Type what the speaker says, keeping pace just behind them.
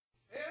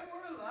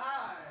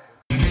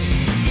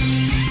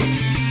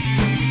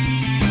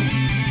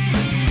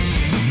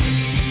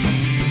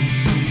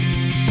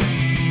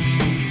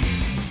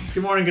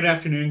morning, good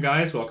afternoon,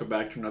 guys. Welcome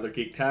back to another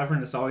Geek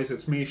Tavern. As always,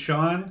 it's me,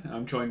 Sean.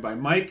 I'm joined by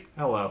Mike.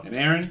 Hello. And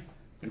Aaron.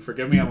 And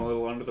forgive me, I'm a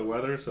little under the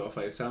weather, so if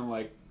I sound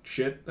like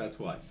shit, that's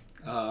why.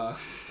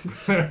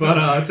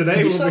 But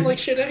today you sound like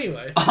shit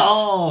anyway.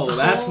 Oh,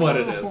 that's what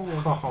it is.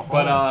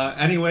 But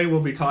anyway,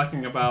 we'll be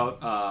talking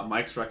about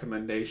Mike's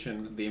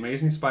recommendation, The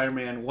Amazing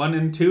Spider-Man 1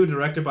 and 2,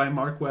 directed by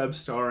Mark Webb,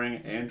 starring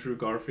Andrew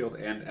Garfield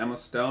and Emma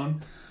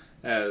Stone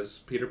as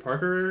Peter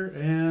Parker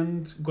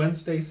and Gwen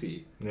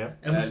Stacy. Yep.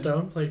 Emma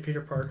Stone played Peter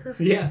Parker?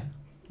 Yeah.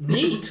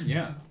 Neat.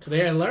 Yeah.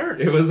 Today I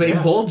learned. It was a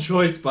bold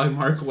choice by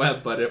Mark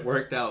Webb, but it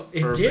worked out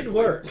perfectly. It did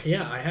work,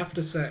 yeah, I have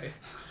to say.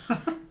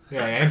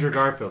 Yeah, Andrew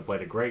Garfield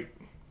played a great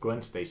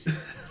Gwen Stacy.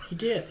 He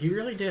did. He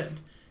really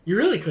did. You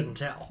really couldn't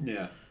tell.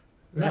 Yeah.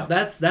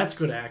 That's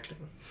good acting.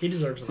 He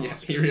deserves an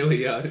Oscar. He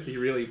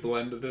really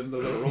blended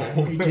into the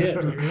role. He did.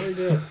 He really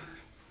did.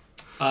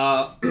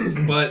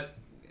 But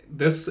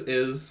this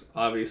is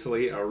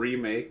obviously a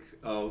remake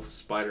of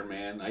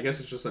Spider-Man. I guess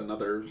it's just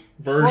another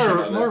version of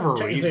it. More of a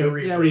Technically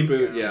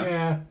reboot.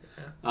 Yeah.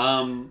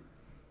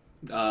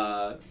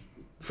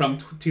 From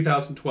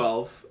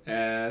 2012.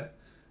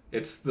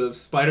 It's the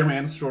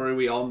Spider-Man story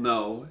we all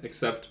know,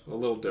 except a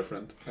little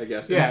different, I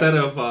guess. Yeah. Instead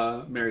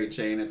of Mary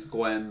Jane, it's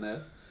Gwen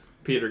that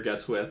Peter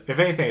gets with. If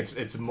anything,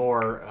 it's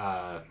more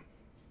of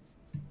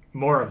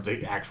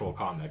the actual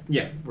comic.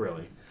 Yeah.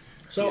 Really.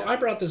 So I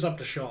brought this up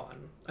to Sean.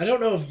 I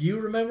don't know if you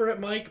remember it,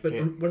 Mike, but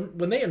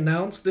when they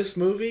announced this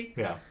movie,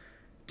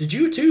 did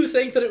you too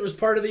think that it was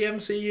part of the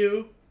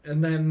MCU?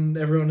 And then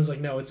everyone was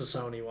like, no, it's a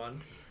Sony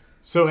one.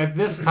 So at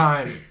this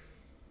time,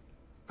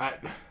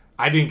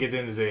 I didn't get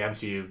into the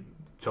MCU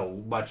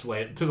till much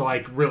later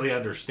to really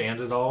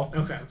understand it all.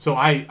 Okay. So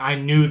I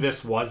knew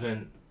this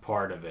wasn't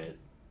part of it.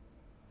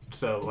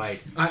 So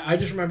I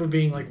just remember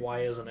being like, why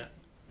isn't it?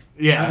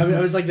 Yeah. I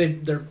was like, they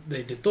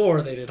did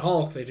Thor, they did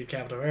Hulk, they did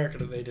Captain America,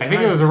 they did. I think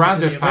it was around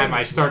this time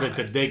I started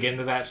to dig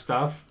into that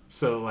stuff.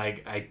 So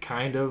I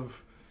kind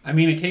of. I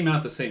mean, it came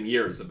out the same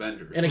year as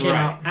Avengers. And it came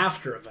out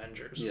after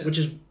Avengers, which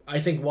is, I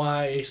think,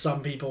 why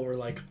some people were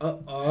like,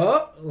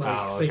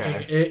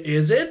 thinking,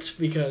 is it?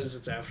 Because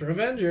it's after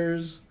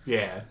Avengers.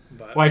 Yeah.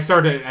 But, well, I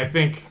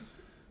think,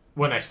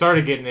 when I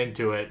started getting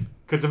into it,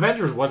 because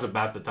Avengers was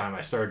about the time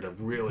I started to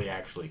really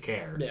actually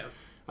care. Yeah.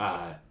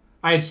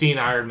 I had seen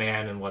Iron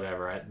Man and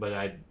whatever, but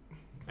I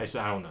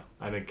don't know.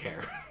 I didn't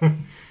care.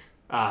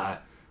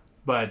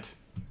 But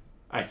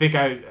I think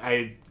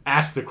I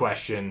asked the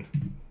question,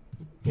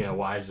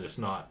 why is this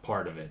not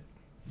part of it?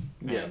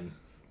 Yeah. And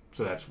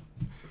so that's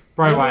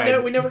probably why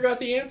we never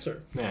got the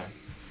answer. Yeah.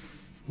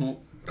 Of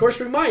course,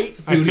 we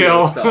might. We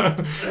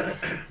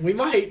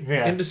might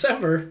in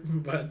December,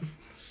 but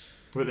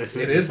this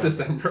it is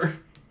December.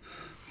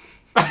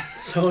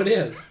 So it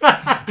is.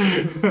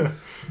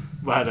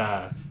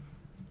 But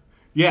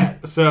yeah.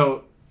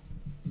 So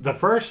the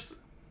first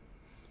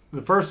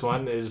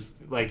one is,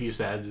 like you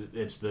said,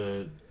 it's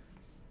the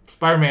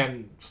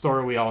Spider-Man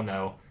story we all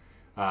know.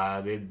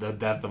 The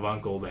death of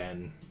Uncle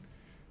Ben.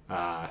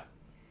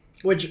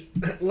 Which,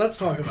 let's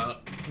talk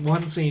about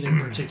one scene in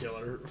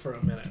particular for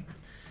a minute.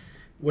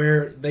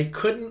 Where they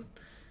couldn't...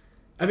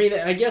 I mean,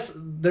 I guess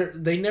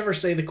they never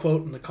say the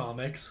quote in the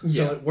comics,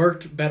 so it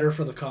worked better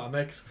for the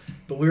comics.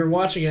 But we were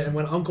watching it, and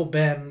when Uncle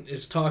Ben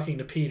is talking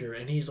to Peter,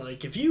 and he's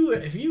like, if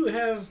you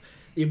have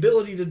the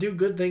ability to do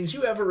good things,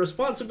 you have a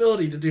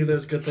responsibility to do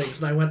those good things.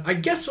 And I went, I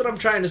guess what I'm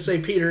trying to say,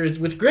 Peter, is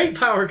with great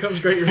power comes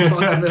great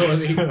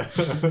responsibility.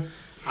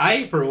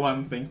 I, for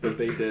one, think that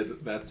they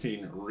did that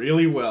scene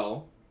really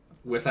well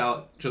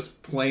without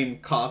just plain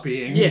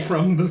copying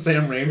from the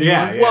Sam Raimi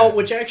ones. Well,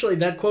 which actually,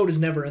 that quote is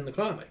never in the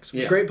comics.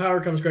 With Yeah. great power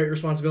comes great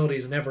responsibility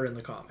is never in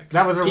the comics.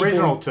 That was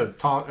original to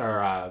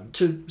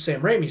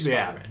Sam Raimi's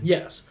Spider-Man,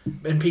 yes.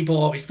 And people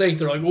always think,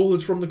 they're like, oh,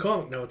 it's from the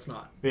comic. No, it's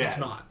not. Yeah. It's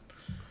not.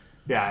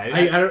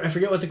 Yeah, I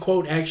forget what the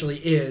quote actually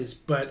is,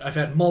 but I've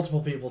had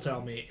multiple people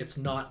tell me it's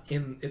not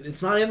in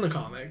the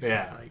comics.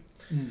 Yeah.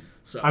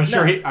 So I'm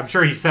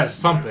sure he says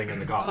something in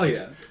the comics.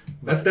 Oh yeah,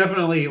 that's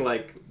definitely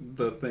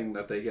the thing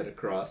that they get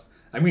across.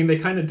 I mean, they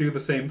kind of do the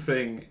same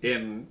thing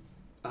in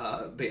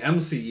the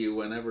MCU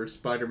whenever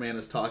Spider-Man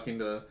is talking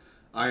to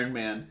Iron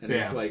Man, and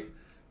it's like,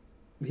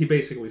 he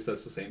basically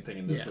says the same thing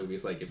in this movie.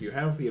 It's like, if you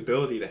have the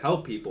ability to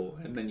help people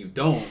and then you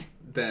don't,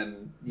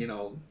 then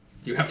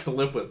you have to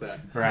live with that.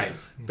 Right.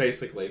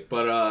 Basically.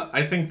 But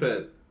I think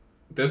that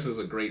this is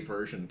a great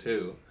version,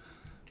 too.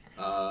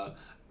 I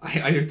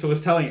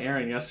was telling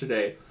Aaron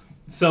yesterday,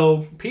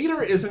 so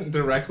Peter isn't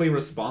directly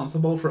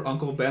responsible for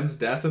Uncle Ben's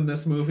death in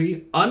this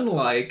movie,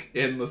 unlike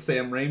in the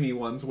Sam Raimi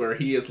ones where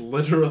he is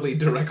literally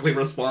directly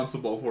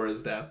responsible for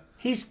his death.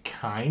 He's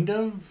kind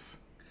of...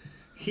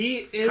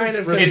 He is... Kind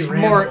of, it's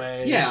more...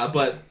 Yeah,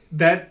 but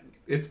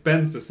it's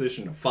Ben's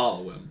decision to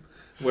follow him.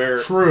 Where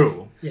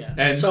True. Yeah.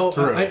 And so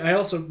true. I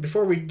also,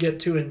 before we get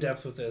too in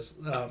depth with this,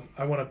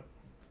 I want to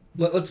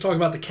let's talk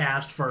about the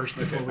cast first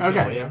before we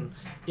go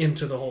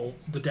into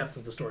the depth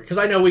of the story, because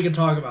I know we can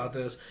talk about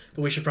this,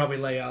 but we should probably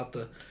lay out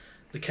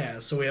the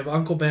cast. So we have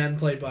Uncle Ben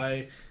played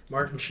by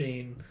Martin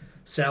Sheen,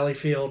 Sally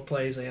Field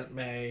plays Aunt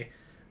May,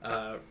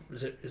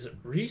 Is it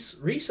Reese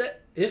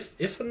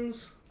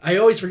Ifans? I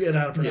always forget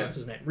how to pronounce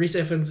his name. Reese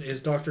Ifans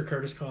is Dr.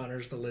 Curtis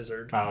Connors, the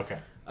lizard. Oh, okay.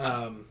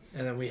 And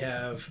then we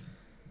have,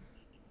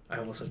 I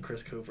almost said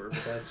Chris Cooper,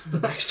 but that's the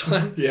next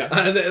one.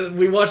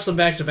 We watched them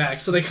back to back,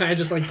 so they kind of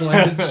just like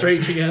blended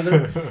straight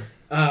together.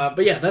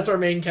 But yeah, that's our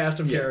main cast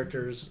of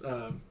characters.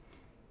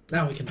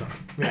 Now we can talk.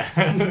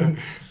 Yeah.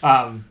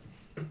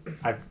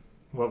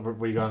 What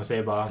were you going to say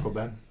about Uncle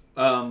Ben?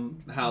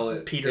 How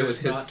Peter it was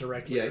is not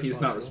directly responsible.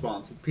 he's not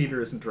responsible.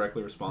 Peter isn't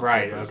directly responsible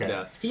for his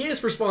death. He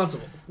is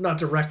responsible, not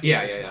directly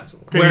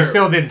responsible. Because he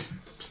still didn't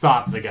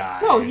stop the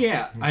guy. Well,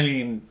 yeah. I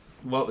mean,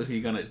 what was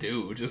he going to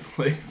do? Just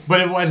like...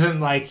 But it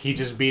wasn't like he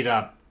just beat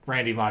up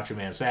Randy Macho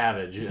Man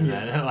Savage. And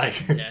then,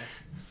 like... Yeah.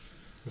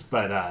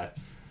 But,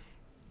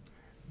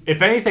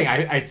 if anything,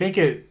 I think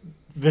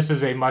this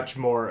is a much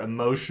more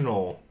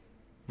emotional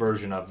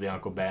version of the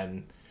Uncle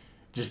Ben,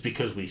 just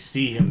because we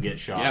see him get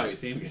shot. Yeah, we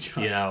see him get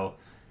shot. You know,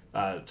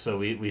 so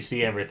we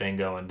see everything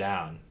going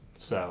down.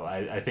 So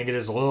I think it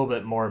is a little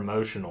bit more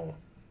emotional.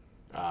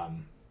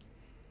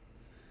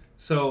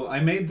 So I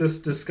made this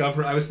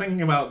discovery. I was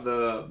thinking about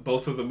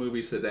both of the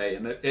movies today,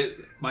 and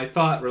my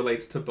thought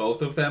relates to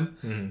both of them.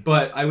 Mm-hmm.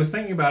 But I was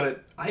thinking about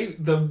it.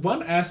 The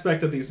one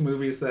aspect of these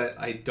movies that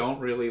I don't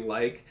really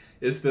like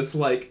is this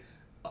like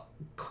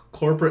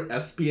corporate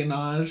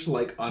espionage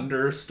like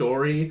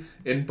understory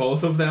in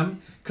both of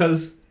them,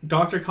 because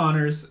Dr.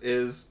 Connors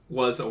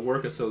was a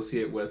work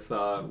associate with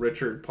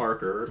Richard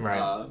Parker,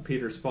 right.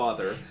 Peter's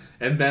father,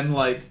 and then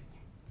like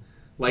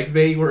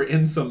they were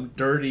in some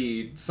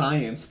dirty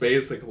science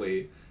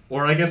basically,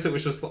 or I guess it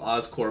was just the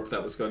Oscorp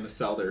that was going to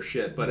sell their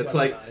shit. But it's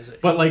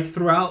like, but like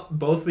throughout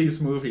both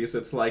these movies,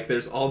 it's like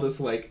there's all this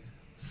like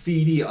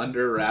seedy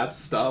under wraps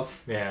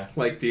stuff,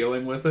 like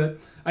dealing with it.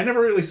 I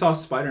never really saw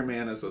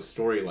Spider-Man as a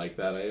story like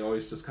that. I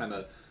always just kind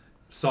of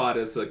saw it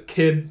as a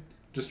kid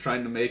just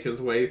trying to make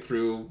his way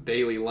through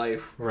daily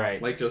life,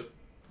 right? Like just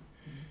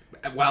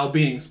while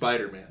being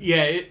Spider-Man.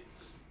 Yeah,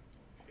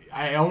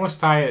 I almost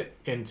tie it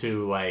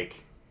into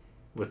like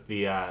with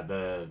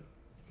the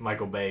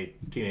Michael Bay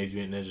Teenage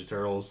Mutant Ninja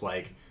Turtles.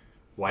 Like,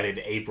 why did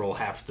April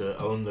have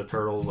to own the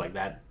turtles? Like,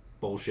 that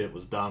bullshit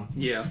was dumb.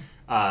 Yeah.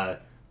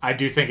 I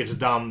do think it's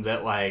dumb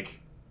that like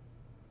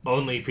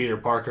only Peter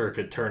Parker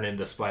could turn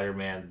into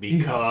Spider-Man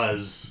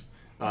because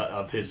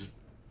of his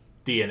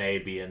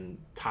DNA being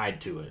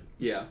tied to it.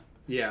 Yeah.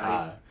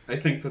 Yeah. I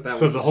think that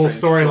so was the whole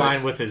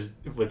storyline with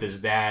his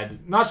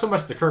dad, not so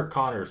much the Kirk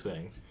Connors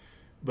thing,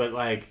 but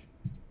like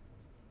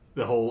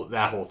that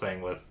whole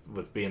thing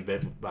with being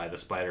bit by the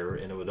spider,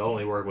 and it would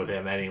only work with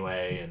him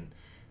anyway, and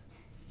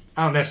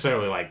I don't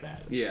necessarily like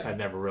that. Yeah. I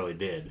never really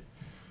did.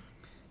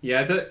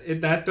 Yeah,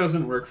 that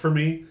doesn't work for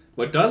me.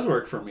 What does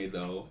work for me,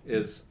 though,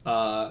 is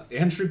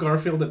Andrew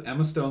Garfield and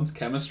Emma Stone's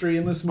chemistry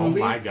in this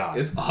movie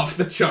is off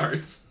the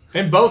charts.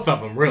 And both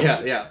of them, really.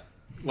 Yeah.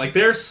 Like,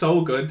 they're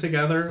so good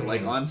together,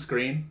 like, on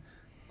screen.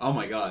 Oh,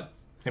 my God.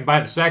 And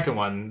by the second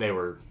one, they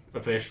were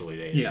officially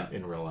dating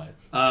in real life.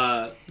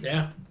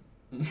 Yeah.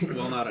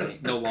 Well,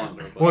 no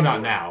longer. But well,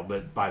 not now,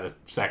 but by the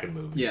second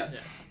movie. Yeah.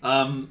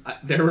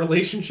 Their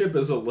relationship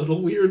is a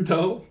little weird,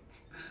 though.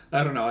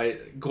 I don't know.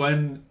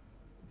 Gwen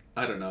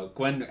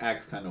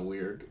acts kind of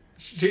weird.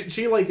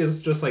 She like is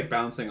just like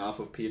bouncing off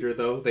of Peter,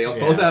 though. They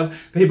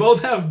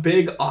both have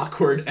big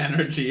awkward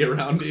energy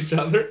around each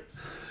other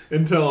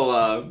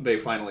until they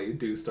finally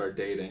do start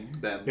dating.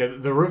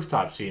 Then the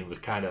rooftop scene was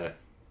kind of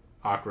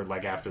awkward,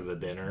 like after the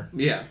dinner.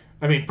 Yeah,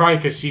 I mean, probably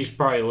because she's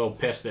probably a little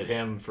pissed at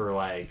him for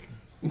like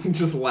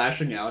just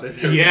lashing out at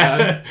her. Yeah,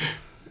 dad.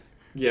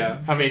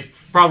 Yeah. I mean,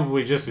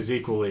 probably just as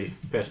equally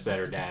pissed at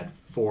her dad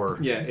for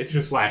it's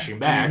just flashing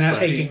back,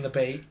 taking the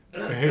bait.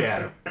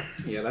 Yeah,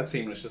 that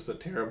scene was just a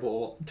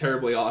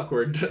terribly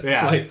awkward.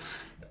 Yeah, like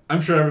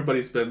I'm sure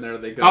everybody's been there.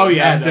 They go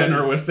have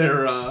dinner with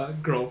their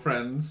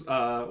girlfriends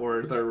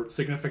or their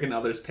significant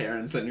other's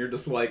parents, and you're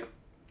just like,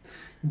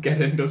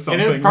 get into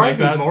something. And it would probably like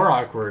that. be more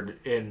awkward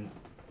in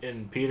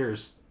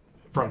Peter's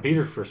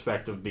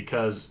perspective,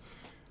 because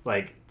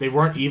like they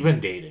weren't even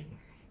dating.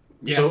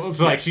 Yeah. So it's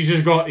like he's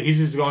just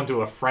going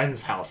to a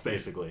friend's house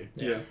basically.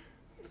 Yeah.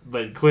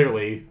 But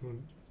clearly,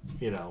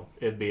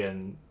 it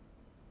being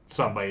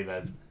somebody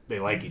that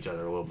they like each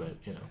other a little bit,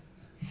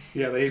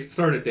 Yeah, they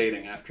started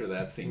dating after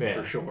that scene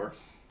for sure.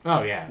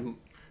 Oh yeah,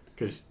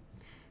 because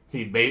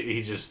he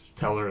just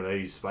tells her that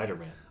he's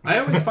Spider-Man. I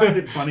always find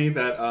it funny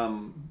that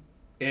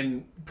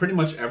in pretty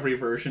much every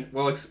version,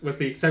 well, with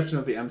the exception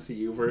of the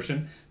MCU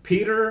version,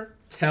 Peter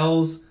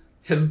tells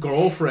his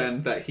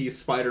girlfriend that he's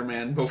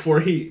Spider-Man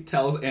before he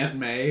tells Aunt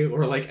May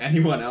or like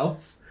anyone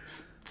else.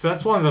 So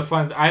that's one of the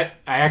fun. I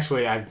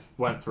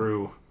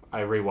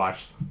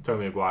rewatched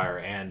Tobey Maguire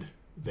and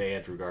the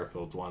Andrew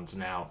Garfield ones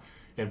now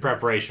in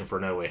preparation for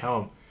No Way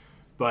Home,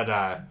 but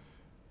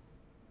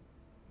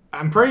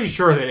I'm pretty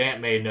sure that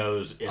Aunt May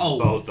knows in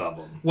both of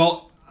them.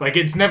 Well, Like,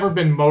 it's never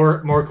been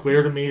more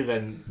clear to me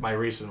than my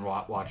recent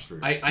watch through.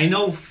 I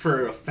know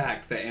for a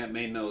fact that Aunt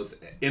May knows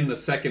in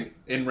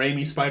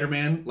Raimi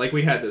Spider-Man, like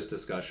we had this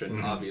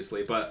discussion,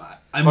 obviously,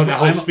 but I'm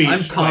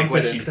confident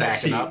when she's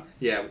that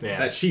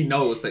that she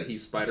knows that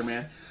he's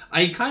Spider-Man.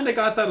 I kind of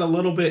got that a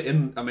little bit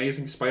in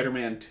Amazing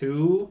Spider-Man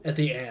 2. At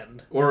the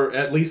end. Or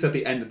at least at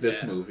the end of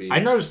this movie. I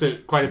noticed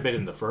it quite a bit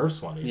in the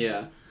first one.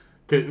 Yeah.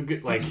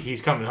 Like,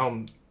 he's coming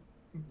home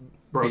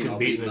broken,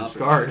 beaten, and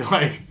scarred.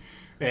 Like,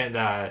 and,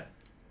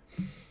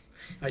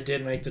 I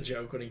did make the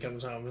joke when he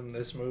comes home in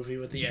this movie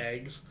with the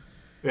eggs.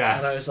 Yeah.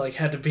 And I was like,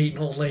 had to beat an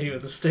old lady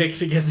with a stick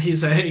to get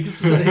these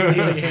eggs. And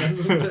he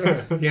hands them to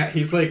her. Yeah,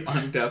 he's like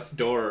on death's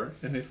door,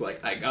 and he's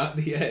like, I got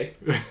the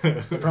eggs.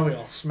 They're probably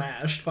all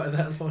smashed by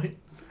that point.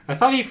 I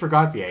thought he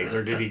forgot the eggs,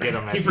 or did he get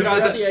them? He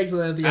forgot the eggs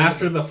at the end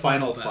after the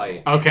final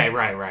fight. Okay,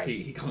 right.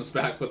 He comes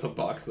back with a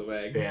box of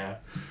eggs.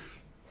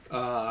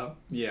 Yeah.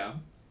 Yeah.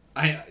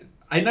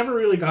 I never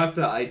really got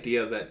the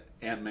idea that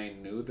Aunt May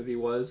knew that he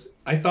was.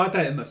 I thought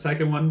that in the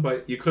second one,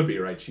 but you could be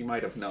right. She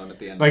might have known at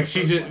the end. Like,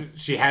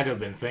 she had to have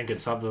been thinking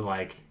something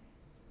like,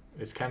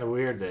 it's kind of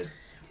weird that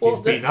he's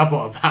beaten up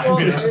all the time.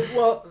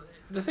 Well,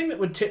 the thing that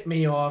would tip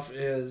me off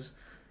is,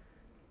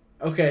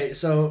 okay,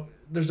 so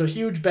there's a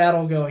huge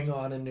battle going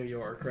on in New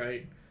York,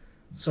 right?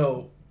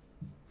 So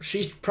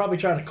she's probably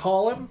trying to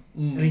call him,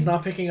 and he's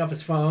not picking up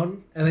his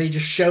phone, and then he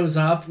just shows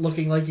up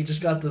looking like he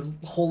just got the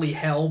holy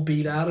hell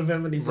beat out of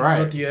him, and he's like,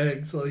 with the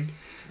eggs, like...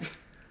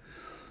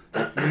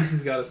 At least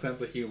he's got a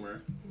sense of humor.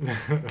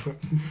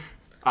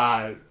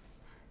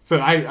 So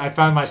I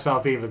found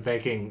myself even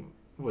thinking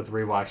with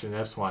rewatching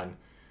this one,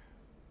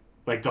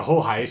 like the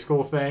whole high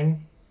school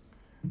thing,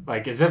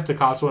 like as if the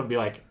cops wouldn't be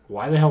like,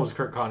 why the hell was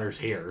Kurt Connors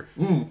here?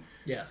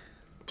 Yeah.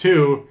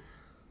 2,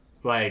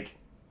 like,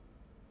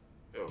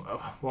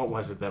 what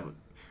was it that?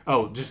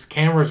 Just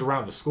cameras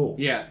around the school.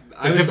 Yeah,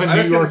 I was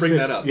going to bring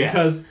that up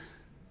because.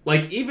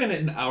 Like, even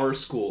in our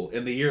school,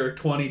 in the year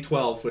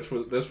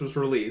 2012, this was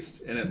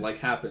released, and it, like,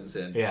 happens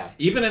in. Yeah.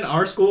 Even in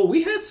our school,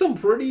 we had some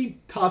pretty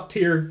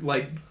top-tier,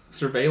 like,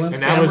 surveillance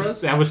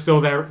cameras. That was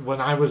still there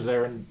when I was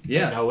there in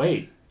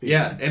 08.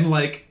 Yeah, and,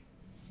 like,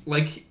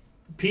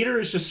 Peter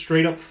is just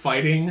straight up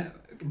fighting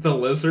the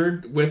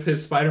lizard with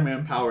his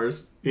Spider-Man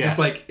powers, just,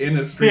 like, in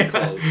his street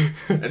clothes.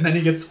 And then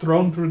he gets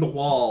thrown through the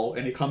wall,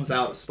 and he comes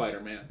out as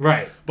Spider-Man.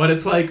 Right. But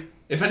it's like...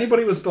 If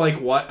anybody was like,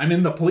 what? I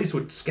mean, the police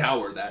would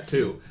scour that,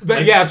 too.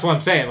 Like, that's what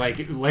I'm saying.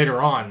 Like, later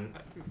on,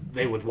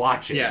 they would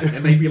watch it. Yeah,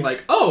 and they'd be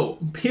like, oh,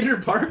 Peter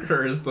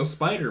Parker is the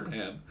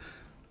Spider-Man.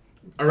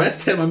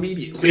 Arrest him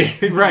immediately.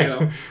 Right. You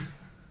know?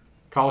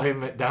 Call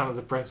him down to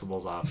the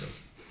principal's office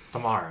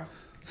tomorrow.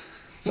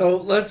 So,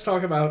 let's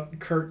talk about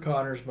Kurt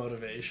Connors'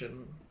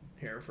 motivation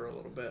here for a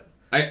little bit.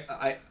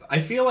 I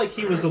feel like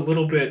he was a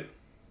little bit...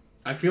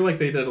 I feel like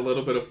they did a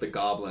little bit of the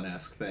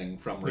Goblin-esque thing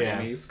from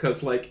Raimi's.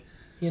 Because, like...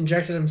 He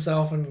injected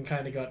himself and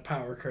kind of got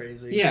power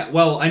crazy. Yeah,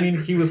 well, I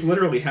mean, he was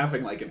literally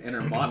having, like, an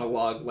inner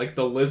monologue. Like,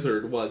 the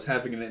lizard was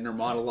having an inner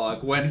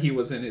monologue when he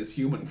was in his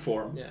human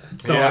form. Yeah.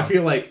 So I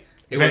feel like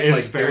it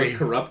was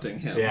corrupting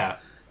him. Yeah.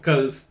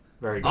 Because,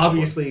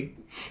 obviously,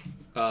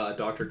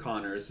 Dr.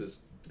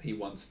 Connors he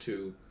wants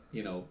to,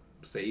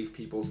 save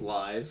people's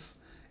lives.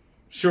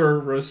 Sure,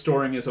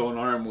 restoring his own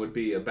arm would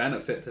be a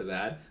benefit to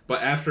that.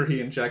 But after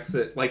he injects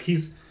it, like,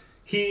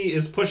 he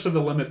is pushed to the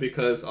limit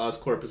because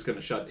Oscorp is going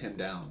to shut him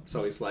down.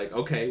 So he's like,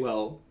 okay,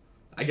 well,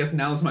 I guess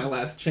now's my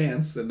last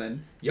chance, and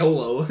then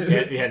YOLO.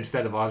 yeah,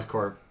 instead of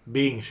Oscorp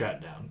being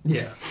shut down.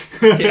 Yeah.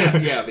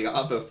 yeah, the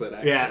opposite,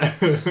 actually. Yeah.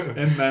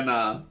 And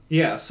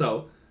then,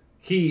 so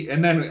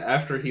and then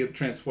after he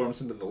transforms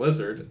into the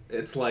lizard,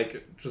 it's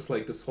like, just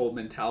like this whole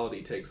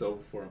mentality takes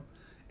over for him.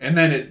 And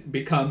then it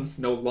becomes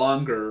no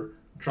longer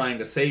trying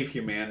to save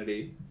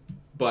humanity,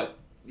 but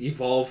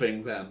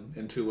evolving them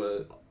into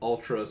a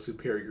ultra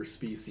superior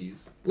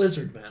species.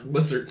 Lizard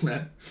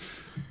men.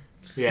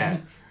 Yeah.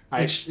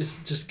 Which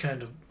is just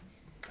kind of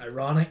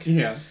ironic.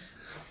 Yeah.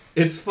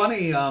 It's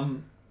funny,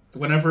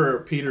 whenever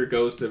Peter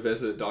goes to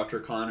visit Dr.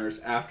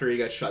 Connors after he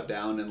gets shut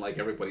down and, like,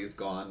 everybody's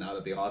gone out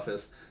of the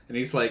office, and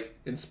he's, like,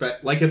 it's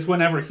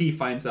whenever he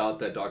finds out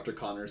that Dr.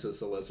 Connors is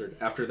the lizard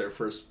after their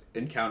first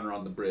encounter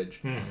on the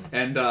bridge.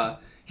 And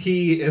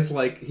he is,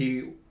 like,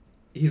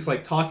 he's,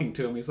 like, talking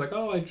to him. He's like,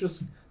 oh, I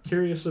just...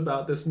 curious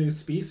about this new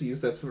species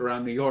that's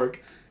around New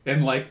York,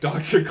 and like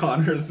Dr.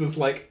 Connors is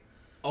like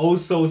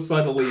so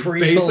subtly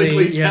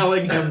basically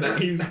telling him that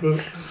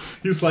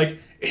he's like,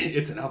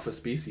 it's an alpha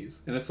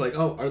species, and it's like,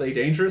 oh, are they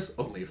dangerous?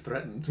 Only if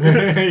threatened.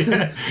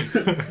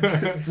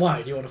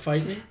 Why, do you want to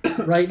fight me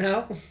right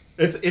now?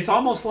 It's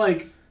almost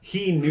like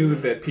he knew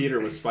that Peter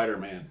was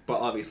Spider-Man, but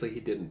obviously he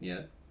didn't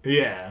yet.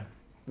 Yeah,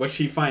 which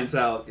he finds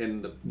out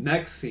in the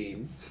next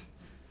scene.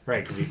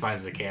 Right, because he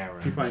finds the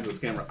camera. He finds this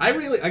camera. I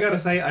gotta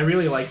say, I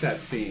really like that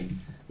scene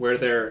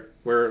where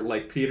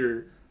like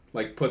Peter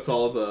like puts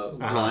all the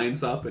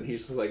lines up and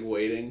he's just like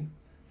waiting,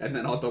 and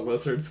then all the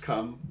lizards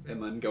come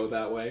and then go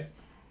that way.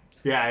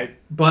 Yeah,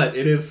 but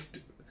it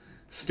is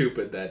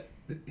stupid that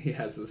he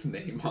has his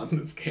name on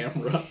this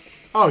camera.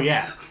 Oh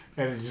yeah,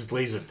 and it just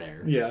leaves it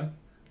there. Yeah.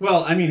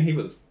 Well, I mean, he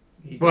was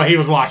he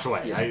was washed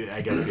away. Yeah.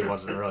 I guess it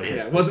wasn't really his.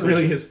 Yeah, it wasn't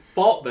really his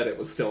fault that it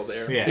was still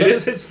there. Yeah. It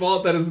is his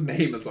fault that his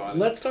name is on it.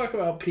 Let's talk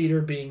about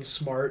Peter being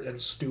smart and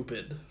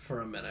stupid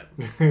for a minute.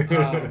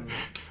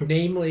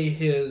 Namely,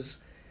 his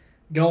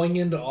going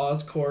into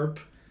Oscorp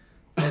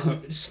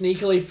and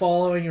sneakily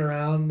following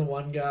around the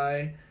one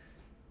guy.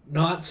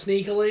 Not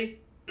sneakily,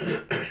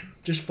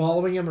 just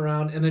following him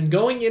around, and then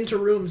going into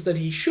rooms that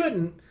he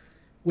shouldn't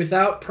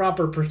without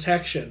proper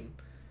protection.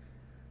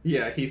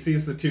 Yeah, he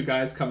sees the two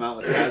guys come out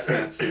with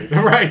hazmat suits.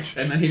 Right.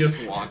 And then he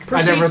just walks.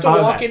 Proceeds to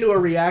walk into a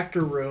reactor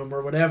room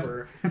or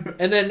whatever,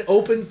 and then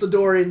opens the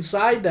door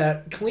inside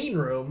that clean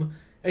room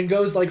and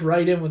goes like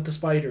right in with the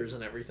spiders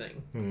and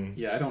everything.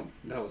 Yeah, I don't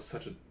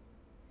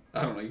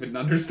even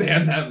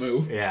understand that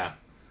move. Yeah.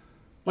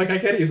 Like, I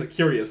get he's a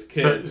curious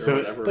kid or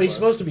whatever. But he's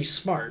supposed to be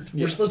smart.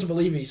 Yeah. We're supposed to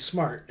believe he's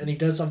smart, and he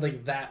does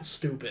something that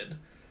stupid.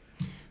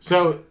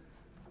 So,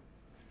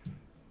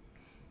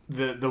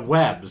 the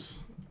webs,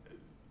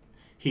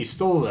 he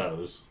stole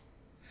those.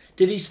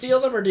 Did he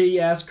steal them, or did he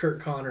ask Kurt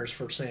Connors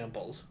for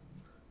samples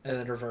and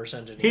then reverse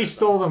engineer He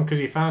stole them because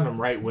he found them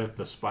right with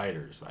the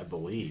spiders, I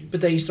believe.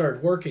 But then he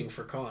started working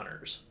for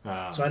Connors. So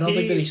I don't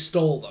think that he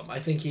stole them. I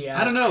think he asked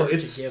I don't know. Kurt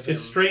It's to give him...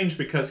 strange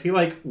because he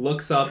like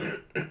looks up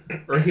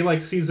or he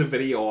like sees a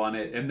video on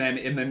it, and then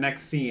in the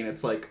next scene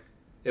it's like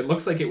it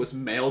looks like it was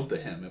mailed to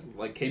him. It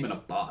like came in a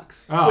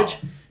box. Oh. Which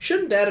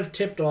shouldn't that have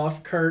tipped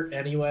off Kurt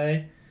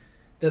anyway?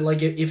 That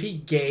like if he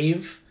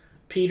gave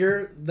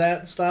Peter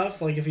that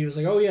stuff, like if he was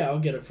like, oh yeah, I'll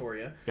get it for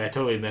you. Yeah, I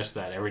totally missed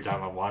that every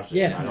time I watched it.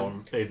 Yeah. I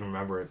don't even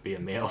remember it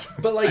being mailed.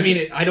 But like, I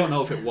mean, I don't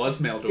know if it was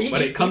mailed to him,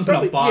 but it comes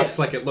probably, in a box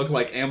yeah. like it looked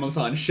like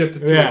Amazon shipped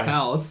it to his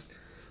house.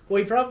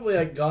 Well, he probably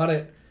like got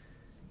it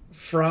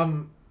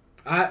from.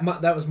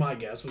 That was my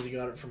guess. Was he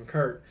got it from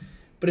Kurt?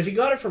 But if he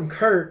got it from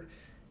Kurt,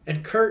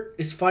 and Kurt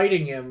is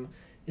fighting him,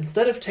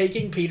 instead of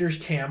taking Peter's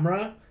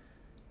camera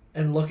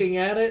and looking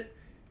at it,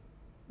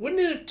 wouldn't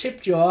it have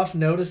tipped you off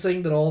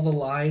noticing that all the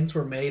lines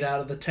were made out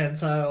of the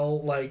tensile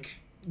like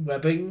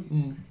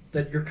webbing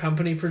that your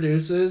company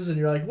produces, and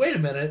you're like, wait a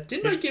minute,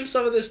 didn't I give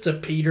some of this to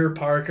Peter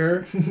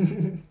Parker?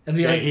 And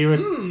be like, he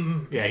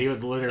would. Yeah, he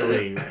would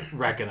literally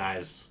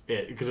recognize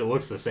it because it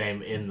looks the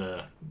same in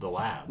the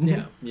lab.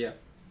 Yeah. Yeah.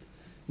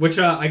 Which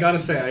I gotta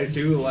say, I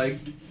do like.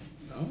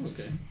 Oh,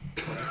 okay.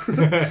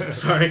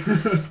 Sorry.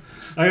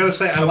 I gotta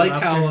say, I like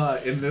how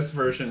here. in this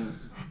version,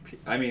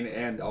 I mean,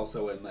 and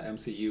also in the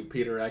MCU,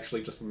 Peter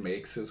actually just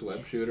makes his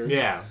web shooters.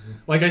 Yeah.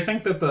 Like, I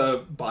think that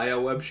the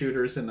bio web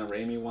shooters in the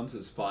Raimi ones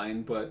is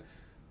fine, but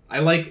I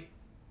like.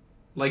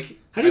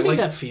 How do you think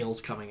that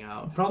feels coming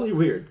out? Probably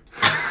weird.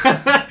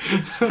 I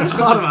just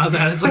thought about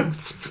that. It's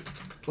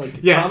like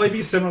Yeah, probably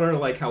be similar to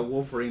like how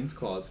Wolverine's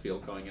claws feel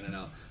going in and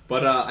out.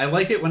 But I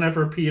like it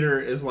whenever Peter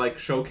is like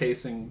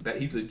showcasing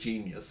that he's a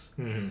genius.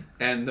 Mm-hmm.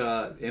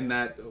 And in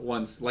that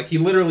once, like he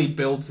literally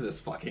builds this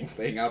fucking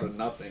thing out of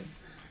nothing.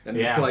 And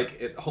it's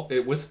like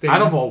it withstands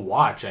out of a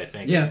watch, I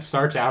think. Yeah. It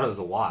starts out as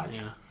a watch.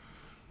 Yeah.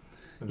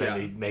 And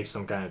then he makes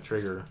some kind of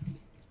trigger.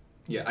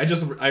 Yeah,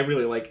 I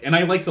really like, and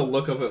I like the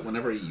look of it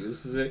whenever he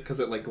uses it because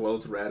it like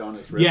glows red on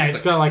his wrist. Yeah,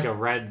 it's got like a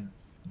red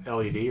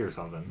LED or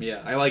something.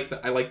 Yeah, I like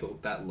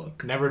that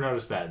look. Never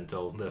noticed that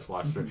until this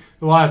watch through.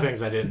 A lot of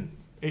things I didn't.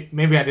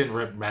 Maybe I didn't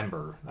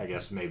remember. I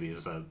guess maybe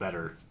is a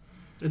better.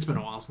 It's been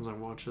a while since I've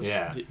watched this,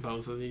 Yeah.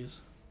 Both of these.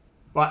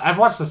 Well, I've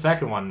watched the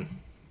second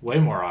one way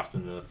more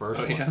often than the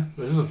first one. Yeah?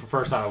 This is the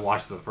first time I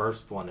watched the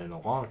first one in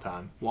a long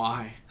time.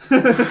 Why?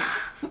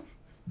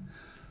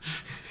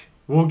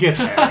 We'll get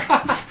there.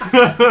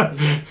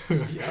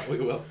 Yeah, we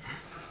will.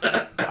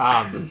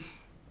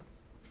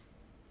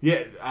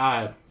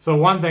 So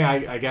one thing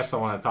I guess I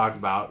want to talk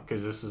about,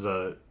 because this is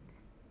a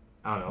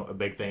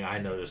big thing I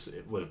noticed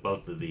with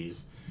both of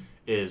these,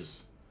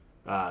 is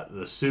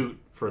the suit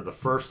for the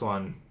first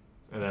one,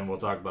 and then we'll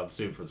talk about the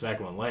suit for the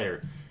second one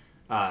later.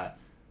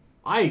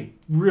 I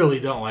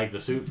really don't like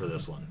the suit for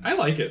this one. I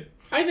like it.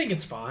 I think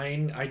it's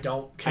fine. I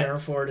don't care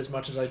for it as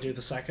much as I do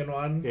the second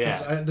one.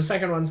 Yeah. The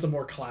second one's the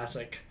more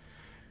classic.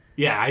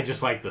 Yeah, I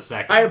just like the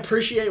second. I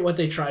appreciate what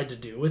they tried to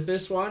do with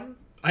this one.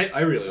 I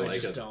really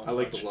like just it. Don't I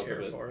like the much look care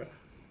of it. for it.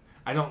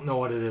 I don't know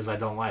what it is I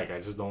don't like. I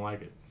just don't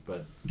like it.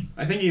 But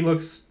I think he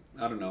looks.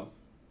 I don't know.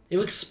 He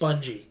looks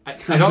spongy.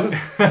 I don't.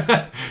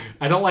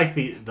 I don't like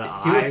the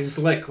eyes. He looks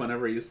slick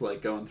whenever he's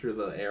like going through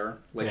the air,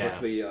 like Yeah.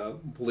 with the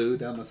blue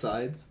down the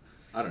sides.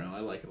 I don't know.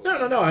 I like it.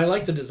 No. I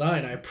like the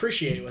design. I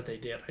appreciate what they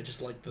did. I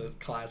just like the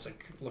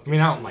classic look. I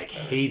mean, I don't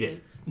hate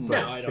it.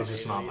 But No, I don't It's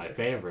just hate not it my either.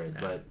 favorite.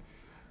 No.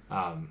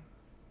 But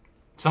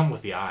something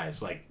with the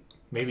eyes, like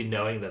maybe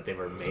knowing that they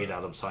were made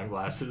out of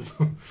sunglasses.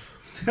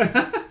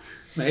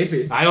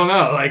 Maybe. I don't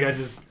know. Like I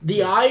just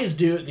The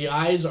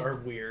eyes are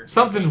weird.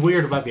 something's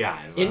weird about the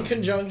eyes. In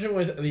conjunction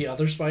with the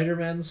other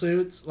Spider-Man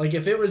suits, like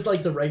if it was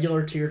like the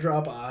regular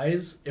teardrop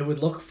eyes, it would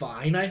look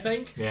fine, I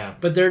think. Yeah.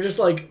 But they're just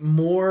like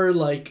more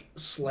like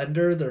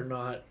slender. They're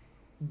not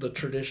the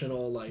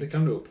traditional They like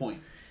come to a point.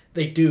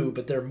 they do,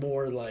 but they're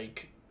more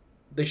like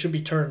they should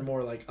be turned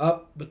more like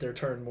up, but they're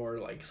turned more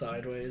like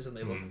sideways, and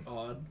they look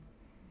odd.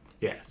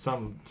 Yeah,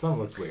 some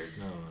looks weird.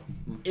 I don't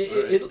know.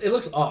 It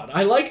looks odd.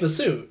 I like the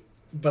suit,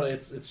 but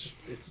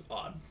it's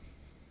odd.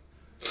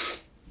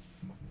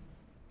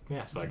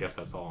 Yeah, so I guess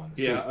that's all on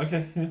the Yeah,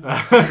 okay.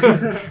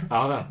 I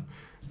don't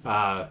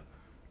know.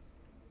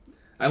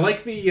 I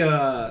like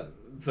the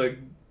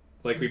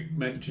like we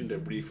mentioned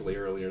it briefly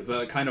earlier,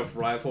 the kind of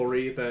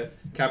rivalry that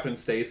Captain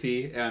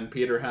Stacy and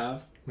Peter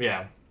have.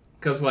 Yeah.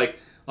 Because like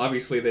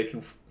obviously they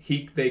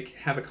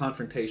have a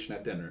confrontation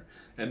at dinner,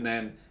 and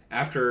then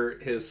after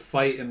his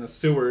fight in the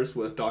sewers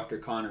with Dr.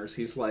 Connors,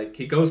 he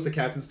goes to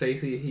Captain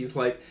Stacy. He's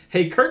like,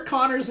 "Hey, Kurt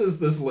Connors is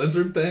this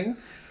lizard thing,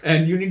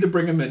 and you need to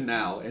bring him in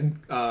now."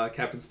 And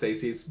Captain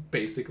Stacy's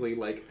basically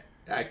like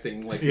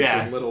acting like he's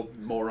a little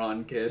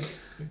moron kid.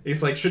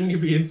 He's like, "Shouldn't you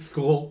be in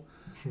school?"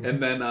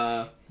 And then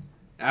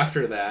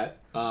after that,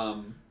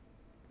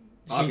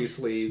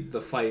 obviously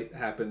the fight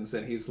happens,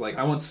 and he's like,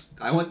 "I want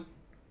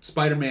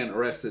Spider-Man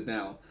arrested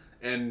now."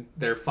 And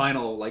their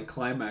final like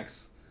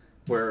climax,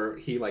 where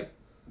he like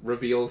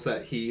reveals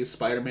that he's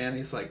Spider-Man,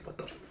 he's like, "What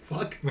the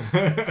fuck?"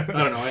 I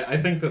don't know. I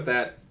think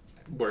that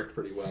worked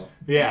pretty well.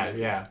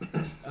 Yeah.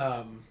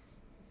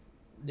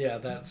 Yeah,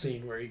 that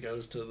scene where he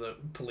goes to the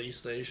police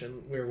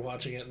station. We were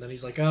watching it, and then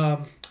he's like,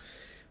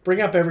 bring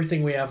up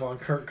everything we have on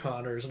Kurt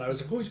Connors. And I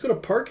was like, oh, he's got a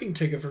parking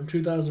ticket from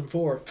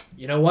 2004.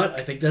 You know what?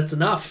 I think that's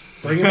enough.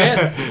 Bring him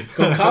in.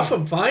 Go cuff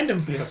him. Find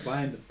him. Yeah,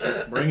 find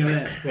him. Bring him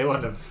in. They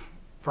wouldn't have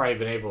probably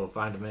been able to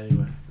find him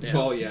anyway. Yeah.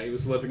 Well, yeah, he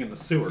was living in the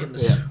sewer.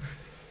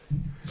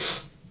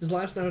 His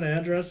last known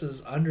address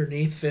is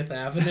underneath 5th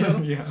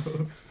Avenue. Yeah.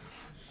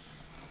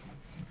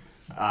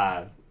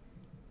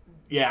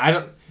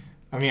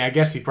 I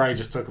guess he probably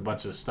just took a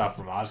bunch of stuff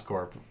from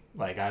Oscorp.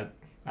 Like, I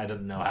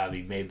don't know how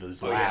he made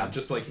those labs. Yeah,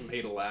 just like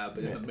made a lab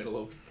in the middle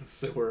of the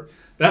sewer.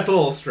 That's a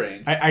little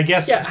strange. I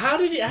guess. Yeah, how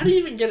did he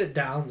even get it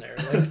down there?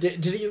 Like,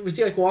 was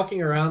he like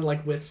walking around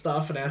like with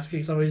stuff and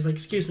asking somebody? He's like,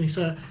 "Excuse me,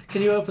 sir,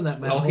 can you open that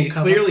manhole Well, he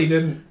cover?" clearly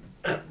didn't.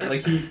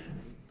 Like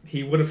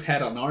he would have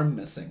had an arm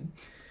missing.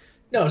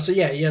 No, so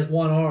yeah, he has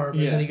one arm,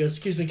 and then he goes,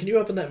 "Excuse me, can you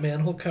open that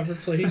manhole cover,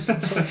 please?"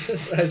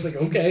 I was like,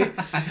 "Okay."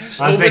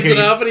 Just opens it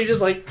up, and he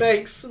just like,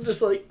 "Thanks," and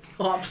just like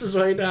hops his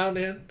way down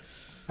in.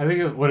 I think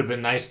it would have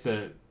been nice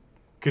to,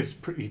 because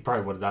he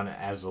probably would have done it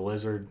as a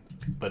lizard,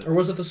 but or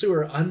was it the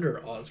sewer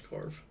under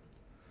Oscorp?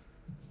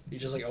 You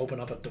just like open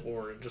up a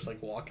door and just like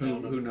walk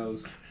down. Who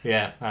knows?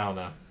 Yeah, I don't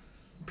know.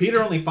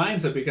 Peter only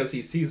finds it because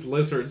he sees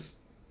lizards,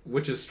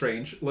 which is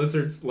strange.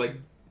 Lizards like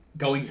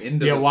going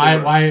into the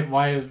sewer.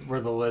 Why were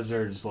the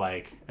lizards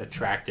like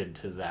attracted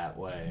to that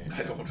way?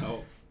 I don't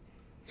know.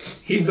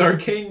 He's our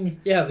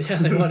king. Yeah,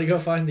 they want to go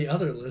find the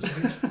other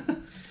lizard.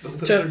 The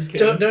lizard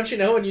king. Don't you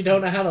know when you don't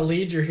know how to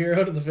lead your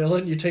hero to the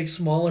villain, you take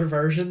smaller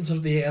versions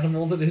of the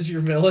animal that is your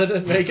villain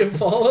and make him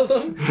follow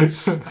them?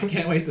 I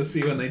can't wait to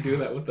see when they do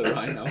that with the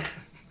rhino.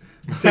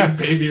 Take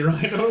baby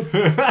rhinos.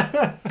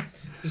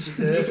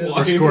 Just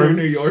walking through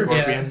New York.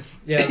 Scorpions.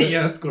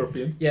 Yeah,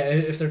 scorpions. Yeah,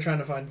 if they're trying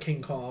to find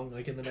King Kong,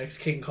 like in the next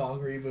King Kong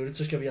reboot, it's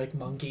just gonna be like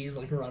monkeys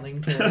like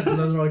running towards them, and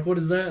then they're like, "What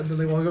is that?" And then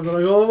they walk up, they're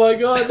like, "Oh my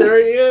god, there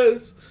he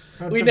is!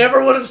 We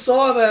never would have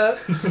saw that."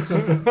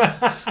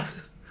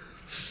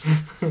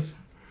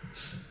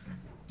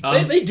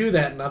 They do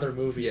that in other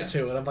movies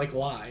too, and I'm like,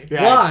 why?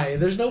 Yeah. Why?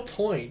 There's no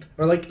point.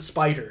 Or like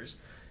spiders.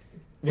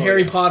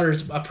 Harry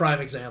Potter's a prime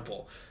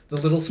example. The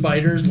little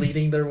spiders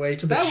leading their way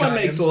to the that giant one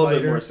makes a little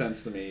bit more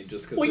sense to me,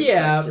 just because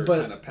insects are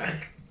kind of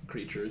pack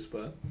creatures.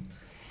 But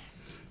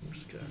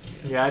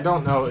I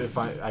don't know if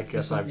I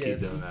guess I keep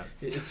doing that.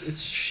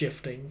 It's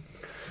shifting.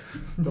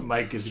 The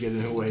mic is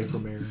getting away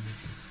from Aaron.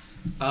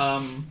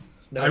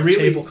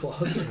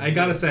 Tablecloth. I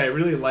gotta say, I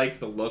really like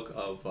the look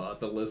of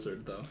the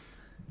lizard, though.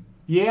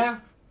 Yeah.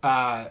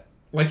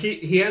 Like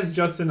he has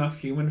just enough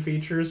human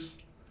features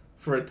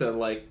for it to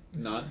like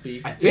not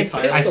be. I think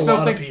I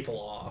still think people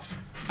off.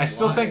 I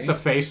still think the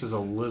face is a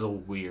little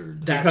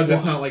weird. Because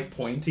it's not like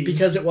pointy.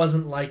 Because it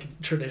wasn't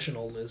like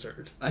traditional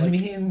lizard. I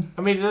mean,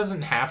 it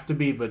doesn't have to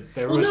be, but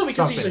there was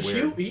because something he's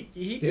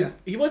weird.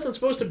 He wasn't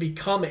supposed to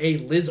become a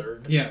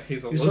lizard. Yeah,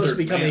 he's supposed to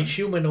become a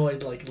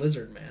humanoid like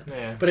lizard man.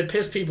 Yeah. But it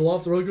pissed people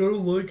off. They're like, I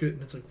don't like it,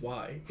 and it's like,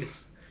 why?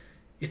 It's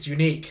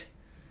unique.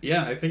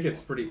 Yeah, I think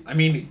it's pretty. I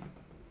mean,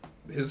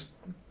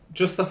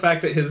 just the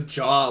fact that his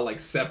jaw like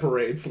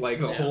separates like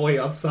the whole way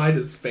upside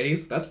his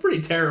face, that's pretty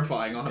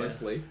terrifying,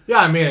 honestly. Yeah,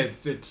 I mean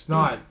it's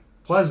not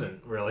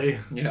pleasant really.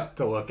 Yeah.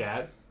 To look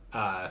at.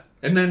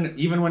 And then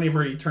even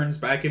whenever he turns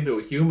back into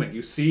a human,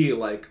 you see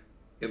like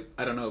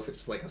I don't know if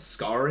it's like a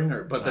scarring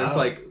but there's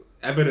like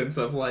evidence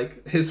of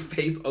like his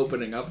face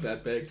opening up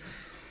that big.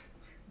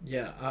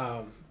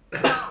 Yeah.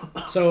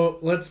 So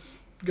let's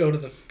go to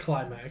the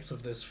climax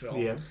of this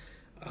film. Yeah.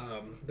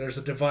 There's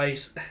a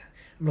device.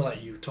 I'm gonna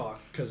let you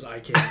talk because I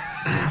can't.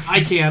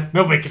 I can't.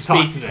 Nobody can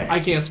speak talk today. I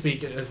can't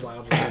speak as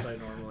loudly as I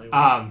normally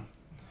would.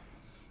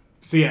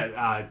 So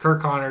yeah,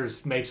 Kurt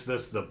Connors makes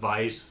this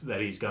device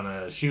that he's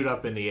gonna shoot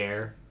up in the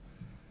air.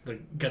 The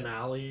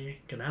Ganali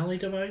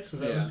device? Is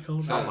that what it's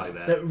called? Something like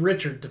that.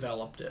 Richard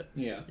developed it.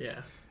 Yeah.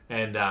 Yeah.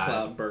 And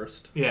cloud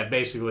burst. Yeah,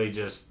 basically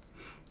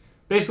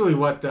basically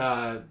what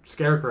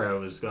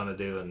Scarecrow is going to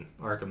do in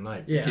Arkham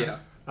Knight. Yeah.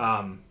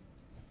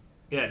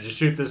 Just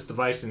shoot this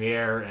device in the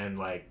air and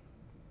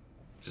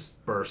just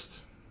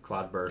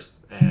cloud burst,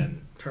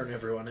 and turn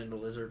everyone into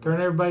lizards.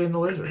 Turn everybody into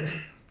lizards.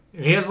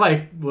 And he has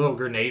little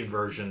grenade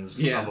versions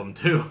of them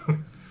too.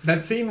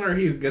 That scene where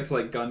he gets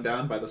gunned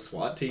down by the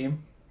SWAT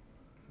team.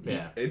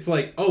 Yeah. It's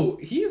oh,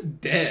 he's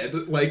dead.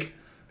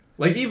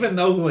 Even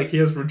though he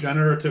has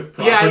regenerative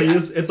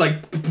properties, it's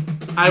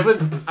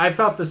I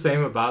felt the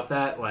same about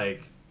that.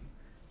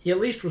 He at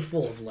least was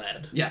full of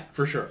lead. Yeah,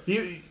 for sure.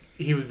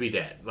 He would be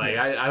dead.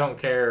 I don't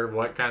care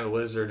what kind of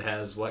lizard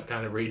has what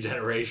kind of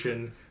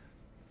regeneration.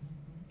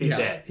 He's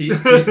dead. He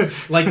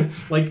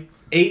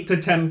 8 to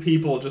 10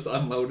 people just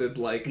unloaded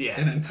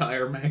an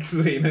entire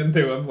magazine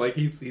into him.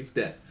 He's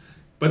dead.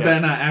 But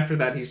then after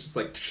that, he's just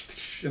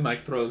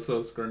and throws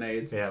those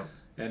grenades. Yeah.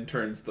 And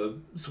turns the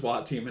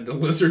SWAT team into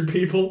lizard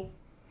people.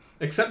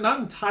 Except not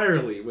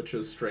entirely, which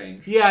is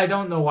strange. Yeah, I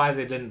don't know why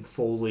they didn't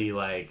fully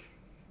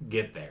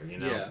get there.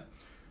 Yeah.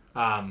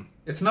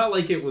 It's not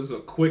like it was a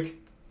quick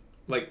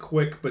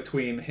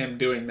between him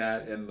doing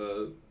that and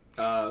the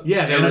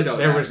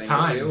there was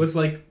time. It was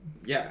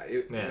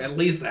at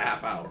least a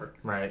half hour.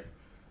 Right.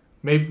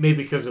 Maybe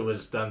because it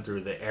was done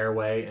through the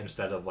airway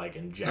instead of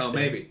injecting. Oh,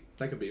 maybe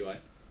that could be why.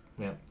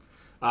 Yeah.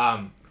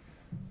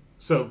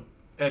 So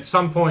at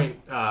some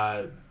point,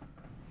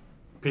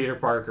 Peter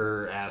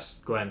Parker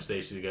asked Gwen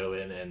Stacy to go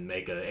in and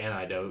make an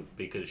antidote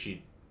because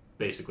she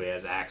basically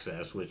has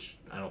access, which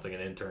I don't think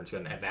an intern's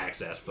going to have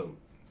access, but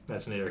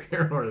that's neither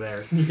here nor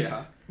there.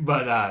 Yeah.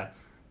 But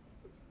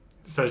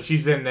so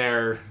she's in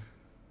there.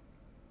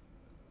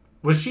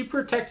 Was she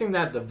protecting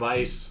that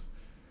device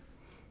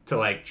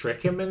to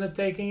trick him into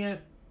taking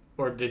it,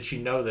 or did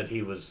she know that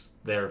he was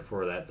there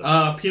for that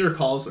device? Peter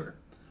calls her.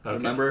 Okay.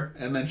 Remember?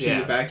 And then she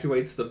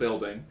evacuates the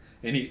building,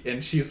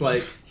 and she's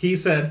he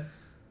said,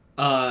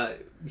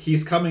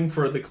 he's coming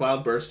for the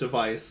cloudburst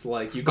device.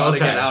 You got to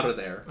get out of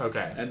there.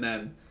 Okay. And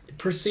then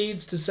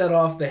proceeds to set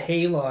off the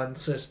halon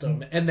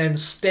system, and then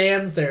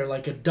stands there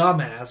like a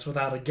dumbass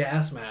without a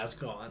gas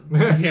mask on.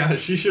 Yeah,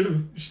 she should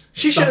have.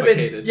 She should have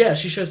been. Yeah,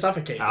 she should have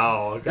suffocated.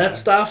 Oh, okay. That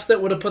stuff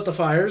that would have put the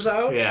fires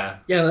out. Yeah.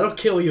 Yeah, that'll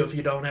kill you if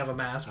you don't have a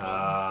mask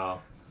on.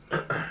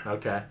 Oh.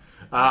 Okay.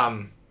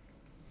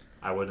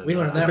 I wouldn't. We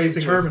learned that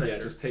basically from Terminator. Yeah,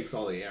 it just takes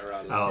all the air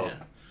out of it. Oh.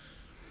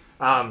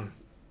 Yeah.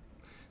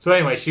 So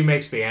anyway, she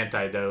makes the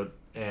antidote,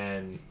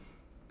 and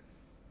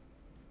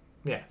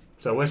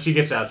so when she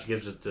gets out, she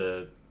gives it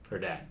to her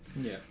dad.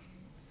 Yeah.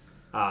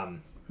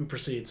 Who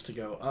proceeds to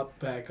go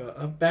back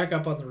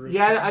up on the roof.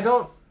 Yeah,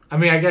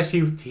 I guess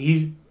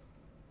he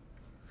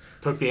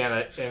took the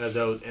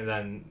antidote and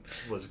then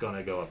was going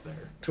to go up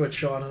there. To which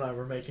Sean and I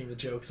were making the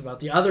jokes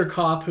about the other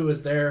cop who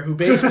was there, who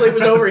basically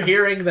was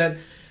overhearing that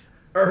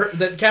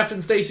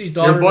Captain Stacy's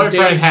daughter Your boyfriend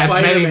was dating has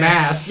Spider-Man. many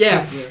masks.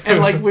 Yeah.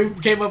 And we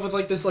came up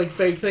with this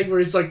fake thing where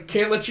he's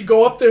can't let you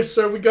go up there,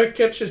 sir. We got to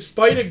catch this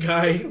spider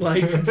guy.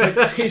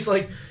 He's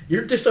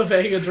you're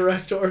disobeying a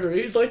direct order.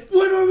 He's what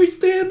are we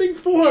standing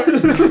for?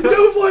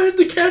 You wanted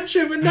to catch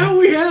him, and now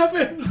we have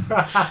him.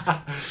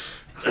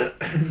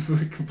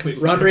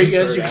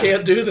 Rodriguez, you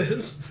can't do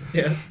this.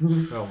 Yeah.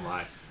 Oh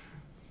my.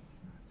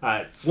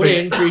 Would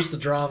increase the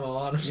drama,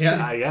 honestly.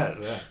 Yeah, I guess.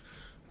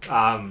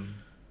 Yeah.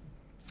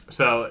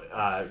 So,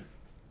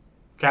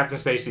 Captain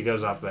Stacy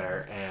goes up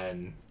there,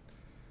 and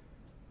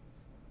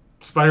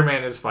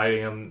Spider-Man is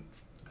fighting him.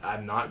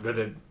 I'm not good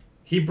at...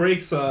 He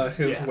breaks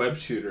his web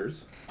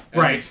shooters.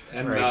 And,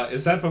 right.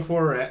 Is that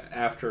before or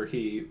after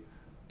he's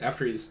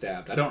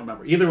stabbed? I don't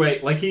remember. Either way,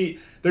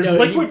 there's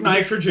liquid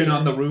nitrogen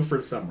on the roof for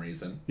some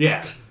reason.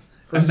 Yeah.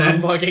 For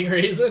some fucking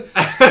reason.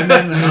 And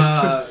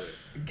then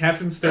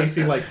Captain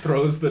Stacy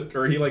throws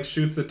he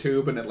shoots the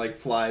tube and it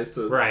flies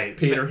to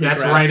Peter.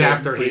 That's right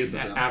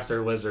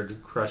after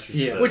Lizard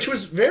crushes which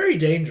was very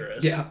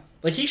dangerous. Yeah.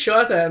 He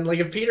shot that, and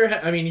if Peter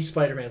he's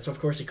Spider-Man, so of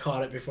course he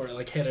caught it before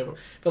it hit him.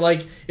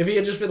 But if he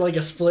had just been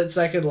a split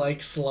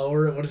second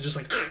slower, it would have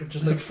just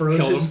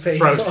froze his face.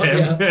 Froze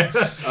him.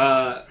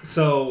 Yeah.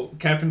 So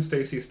Captain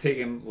Stacy's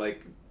taking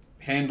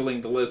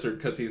handling the Lizard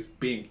because he's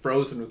being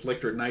frozen with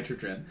liquid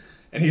nitrogen.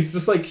 And he's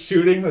just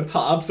shooting the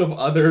tops of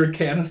other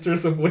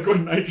canisters of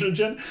liquid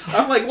nitrogen.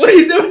 I'm what are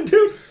you doing,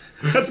 dude?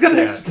 That's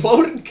gonna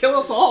explode and kill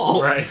us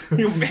all. Right.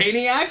 You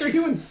maniac? Are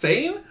you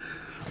insane?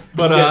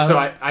 But so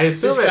I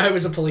assume this guy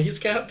was a police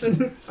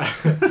captain.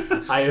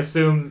 I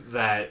assume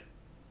that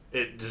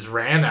it just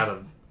ran out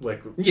of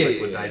liquid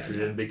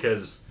nitrogen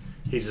because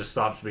he just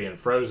stops being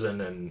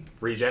frozen and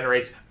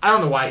regenerates. I don't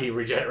know why he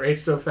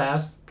regenerates so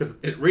fast, because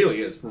it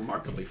really is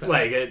remarkably fast.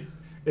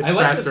 It's I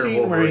like the faster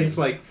scene where he's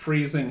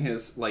freezing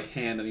his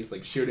hand and he's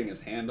shooting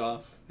his hand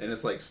off and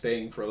it's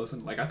staying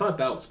frozen. I thought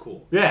that was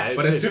cool. Yeah,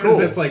 but as soon as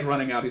it's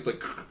running out, he's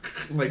it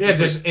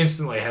just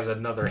instantly has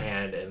another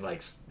hand and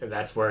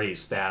that's where he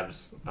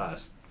stabs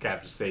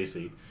Captain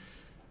Stacy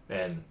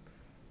and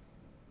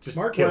just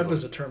Mark kills Webb him.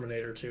 is a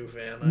Terminator 2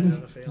 fan. I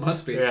have a feeling.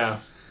 Must be. Yeah.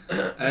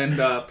 And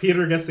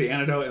Peter gets the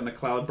antidote and the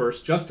cloud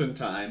burst just in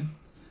time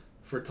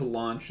for it to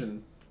launch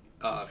and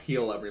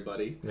heal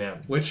everybody. Yeah.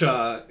 Which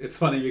it's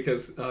funny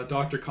because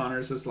Dr.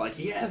 Connors is like,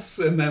 yes,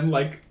 and then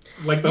like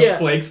the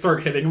flakes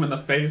start hitting him in the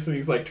face, and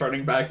he's like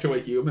turning back to a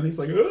human. He's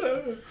like,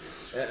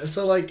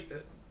 so like,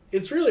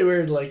 it's really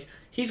weird. Like,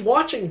 he's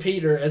watching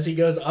Peter as he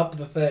goes up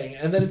the thing,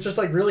 and then it's just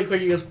like really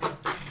quick. He goes,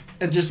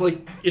 and just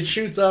like it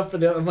shoots up,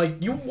 and I'm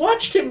like, you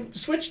watched him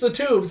switch the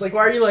tubes. Like,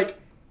 why are you like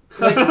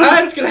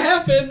it's gonna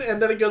happen?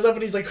 And then it goes up,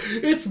 and he's like,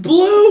 it's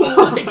blue.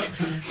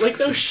 Like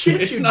no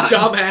shit, it's you not,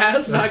 dumbass.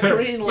 It's not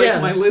green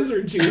like my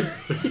lizard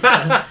juice.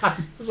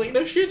 It's like,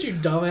 no shit, you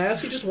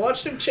dumbass. You just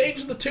watched him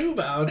change the tube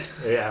out.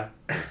 Yeah.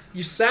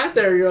 You sat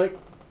there. You're like,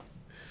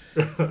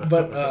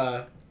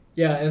 but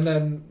yeah, and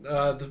then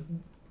the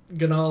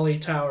Ganali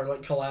tower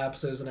like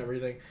collapses and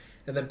everything.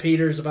 And then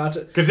Peter's about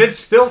to... Because it's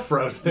still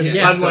frozen,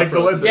 unlike the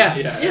lizard.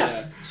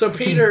 Yeah. So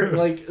Peter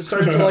like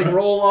starts to like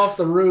roll off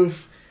the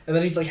roof, and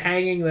then he's like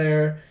hanging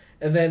there,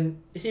 and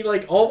then he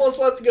like almost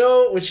lets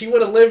go, which he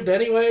would have lived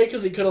anyway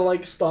because he could have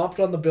like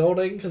stopped on the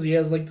building because he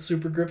has like the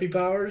super grippy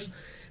powers.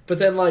 But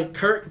then like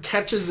Kurt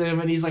catches him,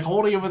 and he's like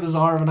holding him with his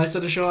arm, and I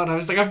said to Sean, I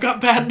was like, I've got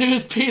bad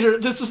news, Peter.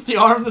 This is the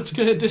arm that's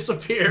going to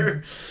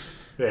disappear.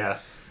 Yeah.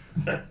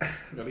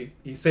 But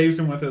he saves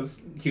him with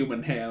his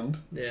human hand.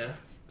 Yeah.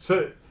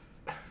 So...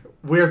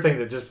 Weird thing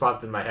that just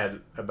popped in my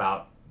head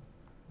about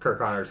Kirk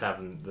Connors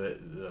having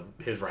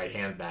his right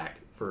hand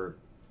back for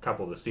a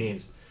couple of the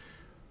scenes.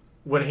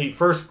 When he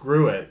first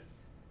grew it,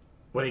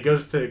 when he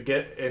goes to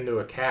get into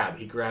a cab,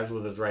 he grabs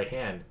with his right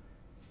hand.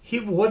 He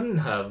wouldn't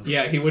have.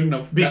 Yeah, he wouldn't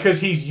have.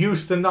 Because he's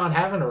used to not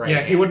having a right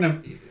hand. Yeah, he wouldn't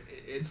have.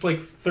 It's like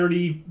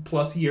 30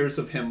 plus years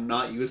of him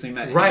not using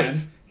that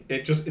hand.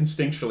 It just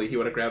instinctually, he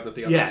would have grabbed with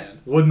the other hand.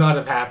 Would not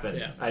have happened.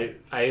 Yeah.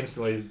 I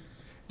instantly...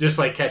 Just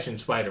like catching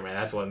Spider-Man,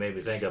 that's what made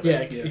me think of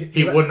it. Yeah.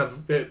 He wouldn't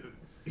have...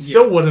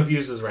 Still wouldn't have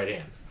used his right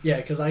hand. Yeah,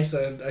 because I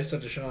said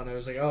to Sean, I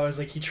was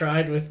like, he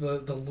tried with the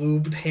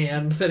lubed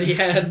hand that he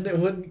had, and it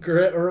wouldn't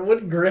grip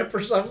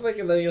or something,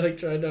 and then he like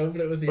tried to open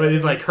it with the But other.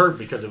 it like hurt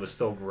because it was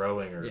still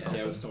growing or something.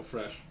 Yeah, it was still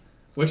fresh.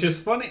 Which is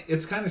funny.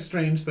 It's kind of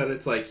strange that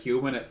it's like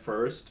human at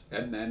first,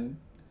 and then...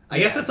 I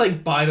guess it's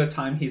like by the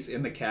time he's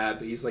in the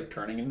cab, he's like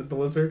turning into the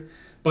lizard.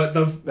 But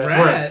the That's rat...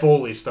 where it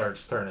fully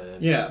starts turning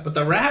in. Yeah, but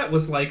the rat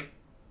was like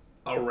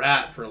a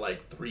rat for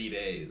like 3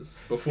 days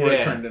before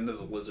it turned into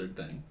the lizard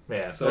thing.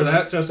 Yeah, so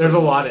there's a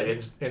lot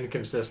of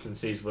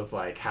inconsistencies with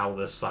like how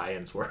the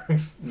science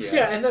works.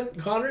 Yeah, and then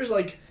Connor's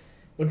like,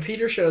 when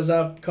Peter shows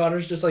up,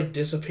 Connor's just like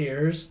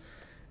disappears,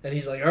 and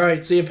he's like, "All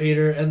right, see you,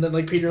 Peter." And then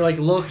like Peter like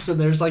looks, and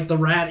there's like the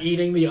rat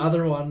eating the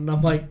other one, and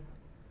I'm like,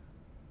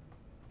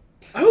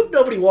 I hope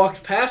nobody walks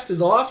past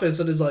his office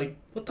and is like,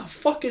 what the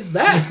fuck is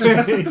that?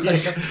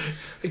 Like,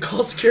 they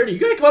call security. You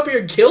gotta come up here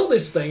and kill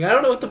this thing. I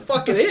don't know what the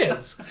fuck it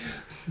is.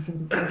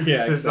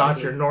 Yeah, this is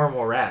not your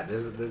normal rat.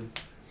 This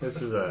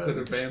is it's an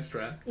advanced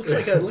rat. Looks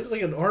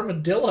like an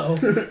armadillo.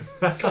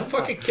 Come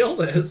fucking kill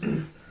this.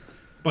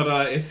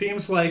 But it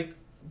seems like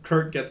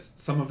Kurt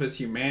gets some of his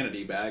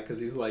humanity back because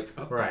he's like,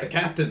 the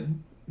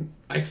captain,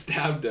 I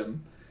stabbed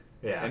him.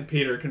 Yeah. And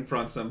Peter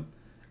confronts him,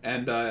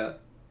 and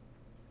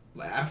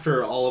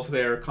after all of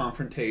their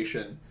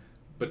confrontation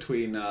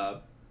between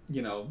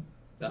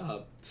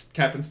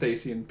Captain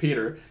Stacy and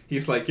Peter,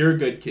 he's like, "You're a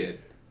good kid.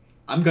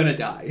 I'm gonna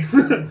die.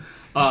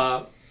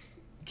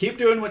 Keep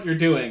doing what you're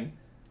doing,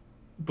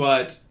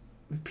 but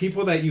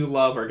people that you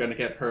love are gonna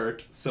get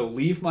hurt, so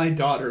leave my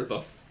daughter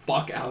the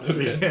fuck out of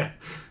it. Yeah.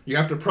 You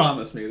have to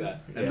promise me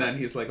that." And then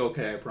he's like,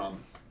 "Okay, I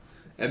promise."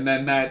 And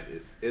then that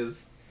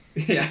is,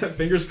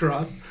 fingers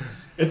crossed.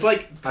 It's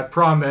like, I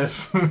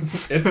promise.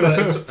 it's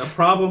a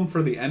problem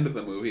for the end of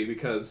the movie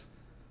because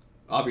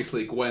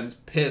obviously Gwen's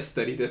pissed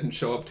that he didn't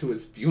show up to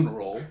his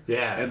funeral.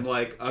 Yeah. And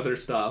like other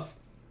stuff.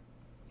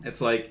 It's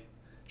like,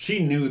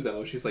 she knew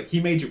though. She's like, he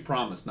made you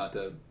promise not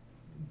to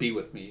be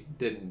with me,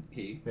 didn't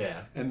he?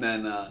 Yeah. And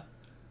then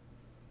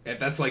and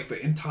that's like the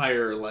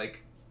entire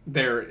like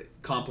their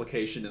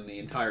complication in the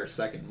entire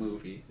second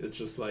movie. It's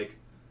just like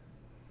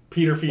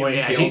Peter feeling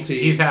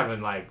guilty. He's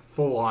having like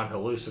full on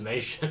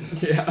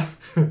hallucinations. Yeah.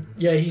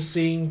 Yeah, he's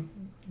seeing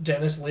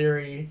Dennis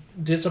Leary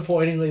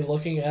disappointingly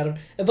looking at him,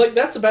 and like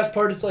that's the best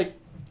part. It's like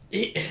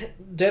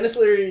Dennis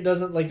Leary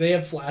doesn't like, they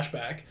have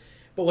flashback,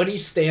 but when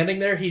he's standing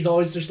there, he's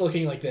always just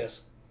looking like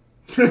this.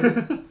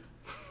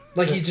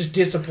 Like he's just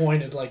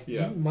disappointed. Like, you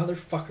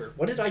motherfucker,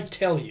 what did I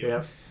tell you?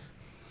 Yeah.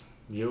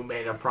 You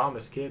made a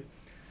promise, kid.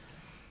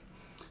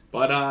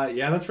 But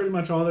that's pretty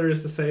much all there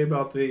is to say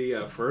about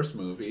the first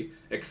movie,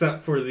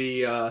 except for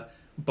the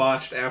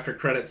botched after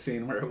credit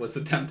scene where it was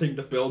attempting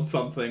to build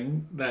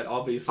something that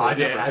obviously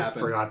never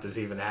happened. I forgot this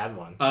even had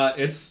one.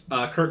 It's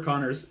Kurt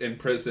Connors in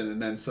prison,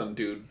 and then some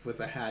dude with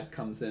a hat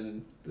comes in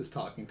and is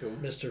talking to him.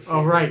 Mr. Fears.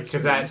 Oh, right,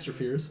 because Mr.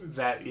 Fears.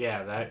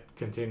 That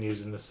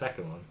continues in the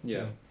second one.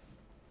 Yeah.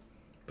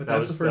 But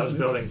that's the first movie.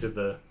 Building to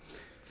the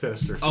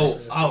Sinister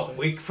Six. Oh,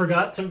 we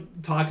forgot to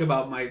talk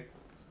about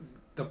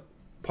the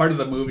part of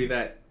the movie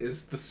that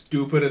is the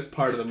stupidest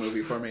part of the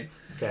movie for me.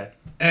 Okay.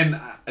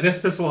 And this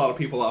pissed a lot of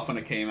people off when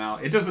it came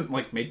out. It doesn't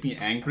like make me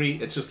angry.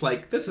 It's just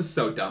like, this is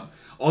so dumb.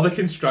 All the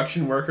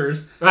construction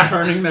workers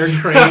turning their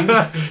cranes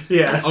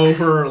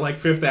over like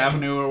Fifth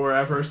Avenue or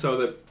wherever so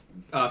that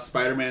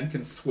Spider-Man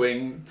can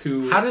swing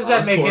to. How does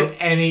that make it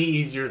any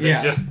easier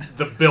than just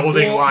the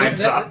building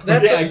lines up?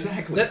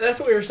 Exactly. That's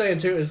what we were saying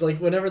too. Is like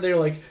whenever they're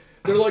like,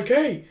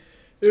 hey.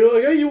 They're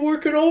like, hey, you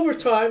working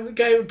overtime? The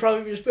guy would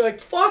probably just be like,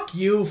 fuck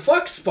you,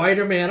 fuck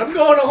Spider-Man. I'm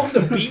going home to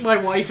beat my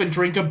wife and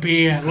drink a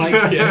beer. Like,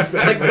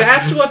 like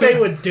that's what they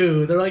would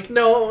do. They're like,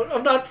 no,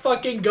 I'm not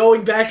fucking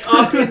going back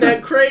up in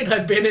that crane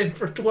I've been in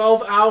for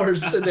 12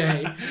 hours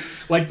today.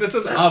 Like, this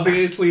is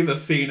obviously the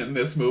scene in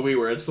this movie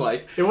where it's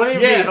like... It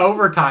wouldn't even be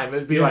overtime.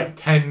 It'd be like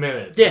 10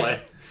 minutes. Yeah.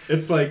 Like,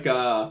 it's like,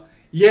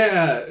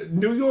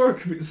 New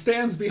York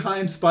stands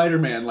behind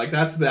Spider-Man. Like,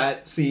 that's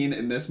that scene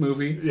in this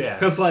movie. Yeah.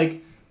 Because,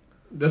 like...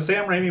 The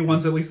Sam Raimi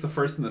ones, at least the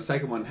first and the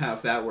second one,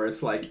 have that where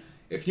it's like,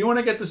 if you want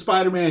to get to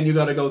Spider-Man, you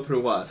got to go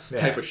through us,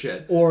 type of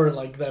shit. Or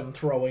like them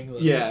throwing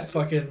the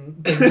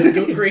fucking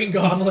Green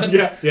Goblin.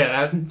 Yeah.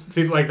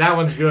 That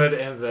one's good,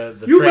 and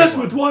the you mess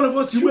with one of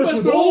us, you mess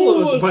with all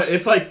of us. But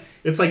it's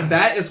like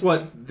that is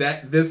what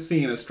this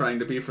scene is trying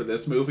to be for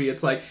this movie.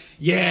 It's like,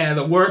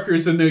 the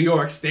workers in New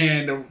York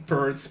stand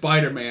for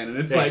Spider-Man, and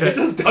it's like it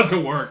just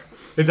doesn't work.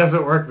 It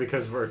doesn't work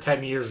because we're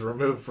 10 years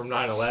removed from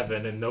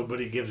 9/11 and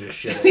nobody gives a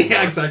shit anymore.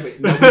 Yeah, exactly.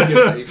 Nobody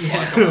gives a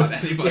fuck about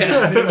anybody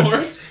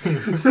anymore.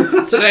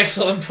 That's an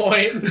excellent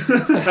point.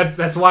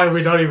 That's why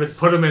we don't even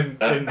put them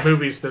in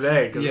movies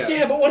today.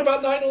 Yeah, but what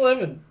about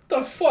 9/11?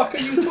 The fuck are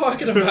you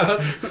talking about?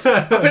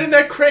 I've been in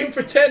that crane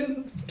for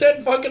 10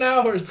 fucking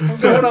hours. I'm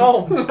going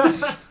home.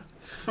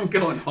 I'm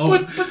going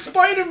home. But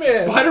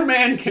Spider-Man!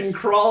 Spider-Man can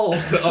crawl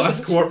to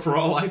Oscorp for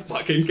all I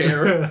fucking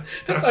care.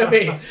 That's what I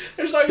mean.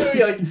 There's not going to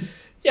be like...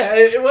 Yeah,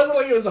 it wasn't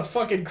like it was a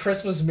fucking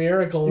Christmas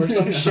miracle or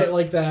some shit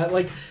like that.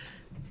 Like,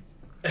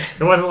 it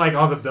wasn't like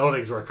all the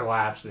buildings were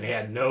collapsed and he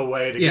had no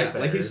way to get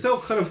there. Like he still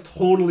could have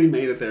totally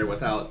made it there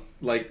without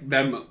like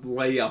them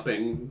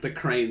lay-upping the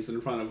cranes in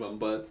front of him,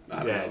 but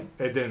I don't know.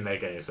 It didn't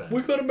make any sense.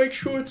 We gotta make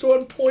sure it's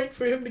on point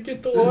for him to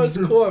get to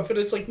Oscorp, and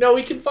it's like, no,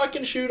 he can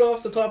fucking shoot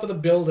off the top of the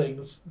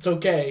buildings. It's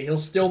okay. He'll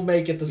still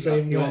make it the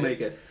same way. He'll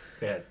make it.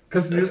 Yeah.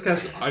 Because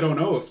newscast, I don't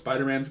know if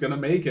Spider-Man's gonna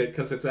make it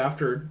because it's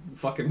after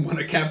fucking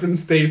one of Captain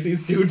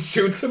Stacy's dudes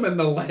shoots him in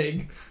the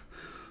leg.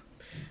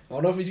 I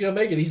don't know if he's gonna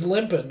make it. He's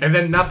limping. And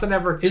then nothing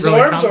ever. His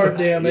really arms aren't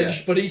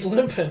damaged, but he's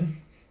limping.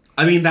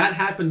 I mean, that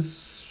happens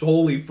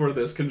solely for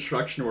this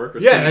construction worker.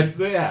 And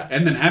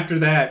then after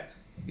that,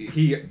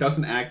 he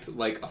doesn't act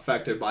like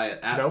affected by it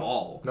at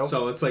all. Nope.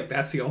 So it's like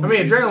that's the only.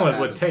 I mean,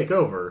 adrenaline would take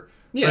over.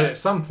 Yeah. But at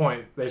some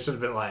point, they should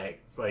have been like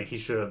he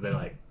should have been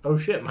like, oh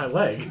shit, my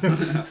leg.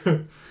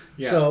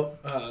 Yeah.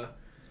 So,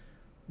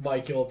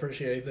 Mike, you'll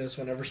appreciate this.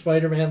 Whenever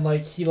Spider-Man,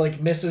 he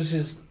misses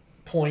his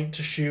point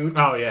to shoot.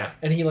 Oh, yeah.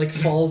 And he,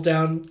 falls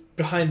down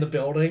behind the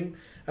building.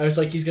 I was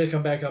like, he's going to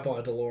come back up on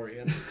a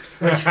DeLorean.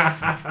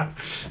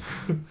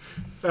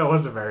 That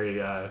was a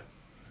very,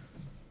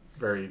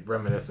 very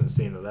reminiscent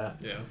scene of that.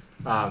 Yeah.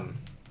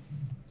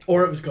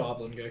 Or it was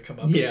Goblin going to come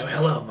up and go,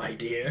 hello, my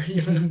dear.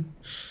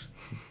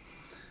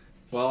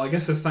 Well, I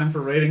guess it's time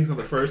for ratings of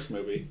the first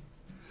movie.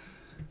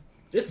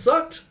 It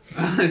sucked.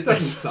 It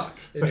doesn't suck.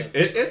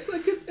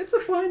 It's a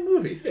fine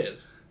movie. It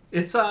is.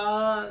 It's so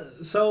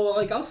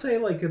I'll say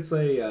it's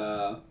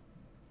a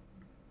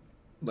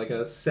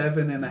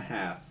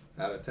 7.5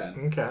 out of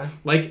 10.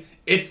 Okay.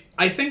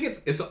 I think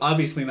it's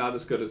obviously not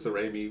as good as the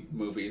Raimi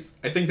movies.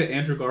 I think that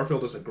Andrew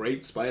Garfield is a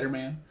great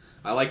Spider-Man.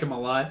 I like him a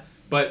lot,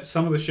 but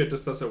some of the shit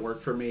just doesn't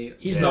work for me.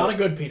 He's not a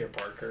good Peter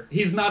Parker.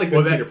 He's not a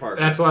good Peter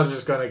Parker. That's what I was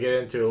just going to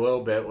get into a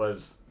little bit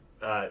was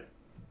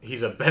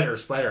he's a better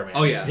Spider-Man.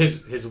 Oh, yeah.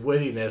 His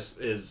wittiness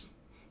is...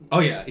 Oh,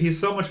 yeah. He's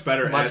so much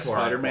better as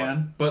Spider-Man.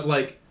 Important.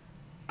 But,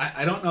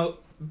 I don't know...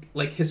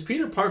 his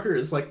Peter Parker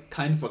is,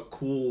 kind of a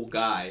cool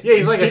guy. Yeah,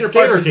 he's like Peter a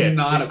skater Parker's kid.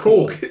 Not he's a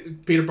cool.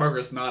 Peter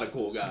Parker's not a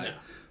cool guy. No.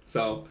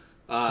 So...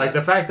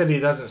 the fact that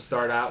he doesn't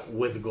start out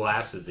with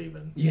glasses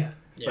even. Yeah.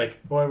 I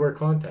wear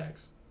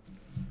contacts.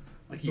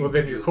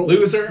 Then you're cool.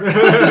 Loser.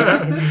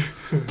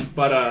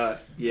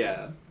 But,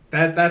 yeah.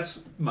 That's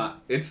my...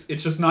 It's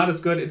just not as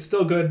good. It's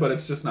still good, but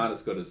it's just not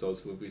as good as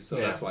those movies. So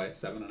that's why it's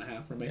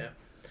 7.5 for me. Yeah.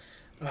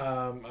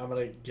 I'm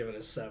going to give it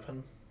a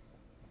 7.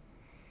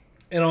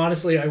 And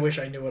honestly, I wish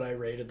I knew what I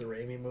rated the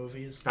Raimi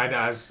movies. I know.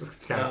 I was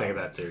kind of thinking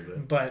that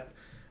too. But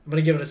I'm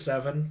going to give it a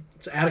 7.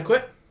 It's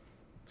adequate.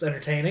 It's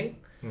entertaining.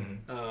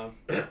 Mm-hmm.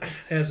 It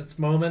has its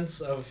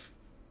moments of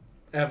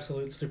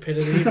absolute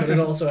stupidity, but it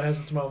also has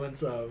its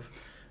moments of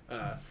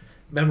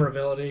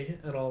memorability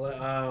and all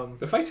that.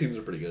 The fight scenes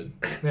are pretty good.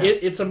 Yeah.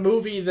 It's a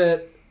movie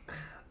that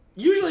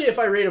usually if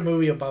I rate a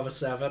movie above a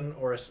 7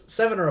 or a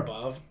 7 or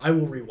above, I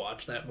will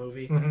rewatch that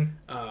movie.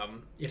 Mm-hmm.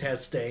 It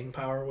has staying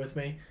power with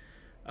me.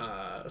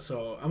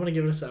 So I'm going to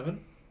give it a 7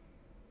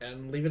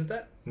 and leave it at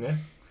that. Yeah.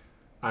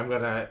 I'm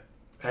going to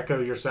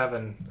echo your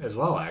 7 as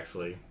well,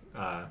 actually.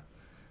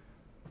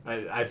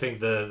 I think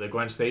the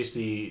Gwen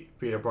Stacy,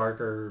 Peter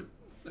Parker...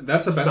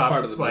 That's the best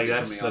part of the movie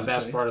that's for me, the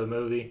best part of the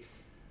movie.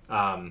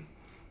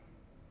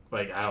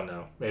 like, I don't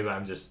know. Maybe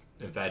I'm just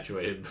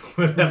infatuated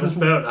with Emma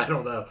Stone. I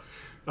don't know.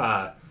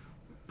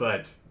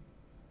 But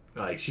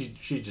like she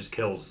just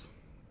kills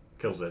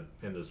it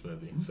in this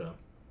movie. So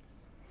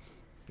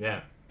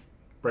yeah,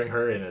 bring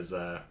her in as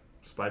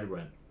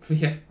Spider-Gwen.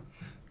 Yeah,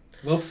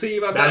 we'll see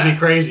about that. That'd be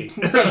crazy.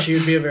 She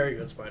would be a very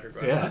good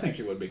Spider-Gwen. Yeah, I think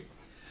she would be.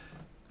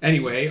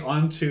 Anyway,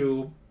 on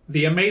to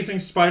The Amazing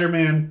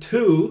Spider-Man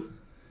 2,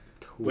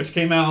 which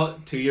came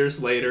out 2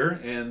 years later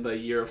in the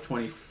year of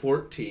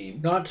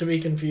 2014. Not to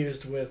be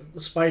confused with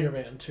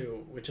Spider-Man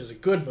 2, which is a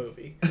good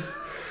movie.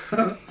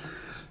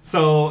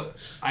 So,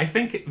 I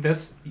think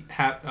this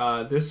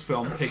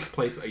film takes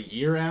place a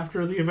year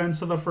after the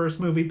events of the first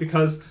movie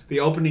because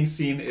the opening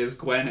scene is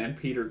Gwen and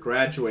Peter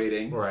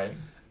graduating. Right.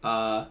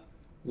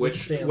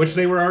 Which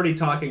they were already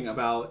talking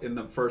about in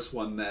the first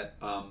one that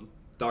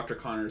Dr.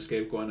 Connors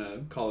gave Gwen a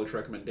college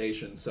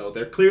recommendation. So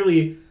they're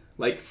clearly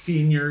like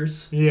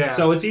seniors. Yeah.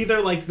 So it's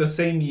either like the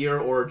same year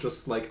or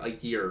just like a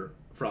year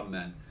from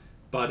then.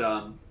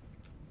 But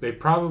they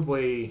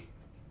probably,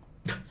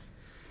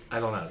 I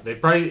don't know. They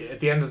probably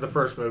at the end of the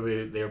first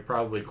movie they were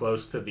probably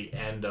close to the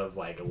end of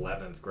like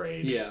 11th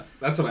grade. Yeah,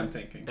 that's what I'm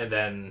thinking. And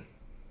then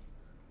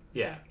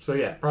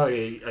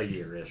probably a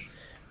year-ish.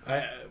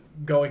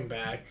 Going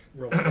back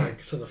real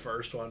quick to the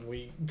first one,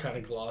 we kind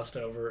of glossed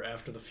over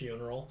after the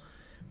funeral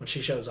when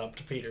she shows up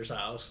to Peter's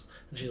house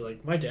and she's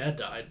like, "My dad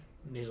died,"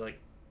 and he's like,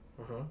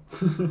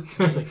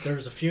 She's like, "There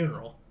was a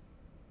funeral."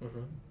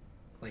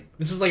 Like,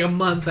 this is like a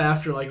month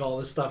after like all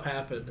this stuff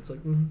happened. It's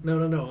like,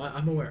 no,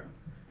 I'm aware,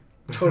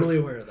 totally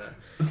aware of that.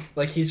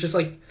 Like, he's just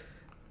like,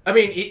 I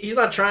mean, he's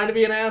not trying to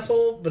be an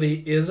asshole, but he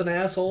is an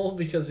asshole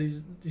because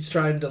he's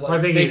trying to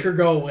like make her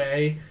go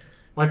away.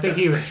 Well, I think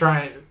he was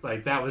trying,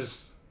 like,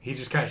 he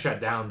just kind of shut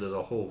down to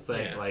the whole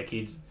thing. Yeah. Like,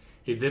 he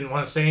didn't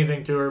want to say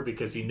anything to her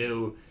because he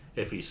knew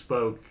if he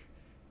spoke,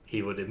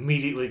 he would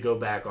immediately go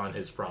back on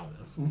his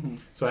promise. Mm-hmm.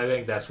 So I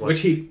think that's what... Which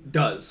he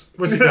does.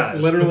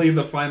 Literally,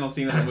 the final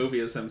scene of the movie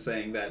is him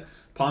saying that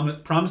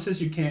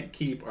promises you can't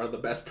keep are the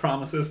best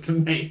promises to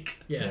make.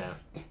 Yeah.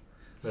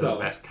 They're the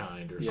best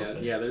kind or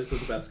something. Yeah, those are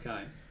the best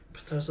kind.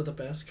 But those are the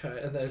best kind.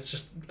 And then it's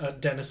just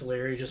Dennis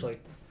Leary just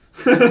like...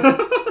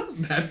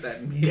 that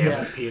meme.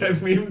 Yeah,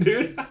 that meme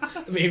dude.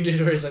 The meme dude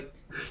where he's like...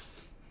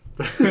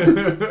 But those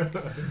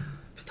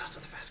are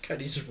the best kind.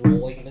 He's just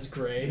rolling in his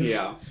grave.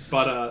 Yeah.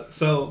 But,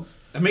 so...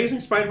 Amazing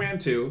Spider-Man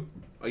 2,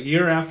 a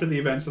year after the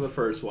events of the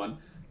first one.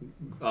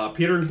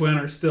 Peter and Gwen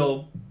are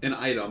still an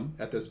item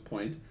at this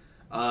point.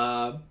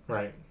 Right.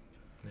 Yeah.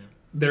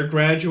 They're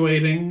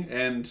graduating,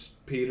 and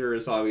Peter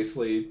is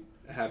obviously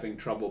having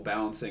trouble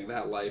balancing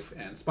that life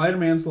and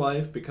Spider-Man's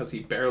life because he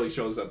barely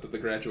shows up at the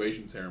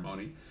graduation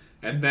ceremony.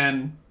 And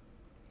then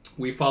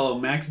we follow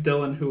Max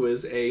Dillon, who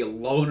is a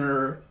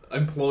loner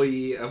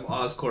employee of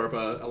Oscorp,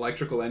 an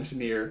electrical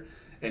engineer,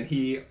 and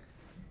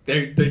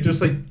they're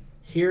just like...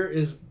 Here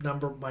is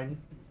my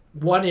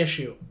one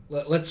issue.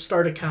 Let's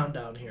start a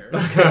countdown here.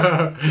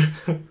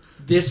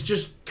 This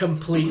just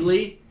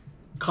completely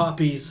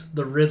copies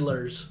the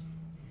Riddler's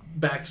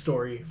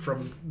backstory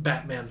from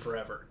Batman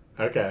Forever.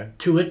 Okay.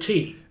 To a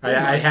T.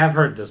 I have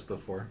heard this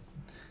before.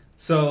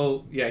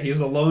 So, yeah, he's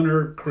a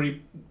loner,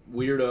 creep,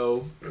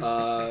 weirdo.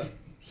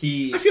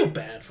 I feel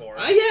bad for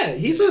him. Yeah,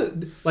 he's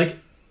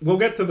we'll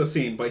get to the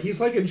scene, but he's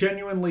like a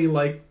genuinely,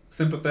 like,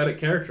 sympathetic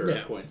character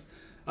at points.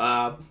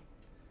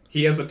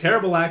 He has a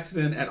terrible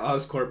accident at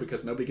Oscorp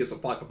because nobody gives a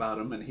fuck about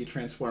him, and he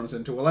transforms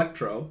into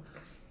Electro.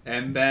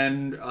 And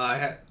then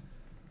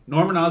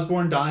Norman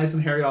Osborn dies,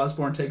 and Harry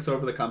Osborn takes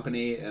over the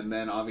company. And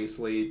then,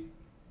 obviously,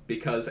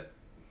 because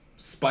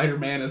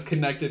Spider-Man is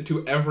connected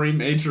to every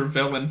major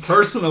villain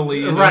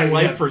personally in his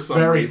life for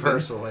some reason. Very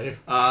personally.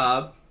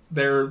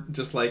 They're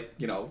just like,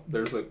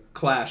 there's a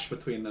clash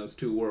between those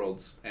two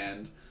worlds.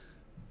 And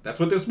that's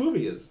what this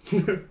movie is.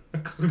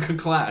 a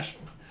clash.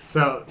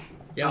 So...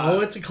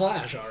 Yeah, it's a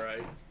clash, all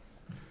right.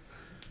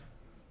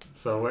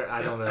 So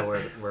I don't know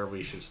where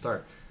we should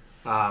start.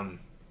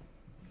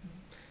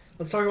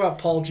 Let's talk about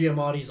Paul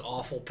Giamatti's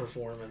awful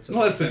performance in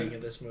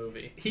this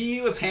movie. He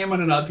was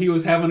hamming it up. He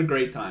was having a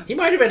great time. He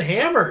might have been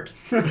hammered,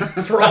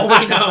 for all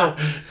we know.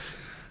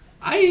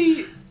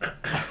 I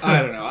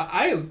don't know.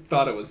 I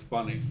thought it was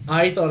funny.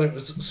 I thought it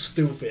was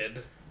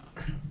stupid.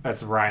 That's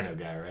the Rhino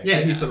guy, right?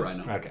 Yeah, he's the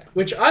Rhino. Okay.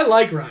 Which I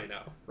like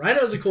Rhino.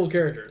 Rhino's a cool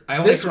character. I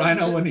like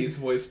Rhino when he's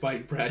voiced by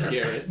Brad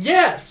Garrett.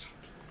 Yes!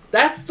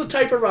 That's the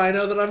type of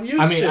Rhino that I'm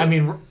used to. I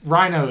mean,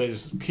 Rhino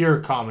is pure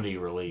comedy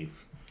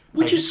relief.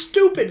 Which is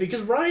stupid,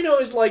 because Rhino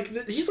is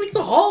he's like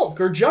the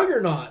Hulk or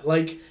Juggernaut.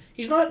 Like,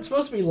 he's not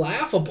supposed to be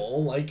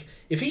laughable. Like,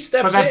 if he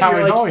steps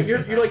in,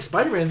 you're like,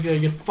 Spider-Man's gonna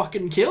get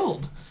fucking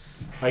killed.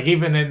 Like,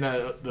 even in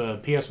the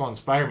PS1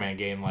 Spider-Man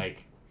game,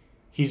 like,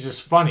 he's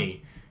just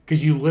funny.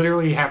 Because you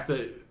literally have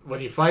to,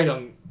 when you fight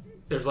him,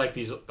 there's like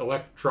these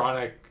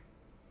electronic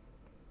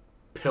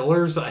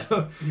pillars. I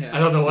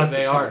don't know what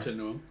they are.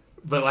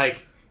 But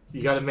like,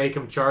 you got to make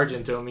him charge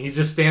into him. You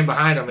just stand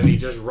behind him and he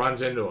just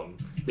runs into him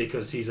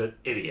because he's an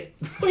idiot.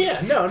 Well,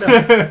 yeah,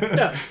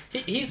 no.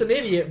 He's an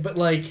idiot, but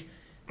like,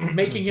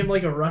 making him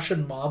like a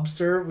Russian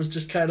mobster was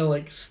just kind of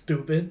like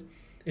stupid.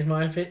 In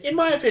my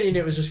opinion,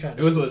 it was just kind of.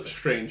 It was a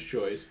strange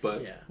choice,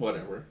 but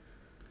whatever.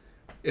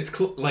 It's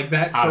like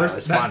that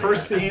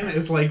first scene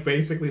is like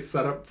basically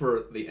set up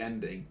for the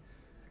ending,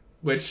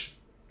 which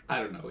I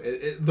don't know.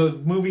 The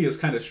movie is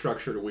kind of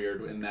structured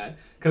weird in that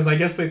because I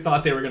guess they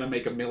thought they were gonna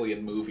make 1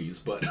 million movies,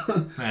 but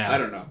I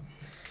don't know.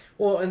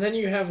 Well, and then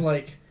you have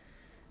like,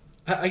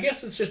 I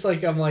guess it's just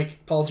like I'm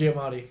like Paul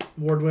Giamatti,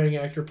 award-winning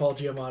actor Paul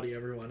Giamatti,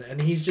 everyone,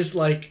 and he's just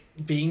like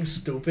being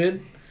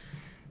stupid.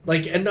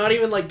 Like, and not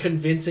even, like,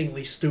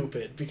 convincingly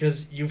stupid,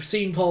 because you've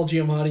seen Paul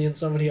Giamatti in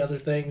so many other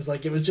things.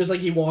 Like, it was just like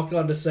he walked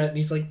onto set and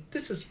he's like,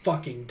 this is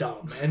fucking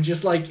dumb. And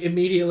just, like,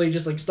 immediately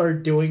just, like,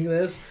 started doing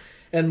this.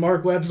 And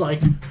Mark Webb's like,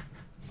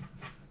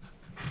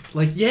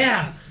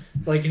 yeah.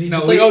 Like, and he's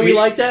just like, you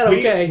like that?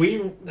 Okay.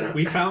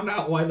 We found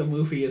out why the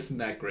movie isn't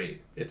that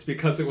great. It's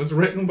because it was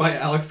written by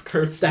Alex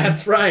Kurtzman.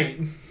 That's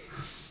right.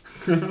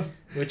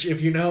 Which,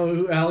 if you know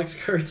who Alex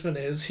Kurtzman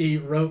is, he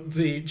wrote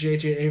the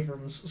J.J.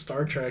 Abrams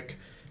Star Trek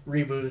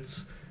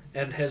reboots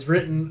and has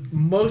written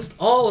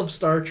all of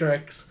Star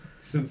Trek's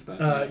since then.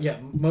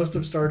 Most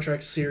of Star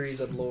Trek's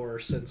series and lore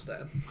since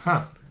then.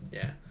 Huh.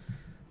 Yeah.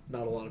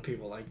 Not a lot of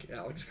people like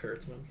Alex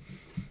Kurtzman.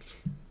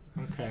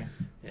 Okay.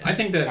 Yeah. I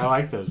think that I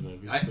like those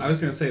movies. I was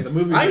going to say the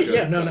movies are good.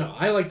 Yeah, no.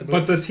 I like the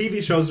movies. But the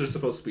TV shows are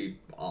supposed to be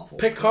awful.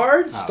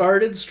 Picard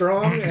started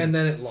strong and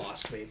then it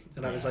lost me.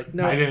 And I was like,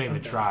 no. I didn't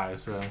even try,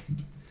 so.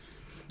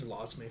 It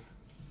lost me.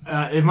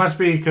 It must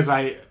be because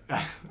I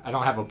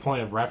don't have a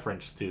point of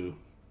reference to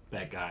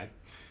that guy.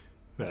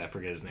 But I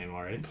forget his name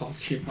already. Paul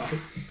Giamatti.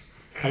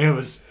 I think it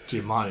was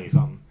Giamatti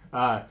something.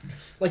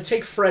 Like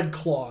take Fred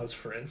Claus,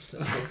 for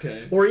instance.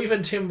 Okay. Or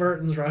even Tim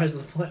Burton's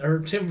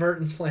Tim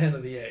Burton's Planet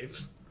of the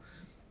Apes.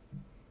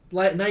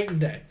 Night and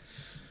day.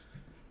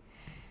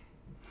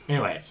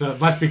 Anyway, so it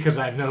must be because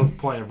I have no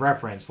point of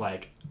reference.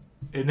 Like,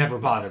 it never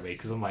bothered me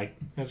because I'm like,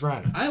 it's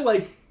Ryan. I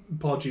like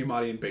Paul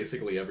Giamatti in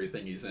basically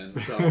everything he's in.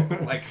 So,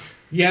 like,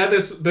 yeah,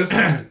 this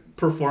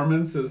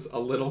performance is a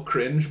little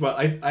cringe, but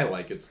I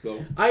like it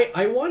still. I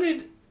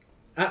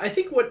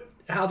think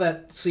how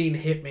that scene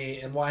hit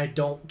me and why I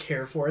don't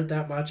care for it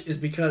that much is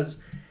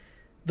because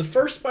the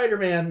first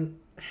Spider-Man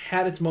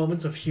had its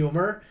moments of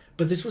humor,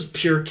 but this was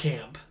pure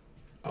camp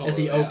at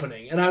the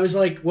opening. And I was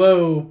like,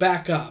 whoa,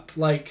 back up.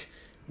 Like,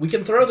 we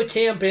can throw the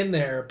camp in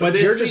there, but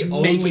you're just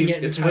making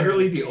it. It's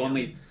literally the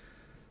only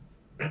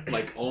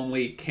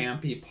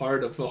campy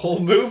part of the whole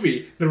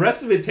movie. The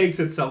rest of it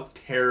takes itself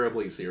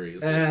terribly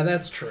seriously.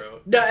 That's true.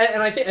 No,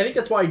 and I think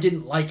that's why I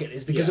didn't like it,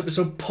 is because it was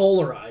so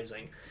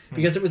polarizing.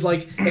 Because it was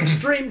like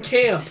extreme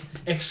camp,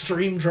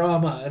 extreme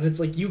drama, and it's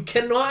like you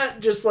cannot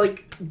just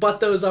like butt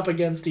those up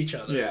against each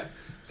other. Yeah,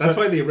 that's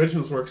why the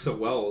originals work so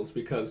well, is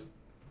because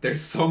there's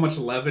so much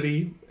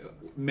levity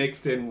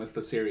mixed in with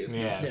the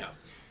seriousness.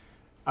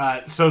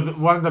 Yeah. So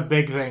one of the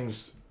big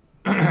things,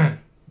 I'll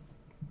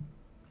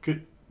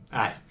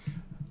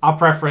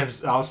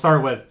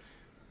start with,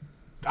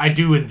 I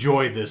do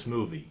enjoy this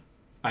movie.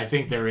 I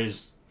think there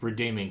is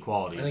redeeming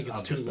qualities. I think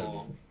it's too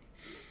long.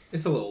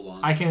 It's a little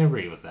long. I can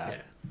agree with that.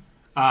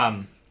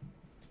 Yeah.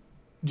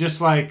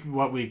 Just like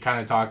what we kind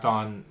of talked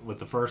on with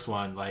the first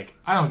one, like,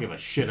 I don't give a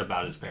shit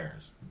about his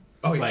parents.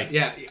 Oh, yeah. Like,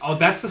 yeah. Oh,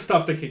 that's the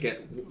stuff that could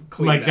get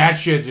cleaned like, out. that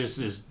shit just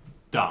is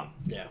dumb.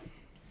 Yeah.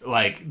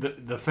 Like,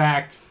 the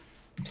fact...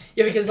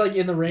 Yeah, because, like,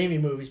 in the Raimi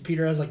movies,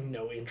 Peter has, like,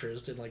 no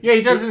interest in, like... Yeah,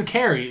 he doesn't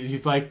care.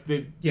 He's like...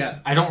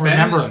 I don't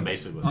remember him,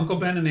 basically. Uncle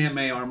Ben and Aunt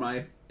May are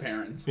my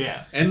parents.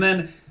 Yeah. And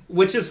then...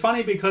 Which is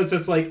funny because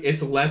it's, like,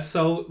 it's less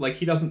so... Like,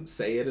 he doesn't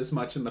say it as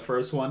much in the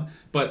first one,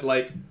 but,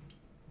 like...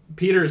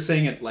 Peter is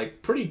saying it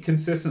like pretty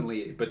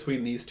consistently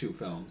between these two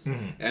films,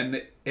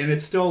 and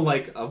it's still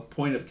like a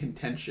point of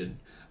contention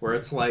where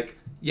it's like,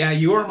 yeah,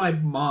 you are my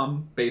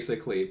mom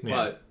basically,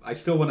 but I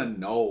still want to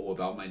know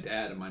about my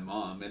dad and my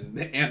mom, and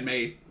Aunt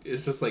May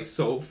is just like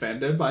so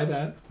offended by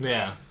that.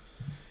 Yeah,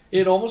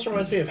 it almost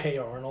reminds me of Hey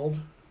Arnold,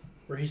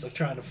 where he's like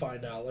trying to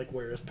find out like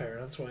where his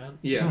parents went.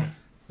 Yeah,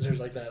 there's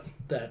like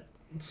that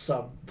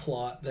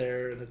subplot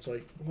there, and it's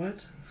like, what?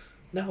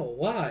 No,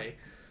 why?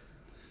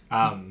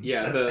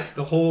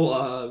 The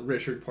whole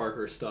Richard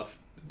Parker stuff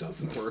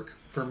doesn't work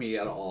for me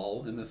at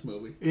all in this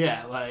movie.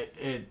 Yeah, like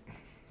it.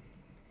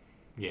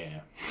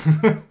 Yeah.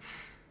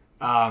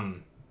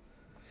 And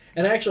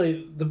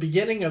actually, the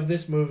beginning of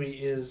this movie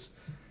is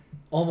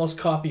almost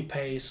copy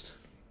paste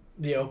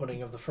the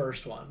opening of the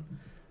first one,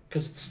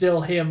 because it's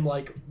still him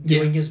like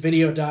doing his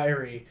video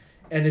diary,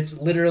 and it's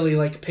literally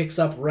like picks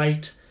up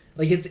right,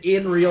 like it's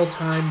in real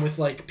time with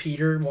like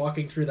Peter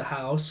walking through the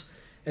house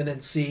and then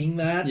seeing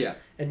that. Yeah.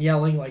 And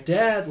yelling like,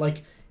 Dad,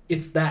 like,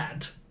 it's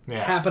that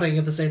happening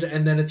at the same time.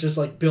 And then it's just,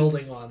 like,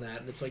 building on that.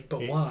 And it's like,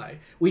 but why?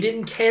 We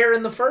didn't care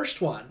in the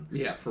first one.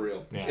 Yeah, for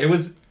real. Yeah. It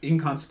was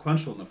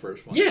inconsequential in the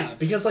first one. Yeah,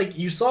 because, like,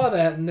 you saw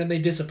that, and then they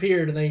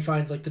disappeared, and then he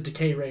finds, like, the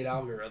decay rate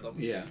algorithm.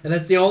 Yeah. And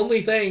that's the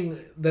only thing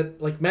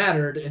that, like,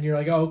 mattered, and you're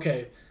like, oh,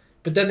 okay.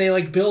 But then they,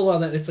 like, build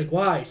on that, and it's like,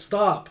 why?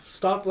 Stop,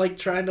 like,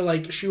 trying to,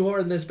 like,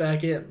 shoehorn this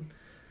back in.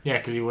 Yeah,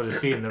 because you would have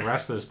seen the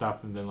rest of the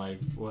stuff and been like,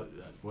 what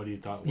are you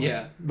talking about?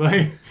 Yeah.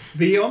 Like,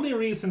 the only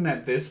reason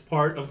that this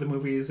part of the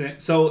movie is in...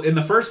 So, in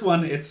the first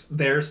one, it's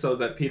there so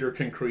that Peter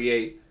can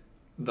create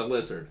the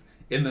lizard.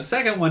 In the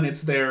second one,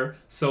 it's there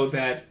so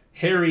that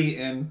Harry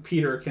and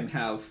Peter can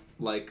have,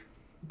 like,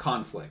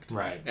 conflict.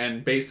 Right.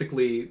 And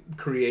basically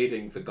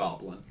creating the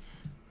goblin.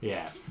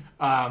 Yeah.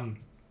 I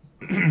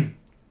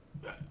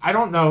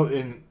don't know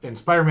in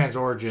Spider-Man's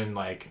origin,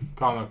 like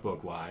comic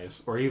book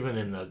wise, or even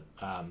in the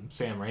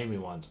Sam Raimi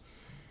ones.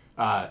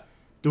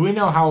 Do we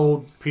know how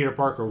old Peter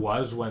Parker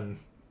was when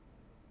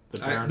the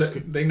parents?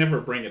 They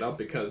never bring it up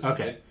because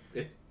okay.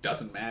 it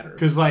doesn't matter.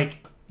 Because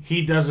like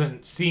he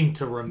doesn't seem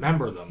to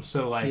remember them,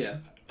 so like yeah.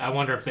 I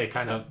wonder if they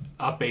kind of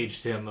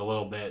up-aged him a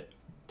little bit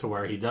to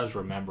where he does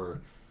remember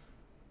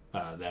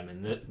them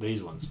in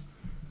these ones.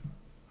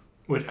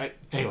 Which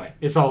anyway,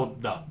 it's all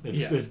dumb.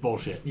 It's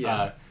bullshit.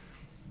 Yeah.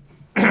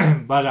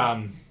 But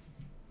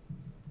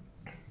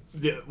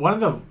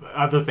one of the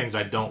other things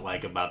I don't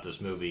like about this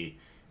movie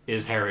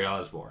is Harry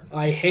Osborn.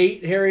 I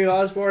hate Harry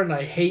Osborn and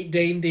I hate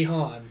Dane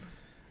DeHaan.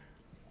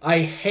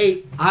 I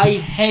hate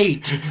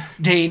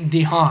Dane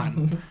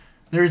DeHaan.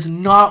 There's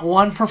not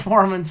one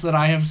performance that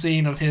I have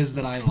seen of his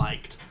that I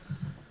liked.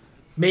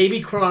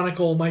 Maybe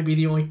Chronicle might be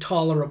the only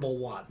tolerable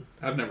one.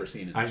 I've never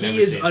seen it. He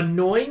is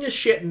annoying as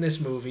shit in this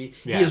movie.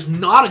 Yeah. He is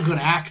not a good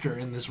actor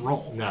in this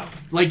role. No.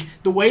 Like,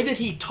 the way that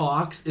he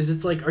talks is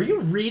it's like, are you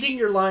reading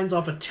your lines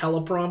off a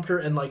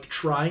teleprompter and, like,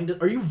 trying to...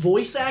 Are you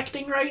voice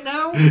acting right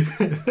now?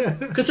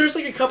 Because there's,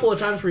 like, a couple of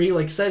times where he,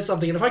 like, says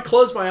something, and if I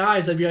close my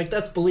eyes, I'd be like,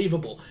 that's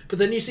believable. But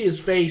then you see his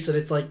face, and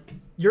it's like,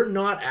 you're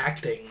not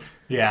acting.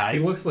 Yeah. He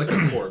looks like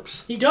a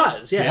corpse. He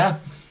does, yeah.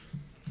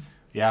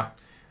 Yeah.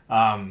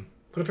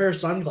 Put a pair of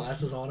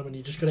sunglasses on him, and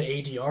you just got to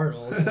ADR and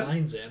all his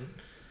lines in.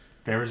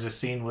 There was a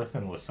scene with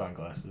him with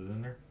sunglasses,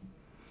 isn't there?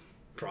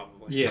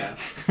 Probably. Yeah.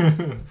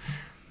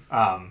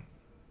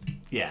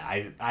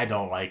 Yeah, I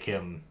don't like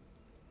him.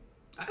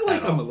 I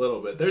like him a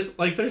little bit.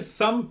 There's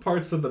some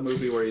parts of the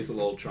movie where he's a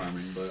little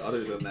charming, but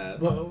other than that,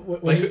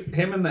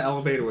 him in the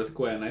elevator with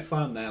Gwen, I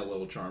found that a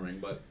little charming,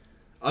 but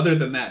other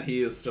than that,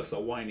 he is just a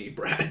whiny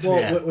brat. Well,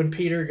 yeah. When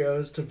Peter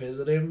goes to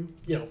visit him,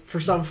 for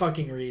some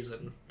fucking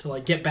reason, to,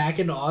 like, get back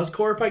into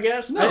Oscorp, I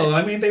guess? No,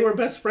 I mean, they were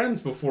best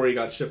friends before he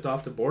got shipped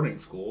off to boarding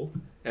school.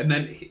 And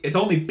then, it's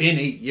only been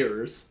 8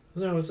 years.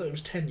 No, it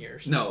was 10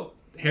 years. No,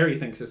 Harry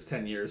thinks it's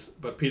 10 years,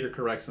 but Peter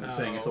corrects him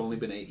saying it's only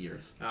been 8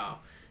 years. Oh.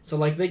 So,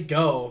 like, they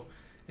go,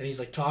 and he's,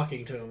 like,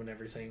 talking to him and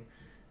everything.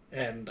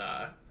 And,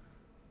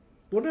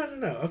 well,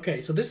 no. Okay,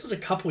 so this is a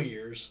couple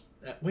years.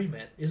 Wait a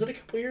minute. Is it a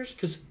couple years?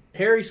 Because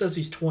Harry says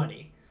he's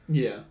 20.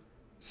 Yeah.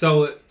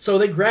 So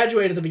they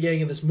graduate at the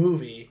beginning of this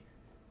movie.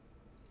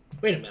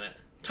 Wait a minute.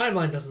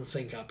 Timeline doesn't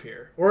sync up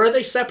here. Or are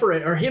they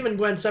separate? Are him and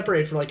Gwen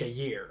separated for like a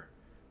year?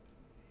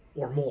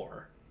 Or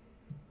more?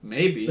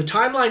 Maybe. The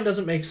timeline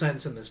doesn't make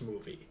sense in this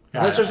movie.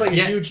 Unless there's like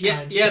a huge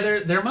time skip. Yeah,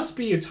 there must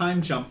be a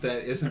time jump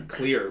that isn't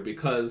clear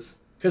because...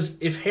 Because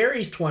if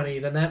Harry's 20,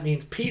 then that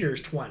means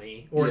Peter's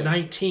 20 or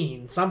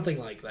 19, something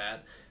like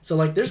that. So,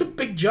 like, there's a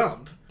big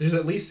jump. There's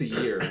at least a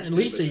year. At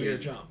least a year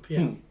jump,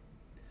 yeah.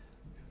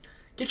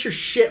 Get your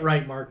shit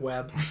right, Mark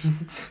Webb.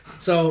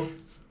 So,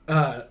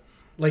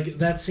 like,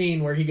 that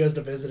scene where he goes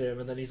to visit him,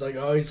 and then he's like,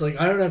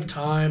 I don't have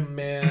time,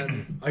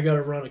 man. I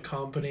gotta run a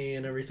company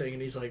and everything.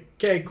 And he's like,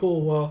 okay,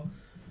 cool, well,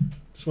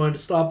 just wanted to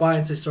stop by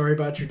and say sorry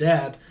about your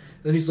dad.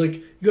 And then he's like,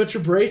 you got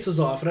your braces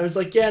off. And I was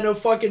like, yeah, no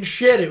fucking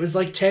shit. It was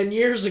like 10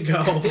 years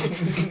ago.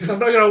 I'm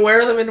not gonna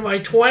wear them into my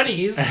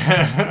 20s.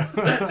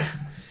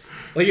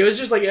 Like, it was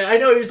just like, I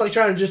know he was like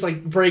trying to just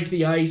like break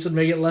the ice and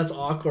make it less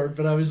awkward,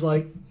 but I was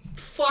like,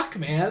 fuck,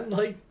 man.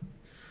 Like,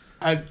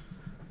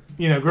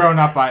 growing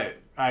up, I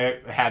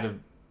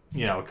had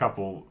a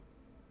couple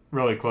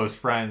really close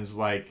friends,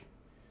 like,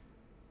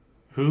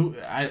 who,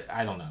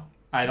 I don't know.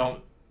 I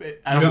don't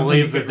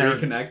believe that they're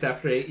reconnect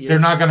after 8 years. They're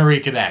not going to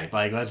reconnect.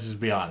 Like, let's just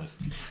be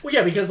honest. Well,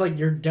 yeah, because like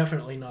you're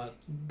definitely not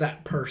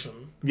that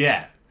person.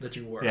 Yeah. That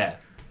you were. Yeah.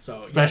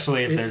 So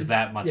especially if there's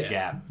that much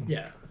gap.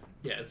 Yeah.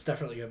 Yeah, it's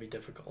definitely gonna be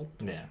difficult.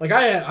 Yeah. Like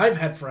I've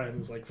had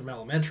friends like from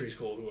elementary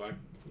school who I've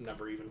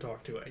never even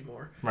talked to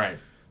anymore. Right.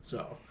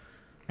 So.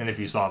 And if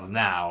you saw them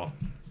now,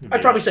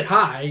 I'd probably say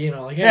hi,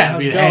 like, hey,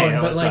 how's it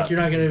going? But like, you're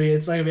not gonna be.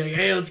 It's not gonna be like,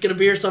 hey, let's get a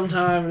beer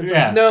sometime. And it's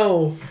like,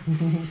 no.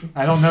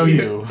 I don't know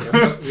you.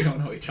 We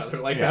don't know each other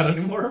like that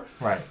anymore.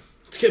 Right.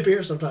 Let's get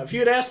beer sometime. If you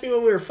had asked me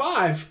when we were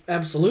 5,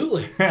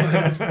 absolutely.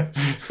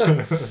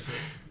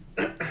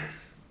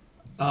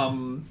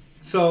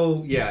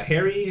 So yeah,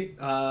 Harry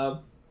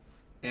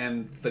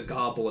and the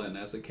Goblin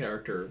as a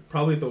character,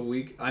 probably the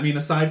weak. I mean,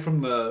 aside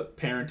from the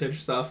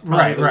parentage stuff,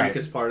 probably the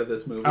weakest part of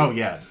this movie. Oh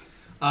yeah.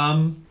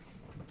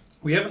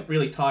 We haven't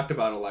really talked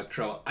about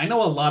Electro. I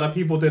know a lot of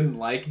people didn't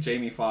like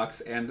Jamie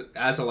Foxx and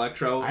as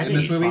Electro in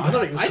this movie. I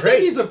thought he was great.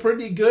 think he's a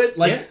pretty good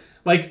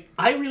Like,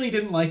 I really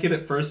didn't like it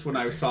at first when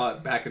I saw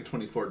it back in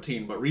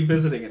 2014, but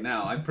revisiting it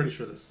now, I'm pretty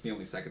sure this is the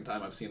only second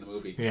time I've seen the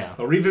movie. Yeah.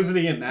 But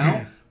revisiting it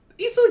now,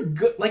 he's a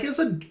good, he's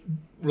a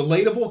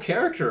relatable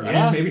character. Yeah.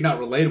 I mean, maybe not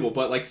relatable,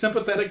 but,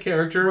 sympathetic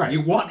character. Right.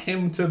 You want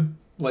him to,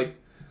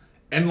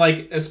 And,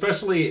 like,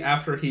 especially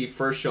after he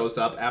first shows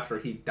up, after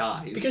he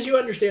dies. Because you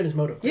understand his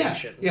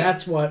motivation. Yeah.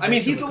 That's what. I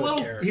mean, he's a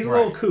little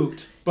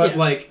kooked, but,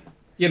 like,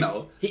 you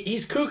know.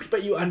 He's kooked,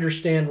 but you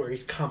understand where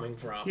he's coming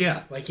from.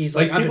 Yeah. Like, he's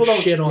like, I've been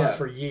shit on it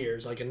for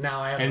years. Like, and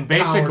now I have the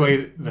power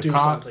to do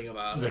something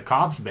about it. The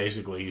cops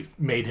basically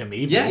made him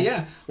evil.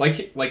 Yeah.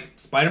 Like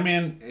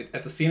Spider-Man,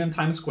 at the scene in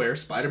Times Square,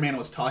 Spider-Man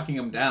was talking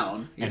him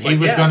down. He's and he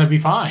was going to be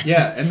fine.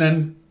 Yeah, and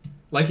then...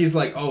 Like, he's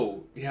like,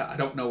 oh, yeah, I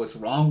don't know what's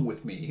wrong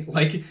with me.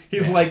 Like,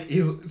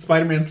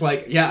 Spider-Man's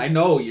like, yeah, I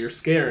know, you're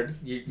scared,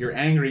 you're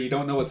angry, you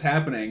don't know what's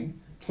happening.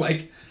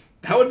 Like,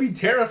 that would be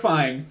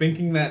terrifying,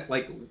 thinking that,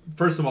 like,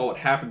 first of all, what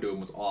happened to him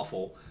was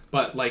awful.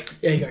 But, like...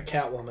 Yeah, he got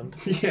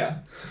Catwoman. Yeah.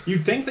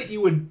 You'd think that you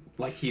would...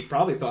 Like, he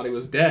probably thought he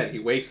was dead. He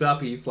wakes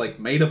up, he's, like,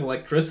 made of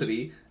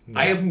electricity.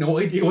 Yeah. I have no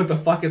idea what the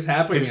fuck is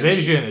happening. His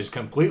vision is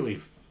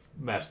completely...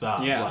 messed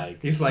up. Yeah, like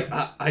he's like,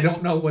 I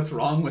don't know what's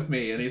wrong with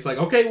me, and he's like,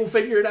 okay, we'll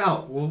figure it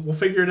out. We'll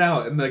figure it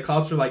out. And the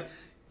cops are like,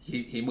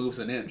 he moves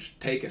an inch,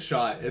 take a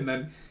shot, and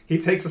then he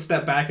takes a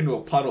step back into a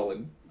puddle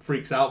and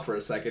freaks out for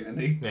a second, and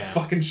they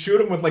fucking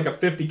shoot him with like a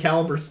 .50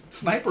 caliber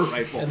sniper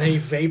rifle, and then he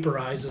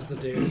vaporizes the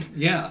dude.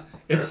 Yeah,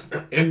 it's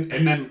and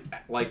then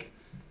like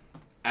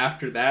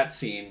after that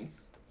scene,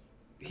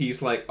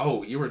 he's like,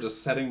 oh, you were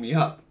just setting me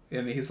up,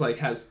 and he's like,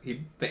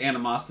 the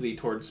animosity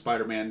towards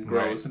Spider-Man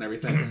grows and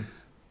everything.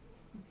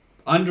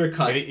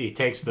 Undercut. He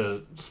takes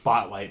the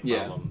spotlight from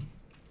him.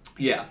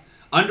 Yeah.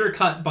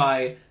 Undercut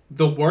by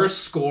the worst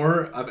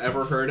score I've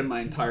ever heard in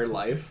my entire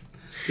life.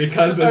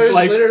 Because it's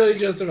I was literally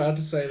just about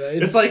to say that.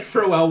 It's like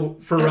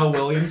Pharrell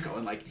Williams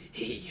going like,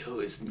 he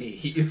used me.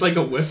 It's like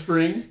a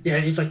whispering. Yeah,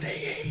 he's like, they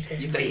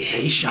hate it.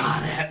 They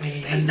shot at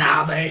me. And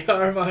now they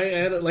are my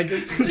enemy. Like,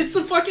 it's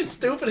the fucking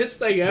stupidest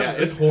thing ever. Yeah,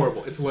 it's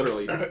horrible. It's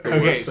literally the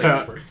worst thing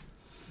ever.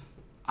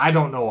 I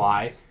don't know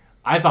why.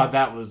 I thought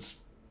that was...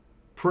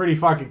 pretty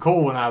fucking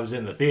cool when I was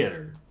in the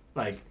theater.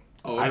 Like,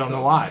 I don't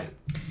know why.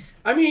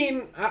 I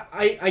mean,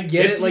 I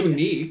get it's it. Like,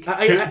 unique.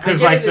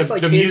 Because, like,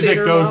 the music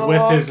goes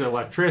with his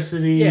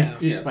electricity.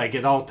 Yeah. Like,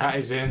 it all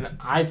ties in.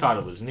 I thought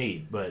it was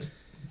neat, but...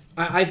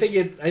 I think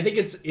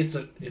it's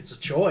a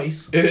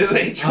choice. It is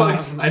a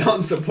choice. I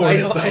don't support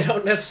it, though. I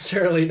don't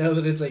necessarily know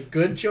that it's a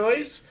good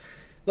choice.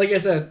 Like I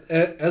said,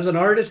 as an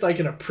artist, I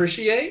can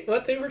appreciate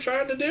what they were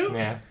trying to do.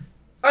 Yeah.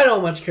 I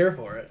don't much care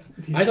for it.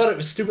 I thought it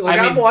was stupid. Like,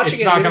 I mean, I'm watching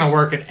it's not going to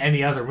work in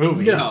any other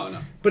movie. No.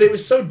 But it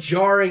was so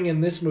jarring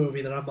in this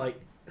movie that I'm like,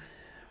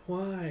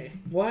 why?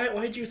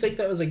 Why'd you think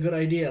that was a good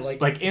idea?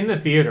 Like in the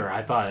theater,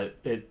 I thought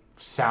it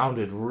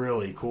sounded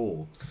really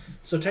cool.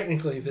 So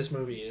technically, this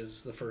movie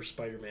is the first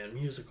Spider-Man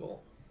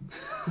musical.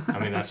 I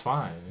mean, that's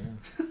fine.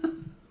 Yeah.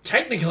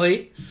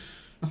 Technically.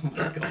 Oh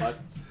my god.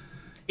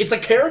 It's a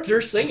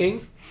character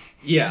singing.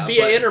 Yeah,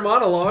 via inner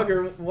monologue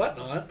or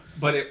whatnot.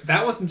 But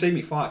that wasn't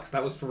Jamie Foxx.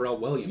 That was Pharrell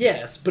Williams.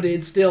 Yes, but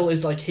it still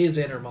is like his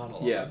inner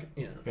monologue.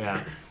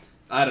 Yeah.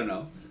 I don't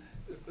know.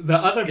 The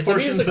other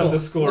portions of the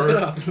score,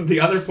 the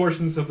other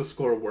portions of the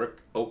score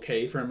work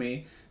okay for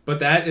me, but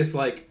that is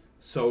like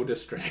so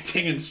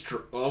distracting and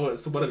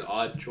what an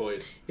odd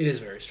choice. It is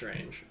very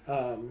strange.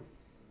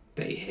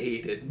 They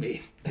hated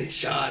me. They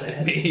shot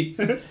at me.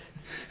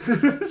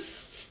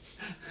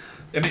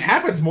 And it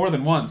happens more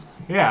than once.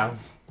 Yeah.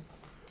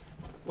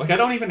 Like, I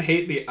don't even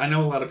hate I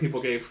know a lot of people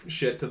gave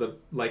shit to the,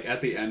 like,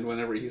 at the end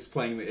whenever he's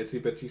playing the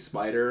Itsy Bitsy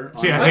Spider.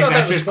 See, I think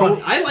that's just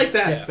cool. I like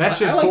that. Yeah. That's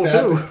just cool,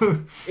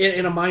 too.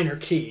 in a minor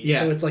key.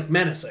 Yeah. So it's, like,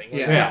 menacing.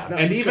 Yeah. No,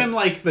 and even,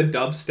 like, the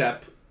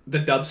dubsteppy,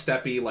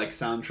 like,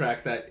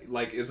 soundtrack that,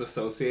 like, is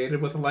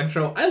associated with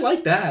electro. I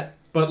like that.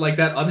 But, like,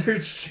 that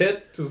other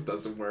shit just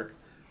doesn't work.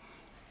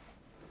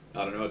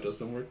 I don't know, it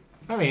doesn't work.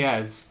 I mean, yeah,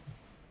 it's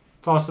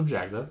all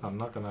subjective. I'm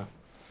not gonna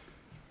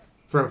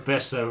throw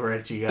fists over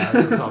at you guys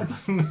or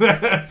something.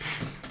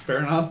 Fair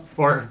enough.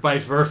 Or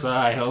vice versa,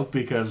 I hope,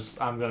 because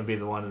I'm gonna be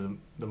the one in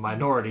the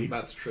minority.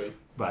 That's true.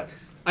 But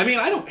I mean,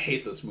 I don't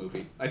hate this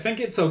movie. I think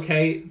it's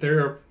okay.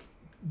 There are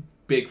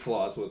big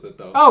flaws with it,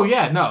 though. Oh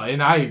yeah, no,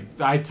 and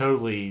I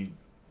totally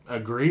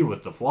agree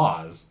with the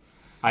flaws.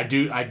 I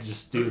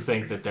just do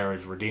think that there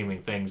is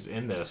redeeming things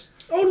in this.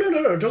 Oh,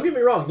 no. Don't get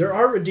me wrong. There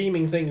are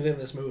redeeming things in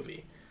this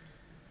movie.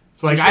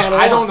 So, like,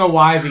 I don't know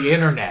why the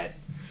internet,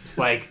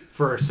 like,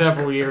 for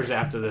several years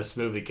after this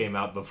movie came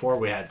out, before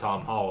we had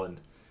Tom Holland,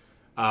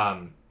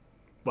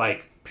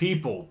 like,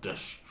 people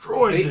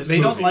destroyed this movie. They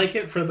don't like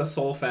it for the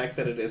sole fact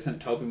that it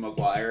isn't Tobey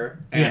Maguire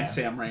and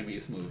Sam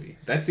Raimi's movie.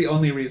 That's the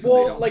only reason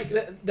they don't like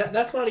it.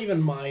 That's not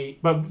even my...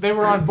 But they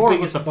were on board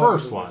with the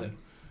first one.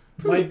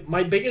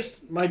 My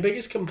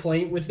biggest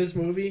complaint with this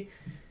movie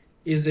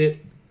is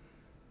it,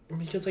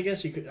 because I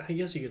guess you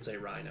could say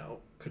Rhino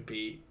could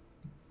be.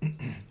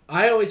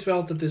 I always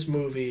felt that this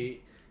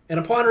movie, and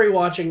upon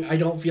rewatching, I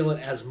don't feel it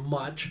as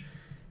much.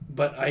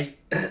 But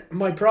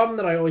my problem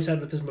that I always had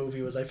with this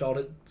movie was I felt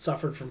it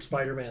suffered from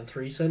Spider-Man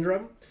 3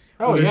 syndrome.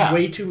 Oh, there's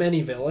way too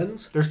many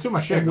villains. There's too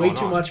much shit going on.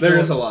 Way too much.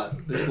 There's a lot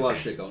of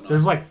shit going on.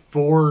 There's like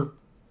 4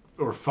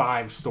 or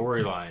 5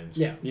 storylines.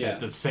 Yeah. At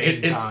the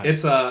same time.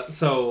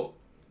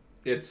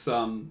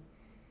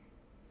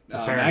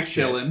 Max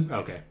Dillon.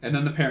 Okay. And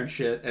then the parent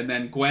shit. And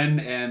then Gwen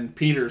and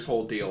Peter's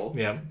whole deal.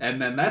 Yeah.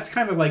 And then that's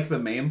kind of like the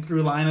main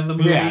through line of the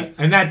movie. Yeah,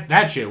 and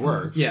that shit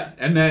works. Yeah.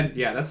 And then,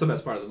 that's the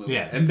best part of the movie.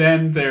 Yeah. And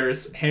then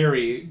there's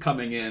Harry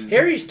coming in.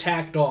 Harry's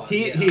tacked on.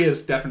 He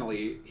is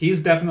definitely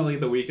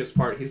the weakest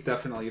part. He's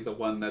definitely the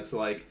one that's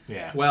like,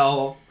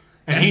 well...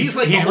 And he's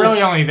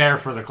really only there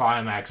for the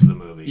climax of the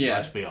movie. Yeah,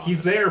 let's be honest.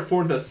 He's there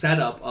for the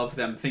setup of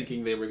them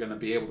thinking they were going to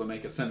be able to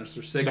make a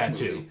Sinister Six that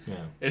movie. Too.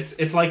 Yeah.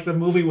 It's like the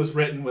movie was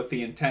written with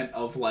the intent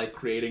of like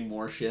creating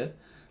more shit.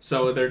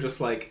 So they're just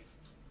like,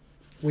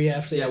 we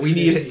have to. we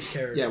need these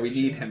characters. Yeah, we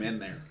need him in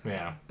there.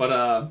 Yeah. But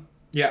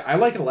I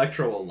like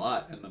Electro a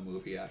lot in the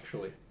movie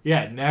actually.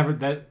 Yeah,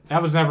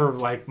 that was never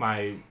like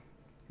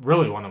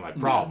really one of my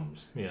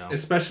problems,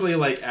 Especially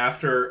like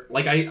after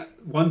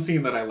one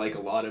scene that I like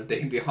a lot of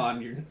Dane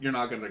DeHaan, you're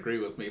not going to agree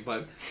with me,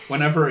 but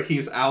whenever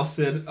he's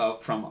ousted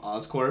from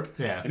Oscorp,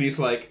 and he's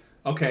like,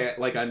 okay,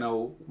 like I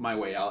know my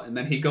way out, and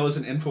then he goes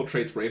and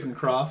infiltrates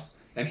Ravencroft,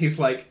 and he's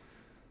like,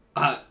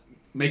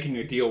 making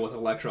a deal with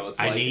Electro. It's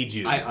like, I need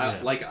you.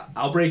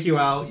 I'll break you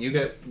out. You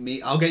get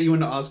me. I'll get you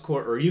into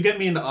Oscorp, or you get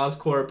me into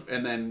Oscorp,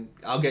 and then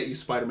I'll get you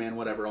Spider-Man,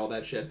 whatever, all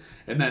that shit.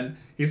 And then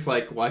he's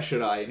like, "Why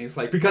should I?" And he's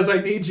like, "Because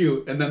I need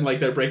you." And then like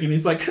they're breaking.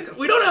 He's like,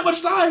 "We don't have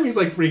much time." He's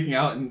like freaking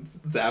out and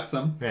zaps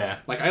him. Yeah.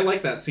 Like I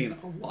like that scene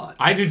a lot.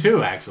 I do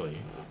too, actually.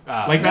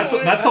 That's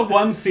the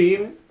one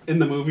scene in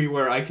the movie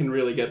where I can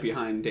really get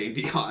behind Dane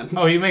DeHaan.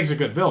 Oh, he makes a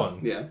good villain.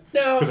 Yeah.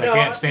 Because I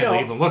can't stand to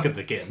even look at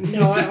the kid.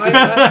 No,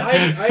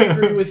 I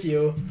agree with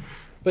you.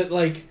 But,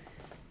 like,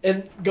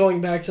 and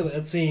going back to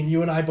that scene,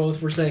 you and I both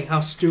were saying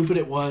how stupid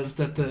it was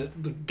that the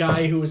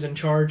guy who was in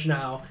charge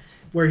now,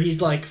 where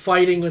he's, like,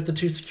 fighting with the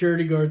two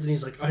security guards, and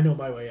he's like, I know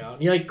my way out.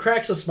 And he, like,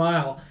 cracks a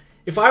smile.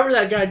 If I were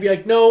that guy, I'd be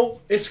like,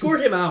 no,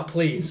 escort him out,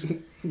 please.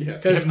 Yeah.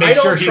 Because I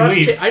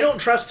don't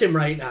trust him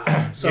right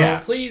now. So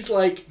please,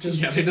 like,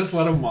 just... Yeah, they just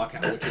let him walk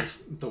out, which is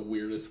the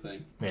weirdest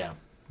thing. Yeah,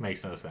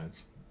 makes no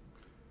sense.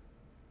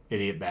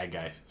 Idiot bad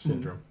guy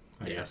syndrome,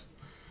 I guess.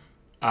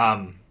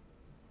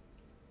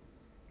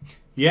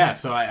 Yeah,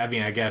 so I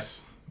mean, I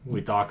guess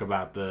we talk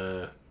about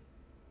the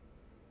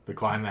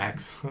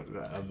climax of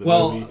the movie.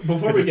 Well,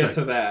 before we get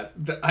to that,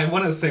 I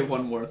want to say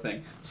one more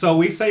thing. So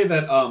we say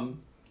that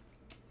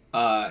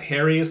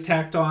Harry is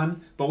tacked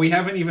on, but we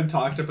haven't even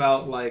talked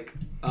about like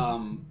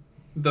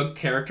the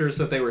characters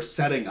that they were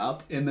setting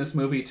up in this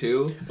movie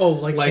too. Oh,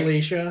 like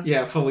Felicia?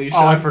 Yeah, Felicia.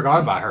 Oh, I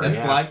forgot about her. As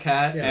Black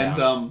Cat and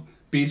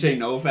BJ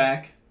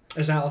Novak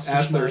as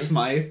Alistair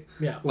Smythe.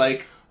 Yeah.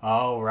 Like,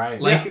 oh,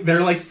 right. Like,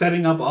 they're, like,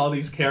 setting up all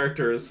these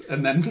characters,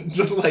 and then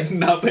just, like,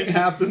 nothing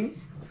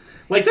happens.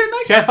 Like, they're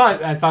not... See,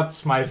 I thought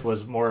Smythe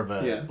was more of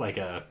a, like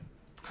a,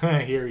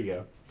 here you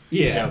go.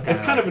 Yeah,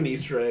 it's kind of an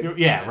Easter egg.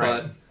 Yeah,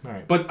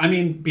 right. But, I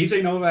mean,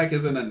 BJ Novak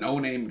isn't a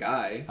no-name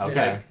guy.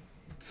 Okay. Like,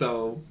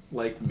 so,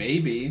 like,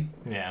 maybe.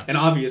 Yeah. And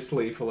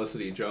obviously,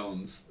 Felicity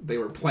Jones, they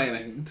were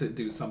planning to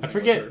do something I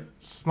forget, with her.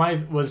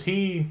 Smythe, was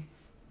he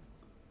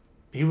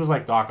was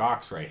like Doc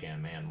Ock's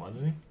right-hand man,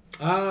 wasn't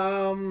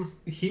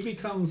he? He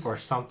becomes... Or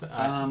something.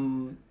 I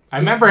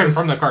remember him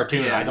from the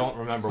cartoon. I don't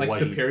remember like what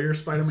Superior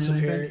Spider-Man, I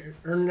think?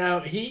 Or no,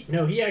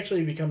 he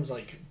actually becomes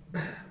like...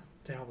 What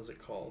the hell was it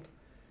called?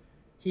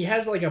 He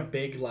has like a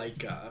big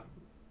like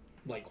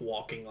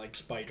walking like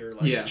spider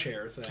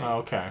chair thing. Oh,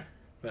 okay.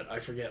 But I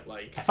forget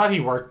like... I thought he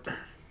worked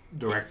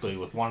directly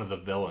with one of the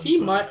villains.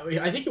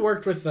 I think he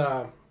worked with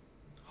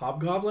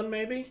Hobgoblin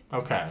maybe?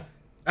 Okay.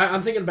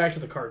 I'm thinking back to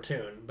the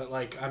cartoon, but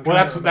like I'm. Well,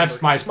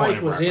 that's my Smythe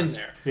point was of in reference.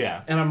 there,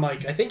 yeah. And I'm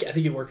like, I think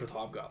he worked with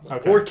Hobgoblin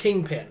okay. or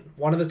Kingpin,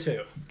 one of the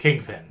two.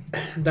 Kingpin.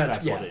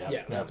 That's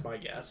that's my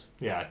guess.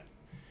 Yeah,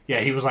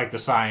 he was like the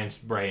science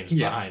brains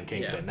behind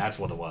Kingpin. Yeah. That's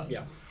what it was.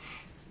 Yeah.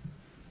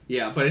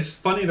 Yeah, but it's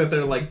funny that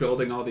they're like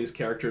building all these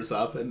characters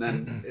up, and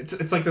then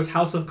it's like this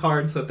house of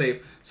cards that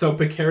they've so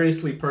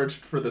precariously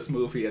purged for this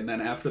movie, and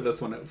then after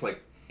this one, it was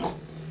like,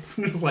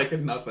 it's like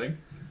nothing.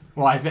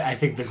 Well, I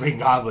think the Green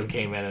Goblin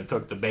came in and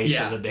took the base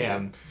of the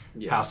damn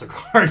House of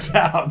Cards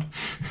out.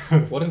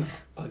 What an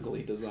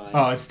ugly design.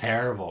 Oh, it's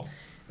terrible.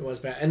 It was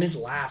bad. And his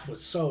laugh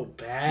was so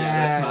bad.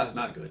 Yeah, that's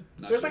not good.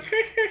 It was like...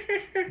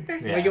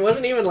 Like, it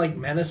wasn't even, like,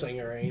 menacing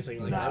or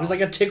anything like that. It was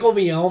like a Tickle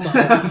Me Elmo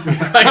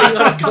riding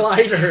on a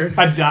glider.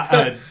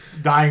 A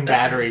dying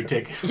battery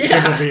Tickle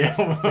Me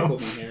Elmo. Tickle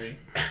Me Harry.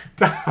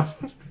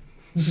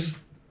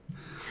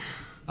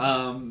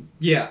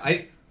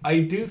 I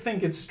do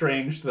think it's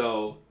strange,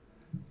 though,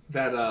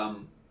 that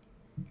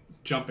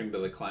jumping to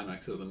the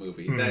climax of the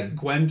movie, that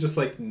Gwen just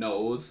like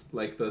knows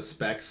like the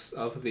specs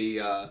of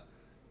the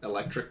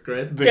electric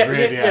grid.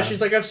 Yeah,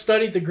 she's like, I've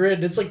studied the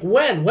grid. It's like,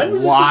 when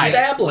was this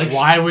established?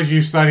 Why would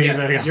you study the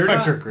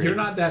electric grid? You're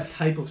not that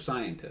type of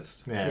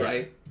scientist,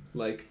 right?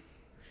 Like,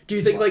 do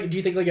you think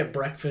like at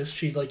breakfast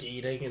she's like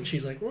eating and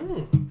she's like,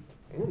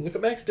 look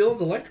at Max Dillon's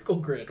electrical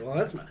grid. Well,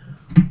 that's not.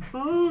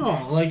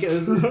 Oh, like,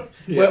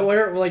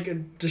 where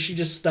like, does she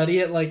just study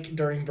it like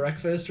during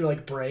breakfast or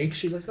like breaks?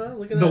 She's like, oh,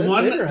 look at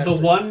that. The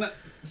one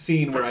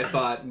scene where I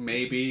thought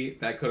maybe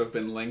that could have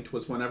been linked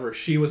was whenever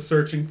she was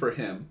searching for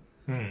him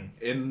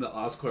in the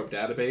Oscorp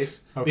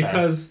database,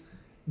 because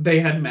they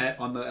had met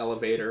on the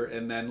elevator,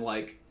 and then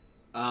like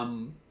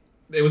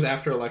it was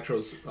after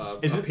Electro's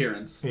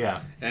appearance.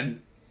 Yeah.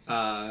 And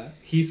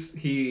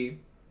he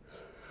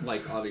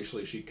like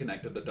obviously she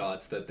connected the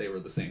dots that they were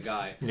the same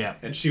guy. Yeah.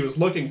 And she was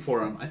looking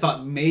for him. I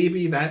thought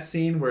maybe that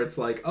scene where it's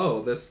like,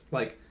 oh, this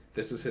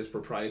is his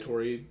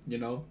proprietary,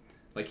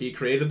 like he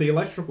created the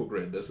electrical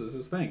grid. This is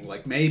his thing.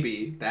 Like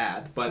maybe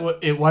that, but well,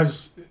 it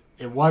was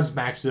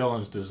Max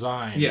Dillon's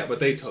design. Yeah, but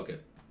they took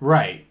it.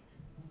 Right.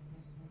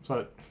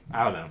 So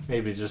I don't know.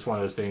 Maybe it's just one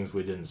of those things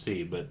we didn't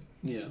see, but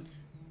yeah,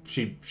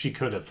 she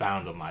could have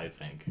found him. I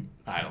think.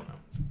 I don't know.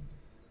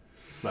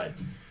 But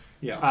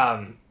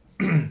yeah.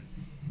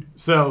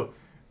 So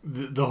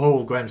the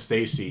whole Gwen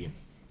Stacy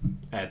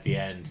at the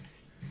end,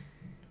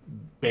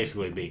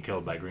 basically being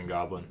killed by Green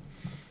Goblin.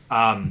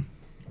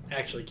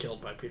 Actually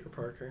killed by Peter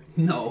Parker.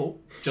 No,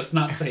 just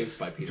not saved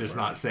by Peter. Just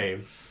Parker. not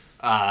saved.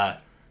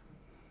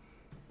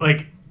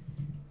 Like,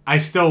 I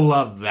still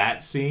love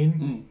that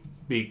scene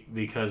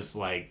because,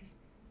 like,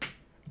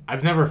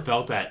 I've never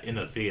felt that in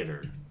a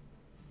theater.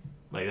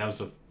 Like, that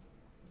was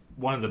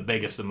one of the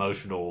biggest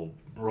emotional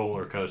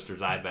roller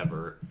coasters I've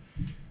ever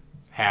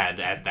had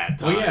at that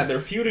time. Well, yeah, they're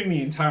feuding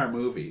the entire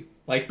movie.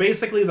 Like,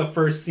 basically the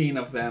first scene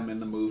of them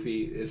in the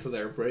movie is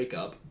their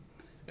breakup.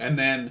 And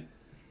then,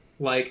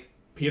 like,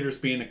 Peter's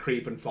being a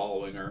creep and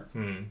following her.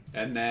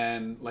 And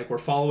then, like, we're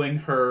following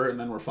her and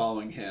then we're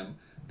following him.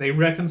 They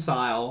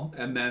reconcile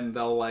and then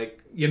they'll, like,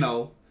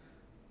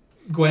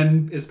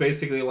 Gwen is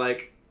basically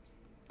like,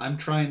 I'm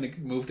trying to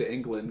move to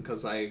England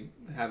because I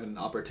have an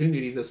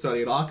opportunity to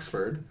study at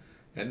Oxford.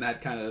 And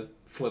that kind of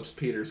flips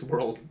Peter's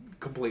world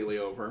completely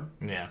over.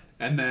 Yeah.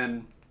 And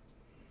then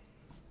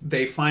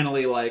they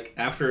finally, like,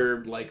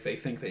 after, like, they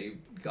think they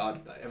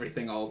got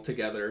everything all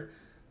together,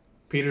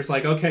 Peter's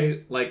like,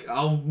 okay, like,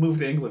 I'll move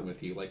to England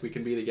with you. Like, we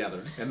can be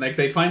together. And, like,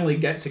 they finally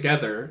get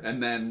together,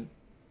 and then,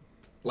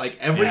 like,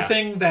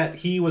 everything that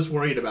he was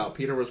worried about,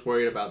 Peter was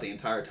worried about the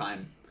entire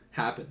time,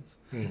 happens.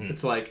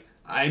 It's like,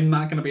 I'm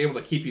not going to be able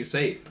to keep you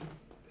safe.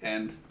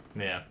 And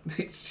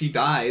she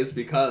dies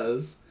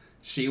because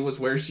she was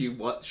where she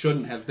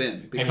shouldn't have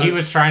been. Because... And he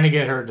was trying to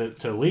get her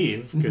to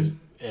leave,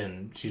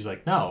 and she's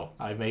like, no,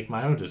 I make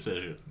my own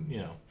decision,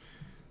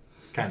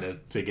 kind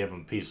of to give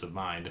him peace of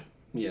mind.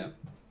 Yeah.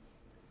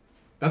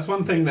 That's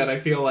one thing that I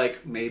feel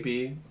like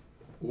maybe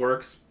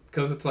works,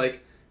 because it's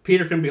like,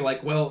 Peter can be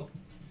like, well,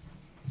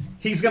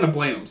 he's going to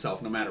blame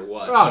himself no matter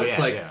what. Oh, but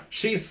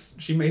it's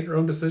she made her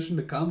own decision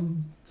to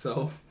come,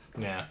 so...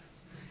 Yeah.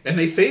 And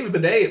they saved the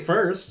day at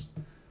first,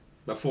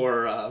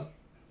 before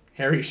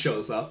Harry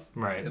shows up.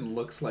 Right. And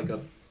looks like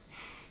a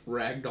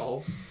rag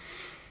doll.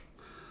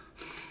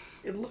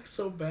 It looks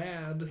so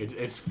bad.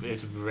 It's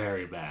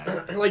very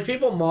bad. Like,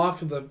 people mock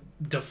the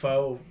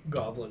Defoe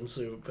goblin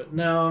suit, but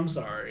no, I'm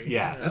sorry.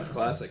 Yeah. That's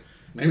classic.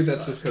 Maybe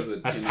that's just because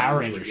it... That's Power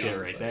Ranger shit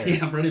right there.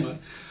 Yeah, pretty much.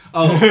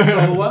 Oh,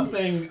 so one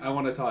thing I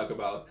want to talk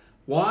about.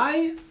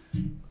 Why...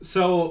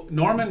 So,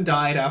 Norman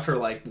died after,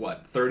 like,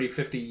 what, 30,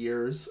 50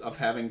 years of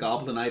having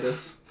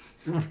goblinitis?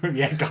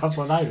 Yeah,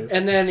 goblinitis.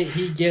 And then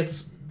he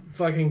gets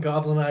fucking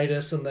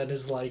goblinitis and then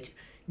is, like,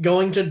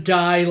 going to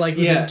die, like,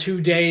 within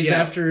 2 days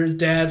after his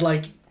dad,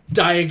 like,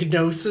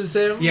 diagnoses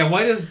him. Yeah,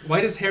 why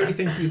does Harry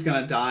think he's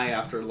gonna die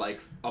after, like,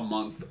 a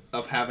month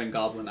of having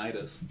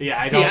goblinitis?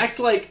 Yeah, He acts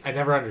like... I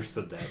never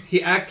understood that.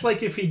 He acts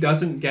like if he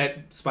doesn't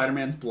get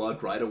Spider-Man's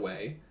blood right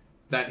away,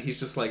 that he's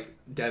just, like,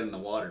 dead in the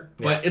water.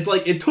 Yeah. But it's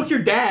like, it took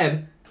your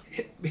dad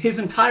his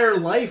entire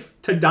life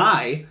to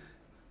die.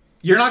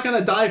 You're not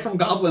gonna die from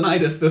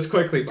goblinitis this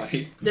quickly,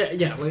 buddy.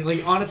 Yeah,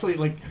 like honestly,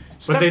 like...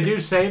 But they do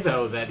say,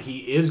 though, that he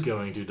is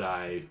going to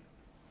die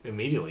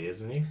immediately,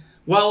 isn't he?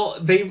 Well,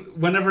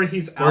 whenever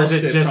he's ousted or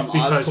is it just from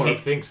because Oscorp, he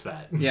thinks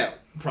that? Yeah,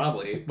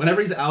 probably.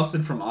 Whenever he's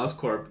ousted from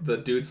Oscorp, the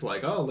dude's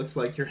like, oh, looks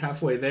like you're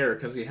halfway there,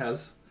 because he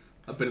has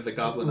a bit of the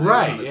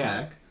goblinitis on his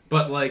neck.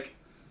 But, like...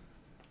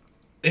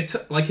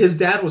 like, his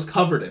dad was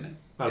covered in it.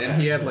 Okay,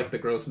 and he had, like, the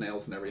gross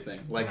nails and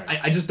everything. Like,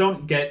 right. I just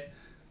don't get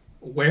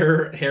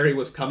where Harry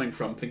was coming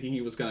from thinking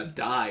he was going to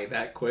die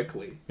that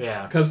quickly.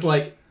 Yeah. Because,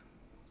 like,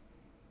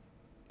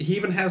 he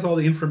even has all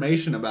the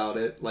information about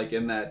it, like,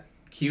 in that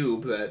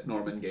cube that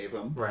Norman gave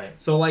him. Right.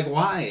 So, like,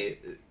 why?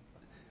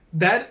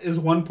 That is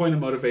one point of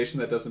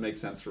motivation that doesn't make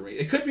sense for me.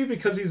 It could be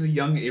because he's a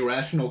young,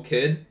 irrational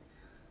kid.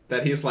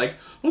 That he's like,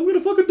 I'm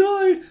gonna fucking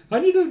die. I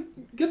need to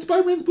get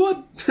Spider-Man's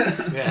blood.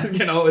 Yeah.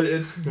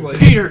 It's just like...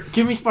 Peter,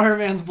 give me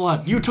Spider-Man's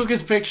blood. You took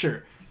his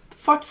picture. The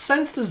fuck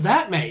sense does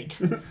that make?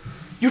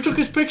 You took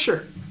his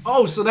picture.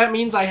 Oh, so that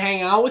means I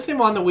hang out with him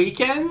on the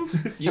weekends?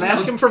 And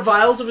ask him for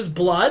vials of his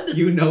blood?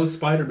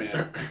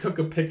 Spider-Man. I took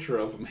a picture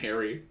of him,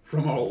 Harry,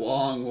 from a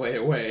long way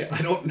away.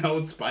 I don't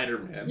know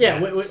Spider-Man.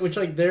 Yeah, which,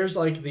 like, there's,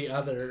 like, the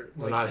other...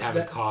 We're not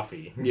having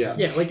coffee. Yeah.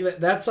 Yeah, like,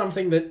 that's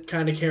something that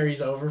kind of carries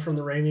over from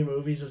the Raimi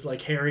movies, is,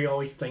 like, Harry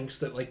always thinks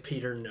that, like,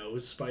 Peter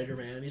knows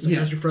Spider-Man. He's like,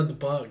 how's your friend the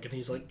Bug? And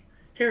he's like,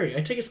 Harry,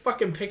 I take his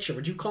fucking picture.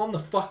 Would you calm the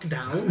fuck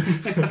down?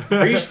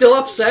 Are you still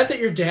upset that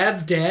your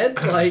dad's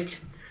dead? Like...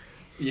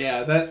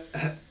 Yeah, that...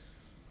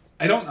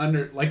 I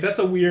don't that's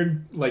a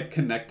weird, like,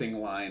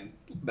 connecting line.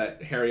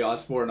 that Harry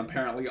Osborn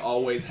apparently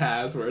always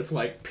has, where it's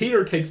like,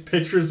 Peter takes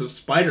pictures of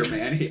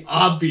Spider-Man, he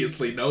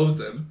obviously knows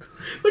him.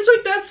 Which,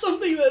 like, that's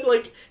something that,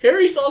 like,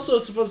 Harry's also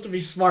supposed to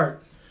be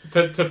smart.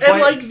 To play...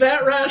 And, like,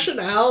 that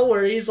rationale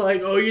where he's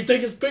like, oh, you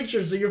take his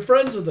pictures, so you're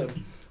friends with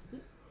him.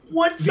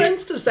 What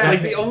sense does that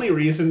make? The only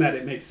reason that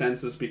it makes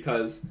sense is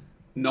because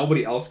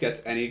nobody else gets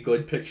any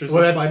good pictures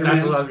of Spider-Man.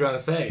 That's what I was going to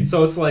say.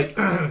 So it's like,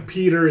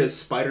 Peter is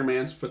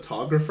Spider-Man's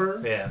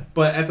photographer. Yeah.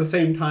 But at the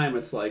same time,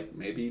 it's like,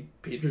 maybe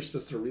Peter's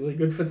just a really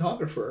good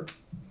photographer.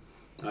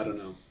 I don't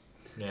know.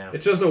 Yeah.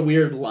 It's just a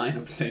weird line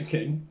of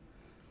thinking.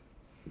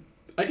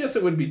 I guess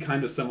it would be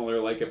kind of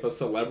similar, like, if a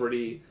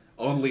celebrity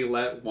only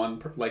let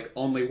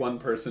only one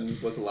person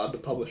was allowed to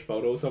publish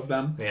photos of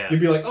them. Yeah.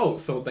 You'd be like, oh,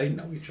 so they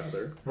know each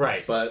other.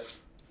 Right. But...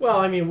 Well,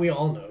 I mean, we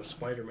all know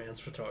Spider-Man's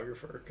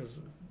photographer, because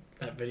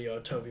that video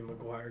of Tobey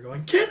Maguire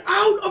going, "Get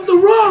out of the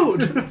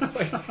road!"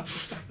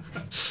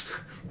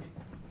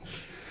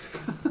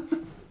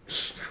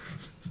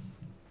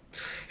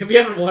 If you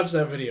haven't watched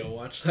that video,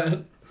 watch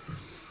that.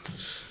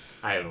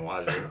 I haven't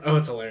watched it. Oh,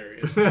 it's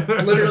hilarious.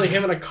 It's literally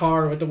him in a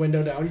car with the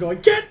window down going,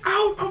 "Get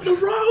out of the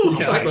road!"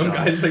 Yeah, some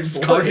guy's like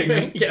blocking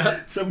him.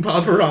 Yeah. Some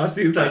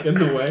paparazzi's like in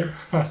the way.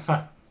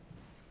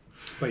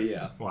 But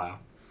yeah. Wow.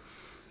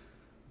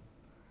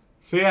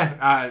 So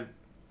yeah,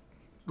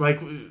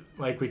 like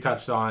we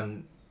touched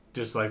on,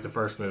 just like the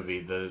first movie,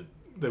 the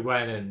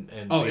Gwen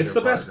and oh, Peter it's the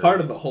best Parker.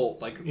 part of the whole,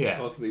 like, Yeah.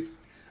 both of these,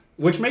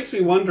 which makes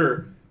me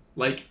wonder,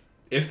 like,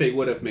 if they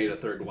would have made a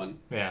third one,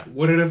 Yeah.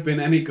 would it have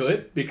been any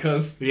good?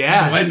 Because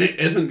Yeah. Gwen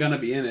isn't gonna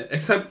be in it,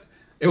 except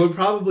she'd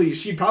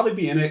probably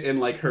be in it in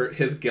like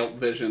his guilt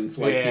visions,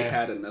 like he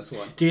had in this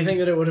one. Do you think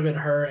that it would have been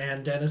her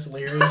and Dennis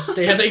Leary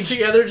standing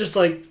together, just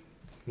like?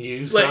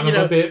 You Like, son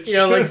of a bitch. you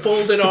know, like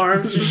folded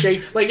arms, just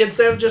shake. Like,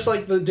 instead of just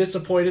like the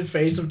disappointed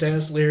face of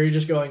Dennis Leary,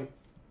 just going,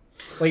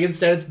 like,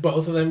 instead it's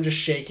both of them just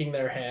shaking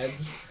their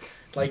heads,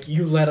 like,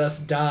 "You let us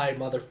die,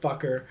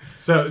 motherfucker."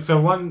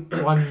 So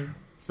one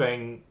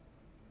thing,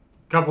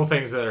 couple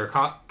things that are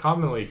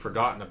commonly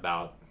forgotten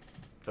about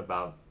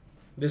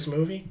This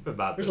movie. There's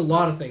There's a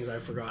lot of things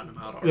I've forgotten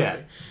about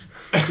already.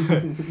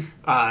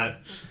 Yeah.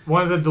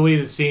 One of the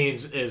deleted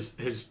scenes is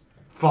his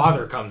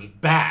father comes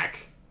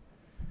back.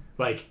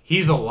 Like,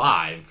 he's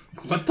alive.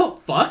 What the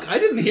fuck? I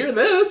didn't hear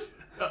this.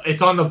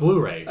 It's on the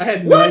Blu-ray. I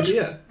had no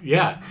idea.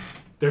 Yeah.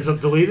 There's a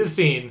deleted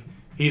scene.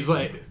 He's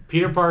like,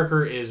 Peter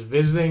Parker is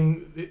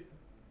visiting,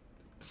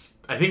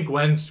 I think,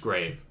 Gwen's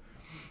grave.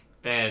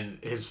 And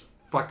his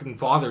fucking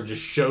father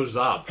just shows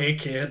up. Hey,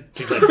 kid.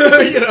 He's like,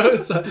 You know,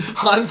 it's a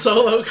Han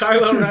Solo,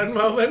 Kylo Ren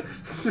moment.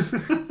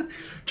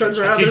 Turns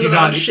around, there's an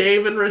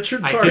unshaven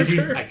Richard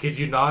Parker. I kid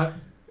you not.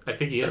 I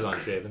think he is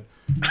unshaven.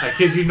 I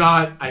kid you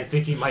not. I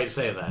think he might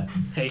say that.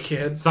 Hey,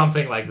 kid.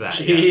 Something like that.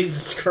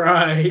 Jesus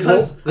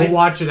Christ. We'll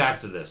watch it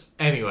after this.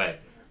 Anyway.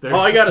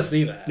 I gotta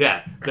see that.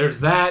 Yeah.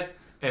 There's that,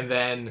 and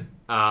then...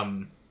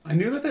 I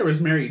knew that there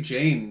was Mary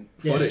Jane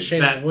footage.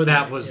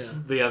 That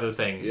was the other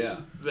thing. Yeah.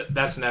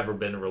 That's never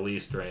been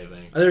released or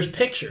anything. There's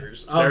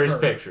pictures of There is her,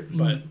 pictures.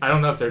 but I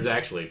don't know if there's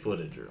actually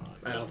footage or not.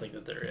 I don't think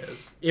that there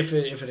is. If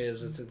it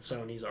is, it's in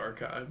Sony's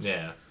archives.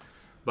 Yeah.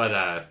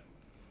 But,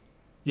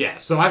 yeah,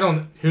 so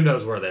who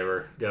knows where they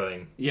were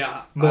going.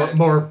 Yeah.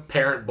 More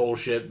parent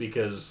bullshit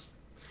because,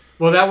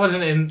 well, that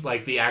wasn't in,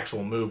 like, the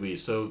actual movie,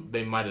 so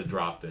they might have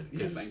dropped it.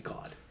 Yeah, thank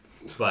God.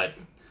 But,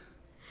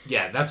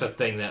 yeah, that's a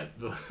thing that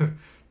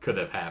could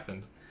have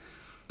happened.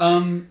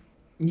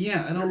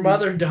 Yeah, I don't. Her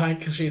mother died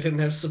because she didn't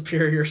have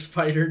superior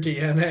spider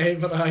DNA,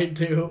 but I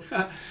do.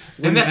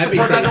 And that's the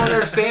part I don't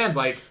understand.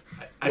 Like,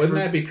 wouldn't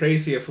that be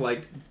crazy if,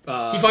 like,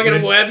 he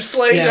fucking web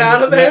slinged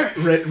out of there?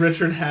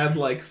 Richard had,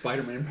 like,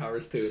 Spider-Man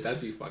powers too.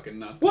 That'd be fucking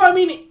nuts. Well, I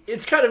mean,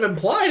 it's kind of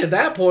implied at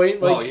that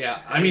point. Like, well, yeah.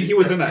 I mean, he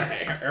was in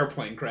an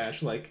airplane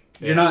crash. Like,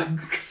 you're not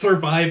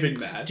surviving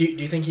that. Do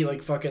you think he,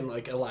 like, fucking,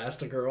 like,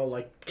 Elastigirl,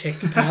 like,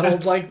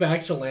 paddled, like,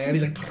 back to land?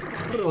 He's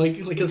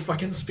like his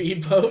fucking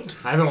speedboat.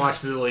 I haven't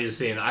watched the deleted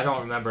scene. I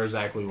don't remember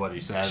exactly what he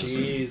says.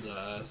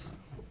 Jesus.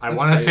 I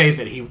want to say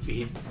that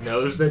he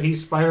knows that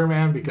he's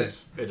Spider-Man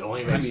because it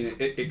only makes... I mean,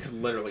 it could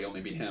literally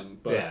only be him.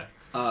 But,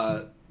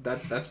 yeah.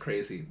 That's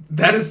crazy.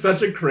 That is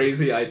such a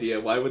crazy idea.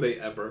 Why would they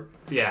ever?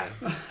 Yeah.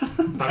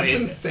 That's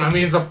insane. I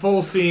mean, it's a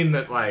full scene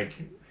that, like...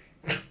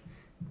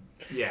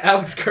 Yeah.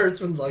 Alex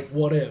Kurtzman's like,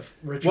 what if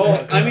Richard?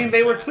 Well, I mean,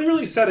 they were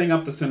clearly setting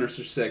up the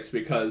Sinister Six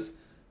because,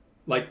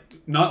 like,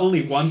 not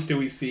only once do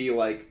we see,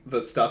 like,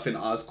 the stuff in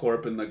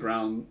Oscorp in the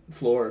ground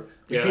floor,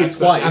 we see it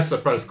twice. That's the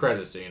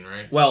post-credit scene,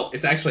 right? Well,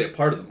 it's actually a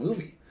part of the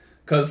movie.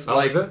 Because,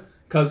 is it?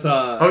 Because,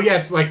 oh, yeah,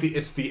 it's like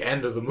it's the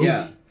end of the movie.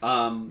 Yeah,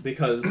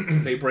 because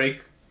they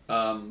break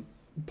Paul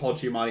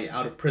Giamatti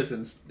out of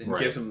prison and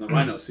gives him the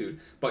rhino suit.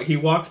 But he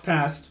walks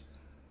past...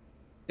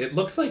 It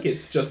looks like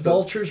it's just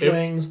Vulture's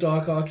wings,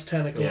 Doc Ock's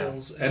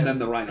tentacles, and then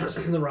the rhino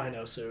suit. And the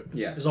rhino suit.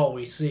 Yeah, is all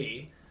we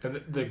see. And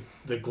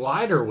the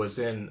glider was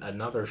in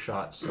another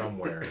shot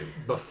somewhere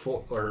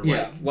before, or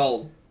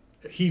well,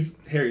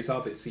 Harry's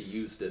obviously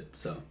used it,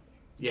 so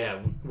yeah.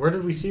 Where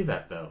did we see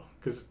that though?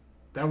 Because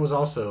that was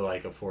also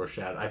like a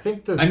foreshadow. I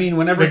think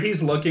whenever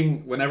Harry's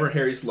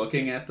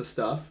looking at the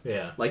stuff,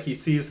 yeah, like he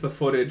sees the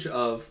footage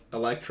of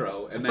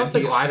Electro, and I thought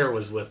the glider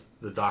was with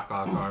the Doc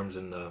Ock arms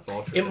and the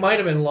Vulture. It might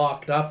have been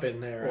locked up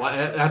in there. Well,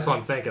 that's what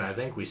I'm thinking. I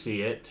think we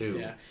see it too.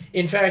 Yeah.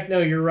 In fact, no,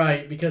 you're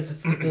right, because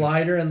it's the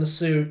glider and the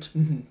suit,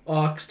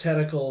 Ock's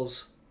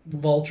tentacles,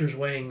 Vulture's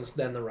wings,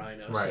 then the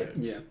Rhino suit.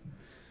 Yeah.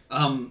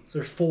 So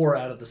there's 4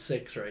 out of the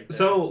 6 right there.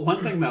 So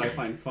one thing that I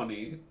find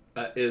funny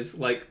is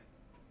like,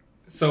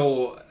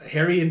 so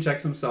Harry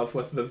injects himself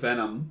with the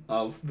venom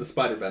of the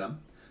spider venom,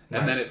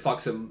 and then it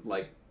fucks him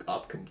like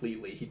up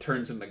completely. He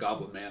turns into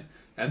Goblin Man,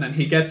 and then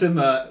he gets in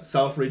the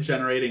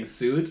self-regenerating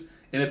suit,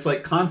 and it's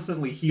like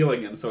constantly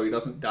healing him so he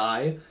doesn't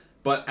die.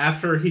 But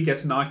after he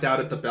gets knocked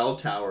out at the bell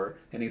tower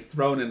and he's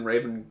thrown in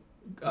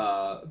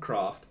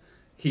Ravencroft,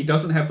 he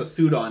doesn't have the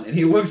suit on, and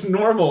he looks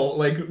normal,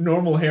 like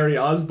normal Harry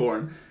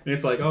Osborn. And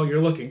it's like, oh,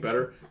 you're looking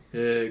better.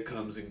 It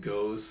comes and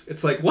goes.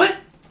 It's like, what?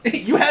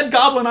 You had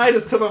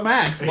goblinitis to the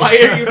max. Why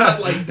are you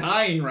not, like,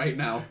 dying right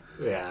now?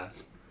 Yeah.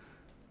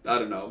 I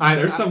don't know.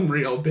 There's some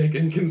real big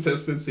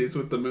inconsistencies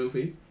with the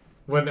movie.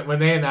 When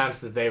they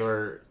announced that they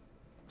were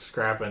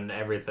scrapping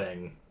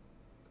everything,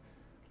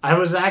 I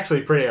was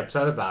actually pretty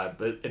upset about it.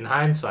 But in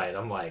hindsight,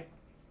 I'm like,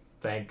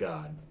 thank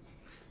God.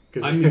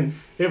 Because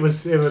it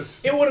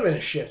would have been a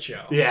shit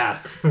show. Yeah.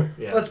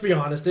 Yeah. Let's be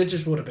honest, it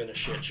just would have been a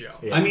shit show.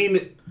 Yeah. I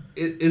mean,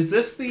 is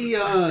this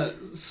the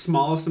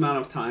smallest amount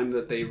of time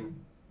that they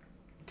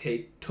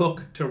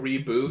took to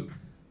reboot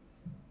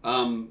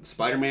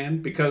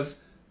Spider-Man?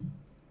 Because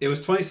it was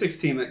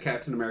 2016 that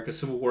Captain America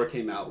Civil War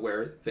came out,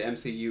 where the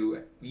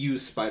MCU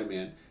used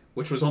Spider-Man,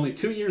 which was only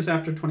 2 years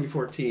after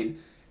 2014.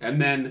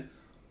 And then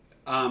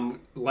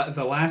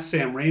the last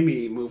Sam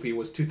Raimi movie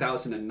was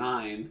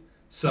 2009.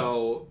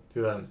 So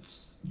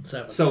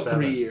 2007. So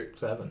 3 years.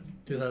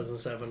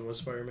 2007 was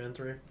Spider-Man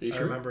 3. I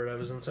sure? remember it. I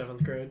was in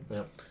 7th grade.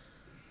 Yep.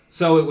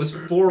 So it was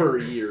 4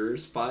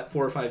 years, 4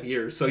 or 5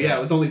 years. So yeah, it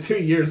was only 2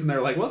 years, and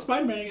they're like, "Well,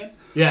 Spider-Man again."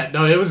 Yeah,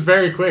 no, it was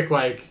very quick.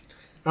 Like,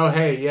 oh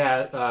hey,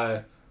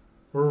 yeah,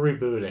 we're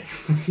rebooting.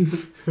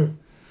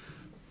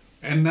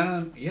 And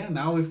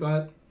now we've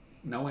got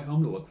No Way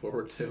Home to look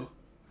forward to.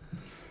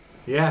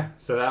 Yeah,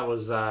 so that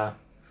was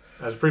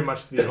pretty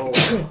much the whole.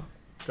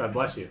 God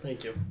bless you.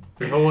 Thank you.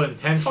 The whole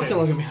intention. Fucking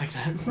look at me like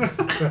that.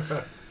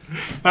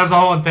 That was the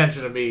whole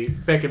intention of me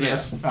picking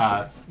this.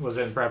 Was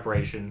in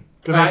preparation.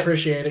 I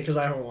appreciate it because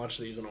I haven't watched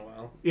these in a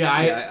while. Yeah,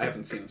 I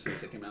haven't seen them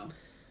since they came out.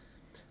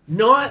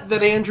 Not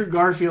that Andrew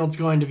Garfield's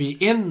going to be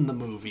in the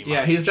movie.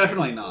 Yeah, he's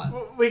definitely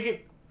not. We can.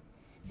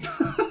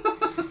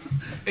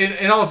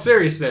 In all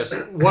seriousness,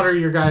 what are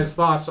your guys'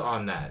 thoughts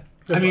on that?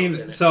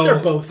 They're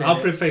both in I'll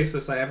it. preface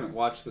this. I haven't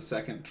watched the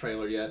second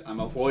trailer yet.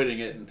 I'm avoiding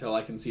it until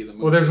I can see the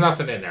movie. Well, there's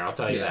nothing in there. I'll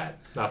tell you that.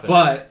 Nothing.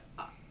 But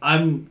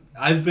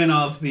I've been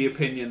of the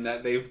opinion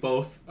that they've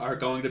both are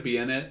going to be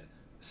in it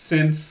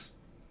since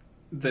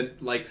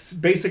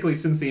basically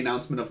since the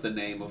announcement of the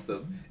name of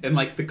the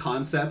the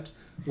concept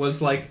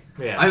was like.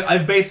 Yeah.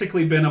 I've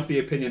basically been of the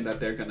opinion that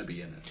they're going to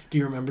be in it. Do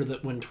you remember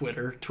that when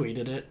Twitter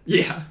tweeted it?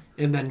 Yeah.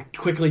 And then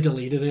quickly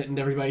deleted it, and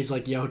everybody's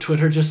like, "Yo,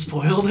 Twitter just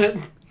spoiled it."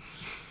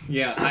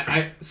 Yeah,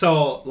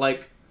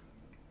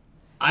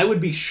 I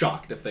would be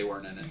shocked if they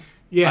weren't in it.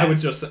 Yeah, I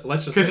would let's just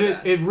say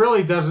that. Because it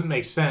really doesn't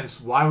make sense.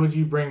 Why would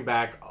you bring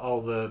back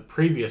all the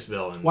previous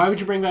villains? Why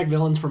would you bring back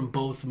villains from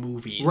both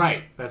movies?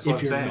 Right, that's what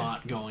I'm saying. If you're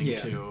not going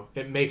to.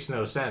 It makes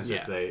no sense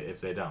if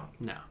they don't.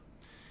 No.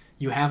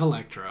 You have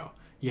Electro.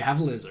 You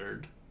have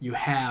Lizard. You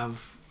have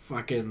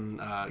fucking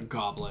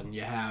Goblin.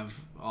 You have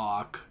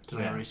Ock. Did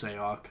I already say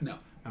Ock? No.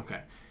 Okay.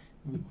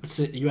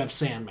 You have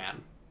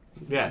Sandman.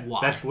 Yeah,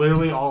 that's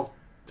literally all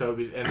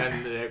Toby. And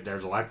then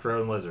there's Electro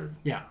and Lizard.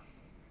 Yeah.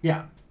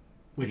 Yeah.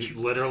 Which you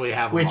literally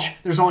have them all.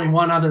 There's only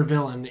one other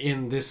villain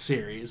in this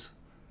series,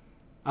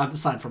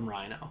 aside from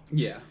Rhino.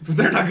 Yeah, but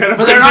they're not gonna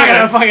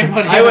fucking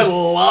put him. I would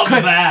love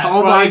that.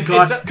 Oh my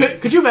god!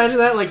 Could you imagine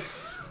that? Like,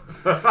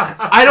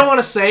 I don't want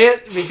to say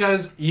it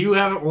because you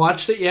haven't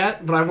watched it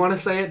yet, but I want to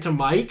say it to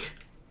Mike.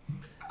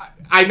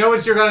 I know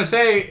what you're gonna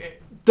say.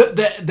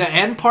 The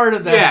end part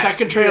of that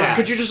second trailer. Yeah.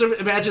 Could you just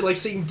imagine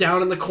sitting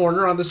down in the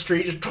corner on the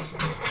street, just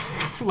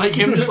like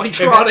him, just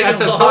trotting along?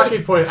 That's along. a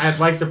talking point I'd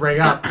like to bring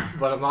up,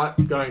 but I'm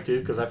not going to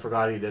because I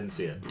forgot he didn't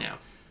see it. Yeah,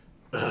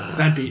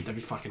 that'd be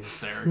fucking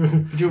hysterical.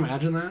 Could you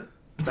imagine that?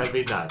 That'd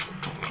be nuts.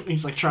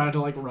 He's trying to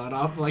run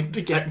up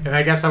to get. And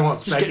I guess I won't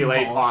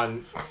speculate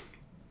on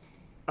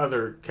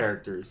other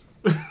characters,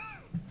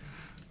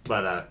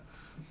 but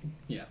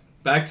yeah.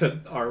 Back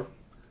to our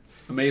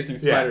Amazing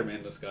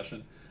Spider-Man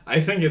discussion. I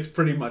think it's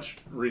pretty much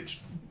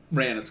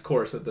ran its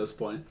course at this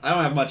point. I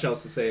don't have much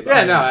else to say about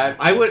it. Yeah,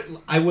 no,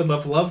 I would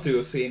have loved to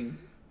have seen.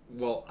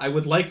 Well, I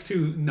would like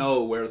to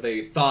know where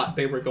they thought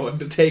they were going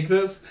to take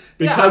this,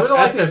 because I would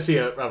like to see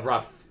a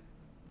rough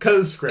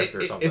script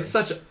or something. It's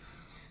such a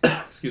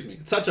excuse me,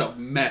 it's such a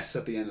mess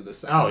at the end of the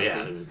second movie.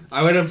 Yeah.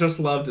 I would have just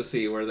loved to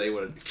see where they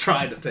would have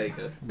tried to take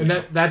it.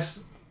 And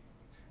that's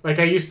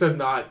I used to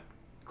not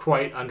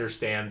quite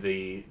understand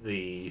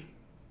the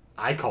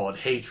I call it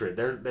hatred.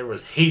 There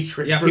was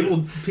hatred. Yeah,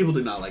 people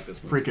do not like this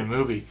freaking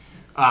movie.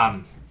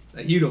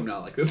 You do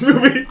not like this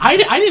movie. I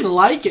didn't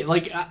like it.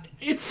 Like,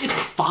 it's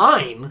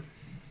fine.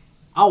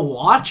 I'll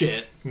watch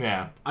it.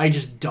 Yeah. I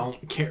just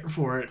don't care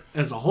for it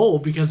as a whole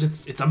because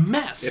it's a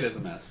mess. It is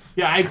a mess.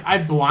 Yeah, I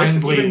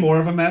blindly... It's even more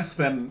of a mess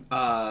than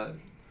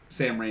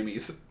Sam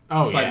Raimi's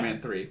Spider-Man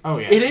 3. Oh,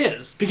 yeah. It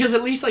is. Because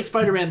at least, like,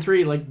 Spider-Man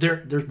 3, like,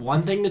 there's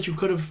one thing that you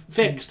could have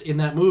fixed in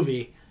that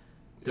movie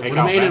that would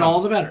have made it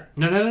all the better.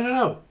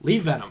 No.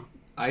 Leave Venom.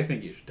 I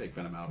think you should take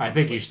Venom out. I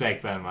think you should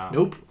take Venom out.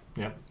 Nope.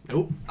 Yep.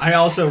 Nope. I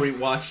also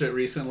rewatched it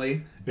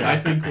recently. Yeah. I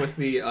think with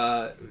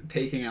the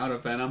taking out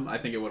of Venom, I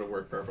think it would have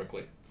worked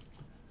perfectly.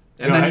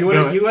 And then you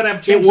would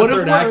have changed the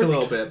third act a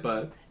little bit,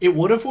 but... It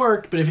would have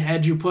worked, but if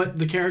had you put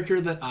the character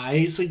that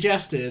I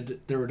suggested,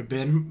 there would have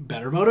been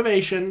better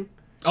motivation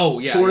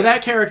for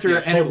that character,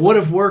 and it would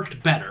have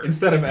worked better.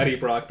 Instead of Eddie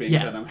Brock being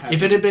Venom.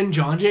 If it had been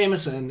John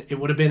Jameson, it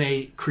would have been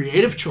a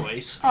creative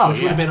choice, which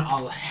would have been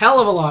a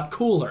hell of a lot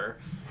cooler,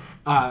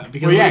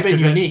 because it would have been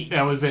unique.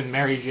 That would have been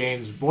Mary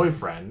Jane's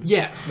boyfriend.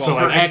 Yes. Well,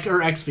 or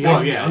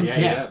ex-fiance.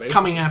 Basically.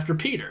 Coming after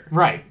Peter.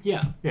 Right.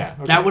 Yeah. Yeah.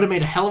 Okay. That would have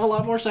made a hell of a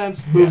lot more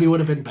sense. Movie would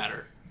have been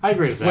better. I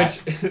agree with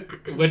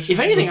that. Which if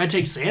anything, I'd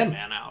take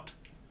Sandman out.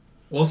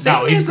 Well,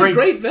 Sandman's a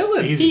great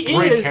villain. He's a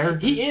great character.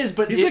 He is,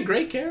 but he's a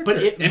great character.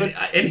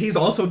 And he's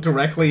also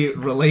directly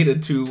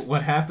related to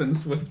what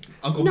happens with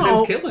Uncle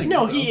Ben's killing.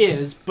 No, he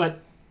is, but...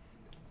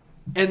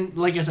 And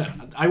like I said,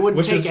 I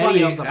wouldn't take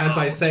any of them as out.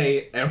 I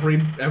say, every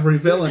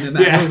villain in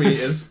that movie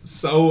is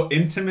so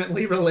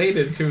intimately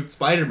related to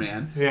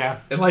Spider-Man. Yeah.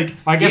 And like,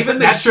 I guess even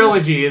that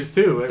trilogy is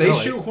too. They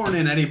shoehorn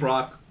in Eddie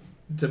Brock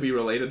to be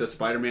related to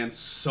Spider-Man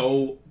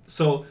so...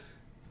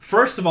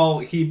 First of all,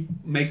 he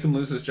makes him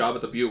lose his job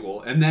at the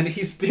Bugle, and then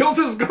he steals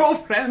his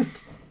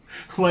girlfriend.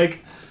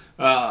 Peter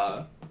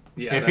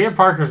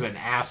Parker's an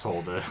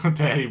asshole to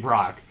Eddie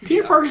Brock.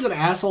 Peter Parker's an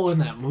asshole in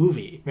that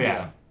movie.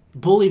 Yeah.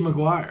 Bully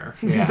Maguire.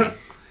 Yeah.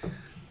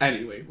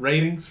 Anyway,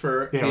 ratings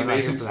for The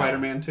Amazing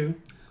Spider-Man 2?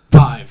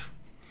 5.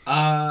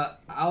 I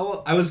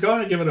was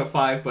going to give it a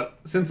 5, but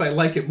since I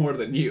like it more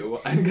than you,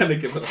 I'm going to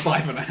give it a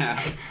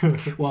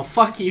 5.5. Well,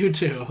 fuck you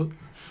too.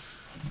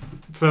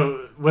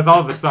 So, with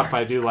all the stuff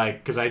I do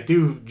like, because I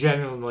do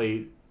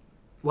genuinely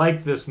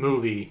like this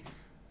movie,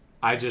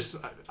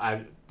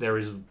 there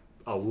is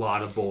a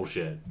lot of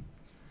bullshit.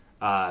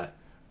 I'm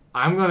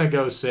going to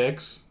go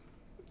 6,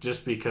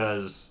 just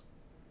because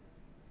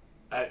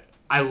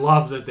I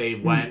love that they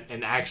went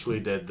and actually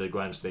did the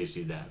Gwen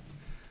Stacy death.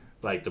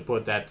 Like, to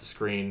put that to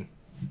screen,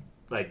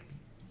 like,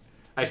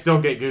 I still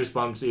get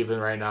goosebumps even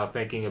right now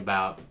thinking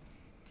about,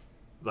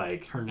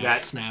 like, her neck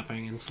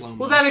snapping in slow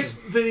motion. Well,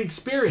 the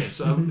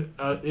experience of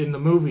in the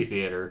movie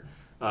theater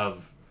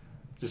of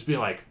just being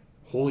like,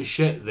 holy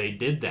shit, they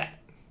did that.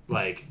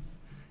 Like,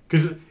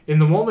 because in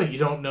the moment you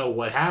don't know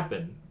what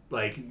happened.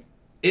 Like,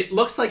 it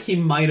looks like he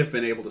might have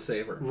been able to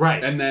save her,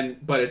 right? And then,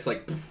 but it's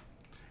like, poof.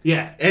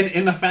 Yeah,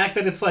 and the fact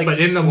that it's like, but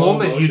in the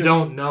moment motion, you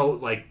don't know.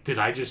 Like, did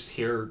I just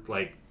hear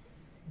like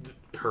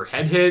her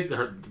head hit,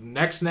 her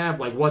neck snap?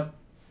 Like, what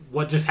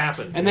just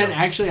happened? And then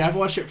actually, I've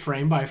watched it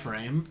frame by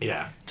frame.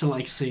 Yeah. To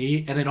like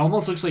see, and it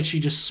almost looks like she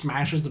just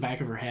smashes the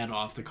back of her head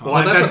off the concrete.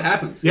 Well, that's what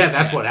happens. Yeah,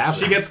 that's what happens.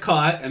 She gets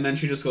caught, and then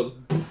she just goes,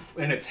 poof,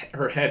 and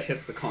her head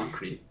hits the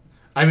concrete.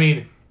 I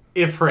mean,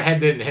 if her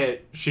head didn't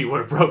hit, she would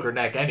have broke her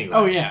neck anyway.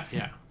 Oh yeah.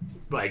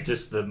 Like,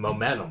 just the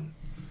momentum.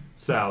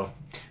 So.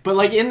 But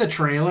like in the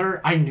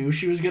trailer, I knew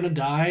she was gonna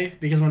die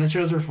because when it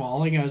shows her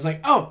falling, I was like,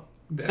 oh,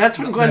 that's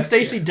when Gwen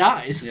Stacy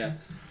dies. Yeah.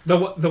 The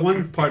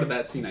one part of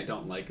that scene I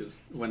don't like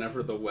is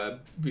whenever the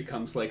web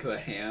becomes like the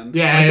hand.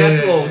 Yeah, like,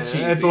 that's a little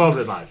cheesy. It's a little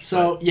bit much.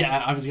 So yeah,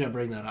 I was gonna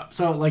bring that up.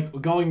 So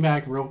like going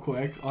back real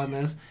quick on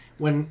this,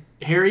 when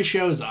Harry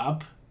shows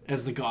up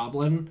as the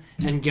Goblin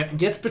and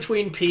gets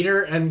between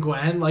Peter and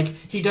Gwen, like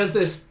he does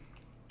this.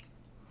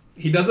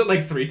 He does it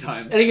like 3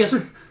 times, and he goes.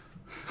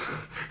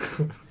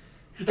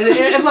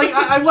 And like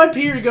I want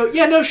Peter to go,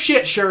 yeah, no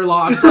shit,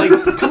 Sherlock. Like,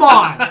 come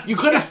on, you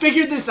could have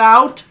figured this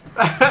out.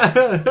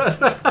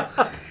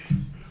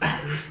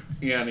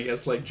 Yeah, and he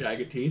has like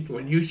jagged teeth.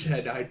 When you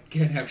said I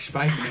can't have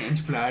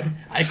Spider-Man's blood,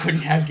 I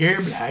couldn't have your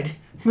blood.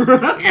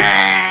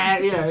 Yeah.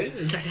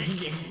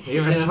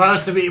 You were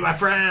supposed to be my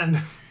friend.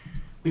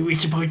 We were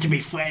supposed to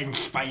be friends,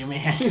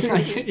 Spider-Man.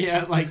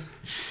 Yeah,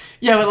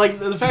 but like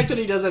the fact that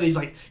he does that, he's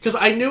like, because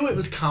I knew it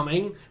was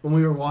coming when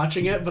we were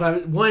watching it, but I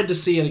wanted to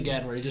see it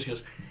again, where he just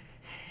goes.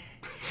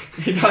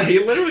 He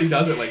literally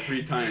does it like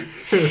 3 times,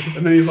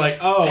 and then he's like,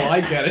 "Oh,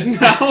 I get it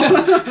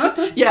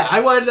now." Yeah, I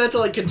wanted that to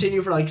like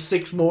continue for like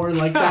 6 more,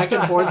 like back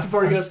and forth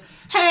before he goes,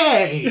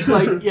 "Hey!"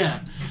 Like,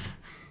 yeah.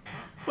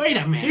 Wait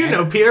a minute. You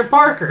know Peter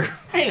Parker.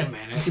 Wait a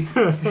minute.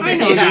 I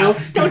know you.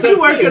 Don't you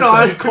work at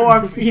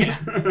Oscorp? Yeah.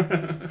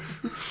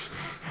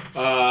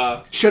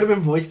 Should have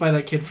been voiced by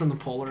that kid from the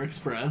Polar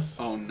Express.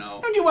 Oh no.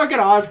 Don't you work at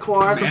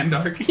Oscorp?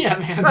 Mandark? Yeah,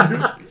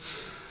 Mandark.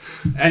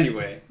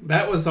 Anyway,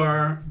 that was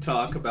our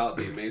talk about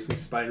The Amazing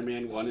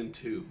Spider-Man 1 and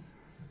 2.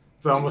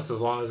 It's almost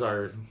as long as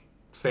our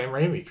Sam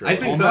Raimi trilogy. I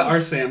think that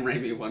our Sam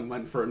Raimi one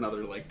went for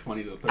another like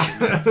 20 to 30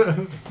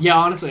 minutes. Yeah,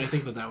 honestly, I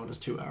think that one is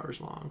 2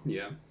 hours long.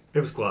 Yeah. It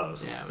was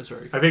close. Yeah, it was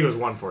very I think it was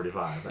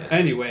 145. Yeah.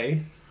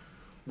 Anyway,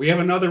 we have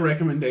another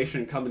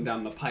recommendation coming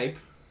down the pipe.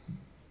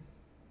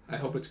 I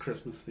hope it's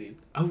Christmas themed.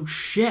 Oh,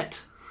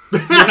 shit. You're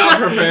not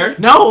prepared?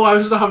 No, I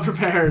was not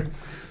prepared.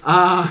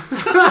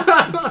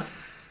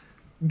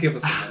 Give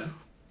us a minute.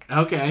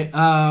 Okay.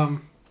 No.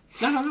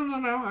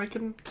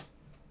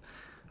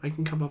 I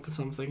can come up with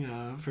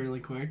something fairly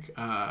quick.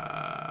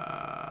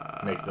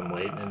 Make them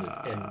wait in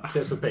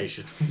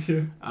anticipation.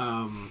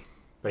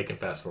 They can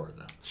fast forward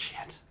though.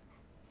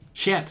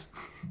 Shit.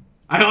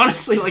 I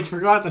honestly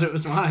forgot that it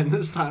was mine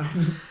this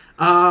time.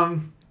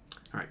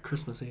 All right,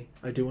 Christmassy.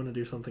 I do want to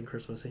do something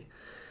Christmassy.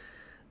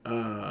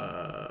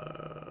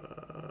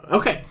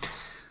 Okay.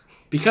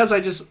 Because I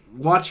just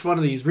watched one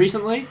of these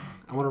recently,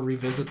 I want to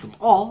revisit them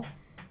all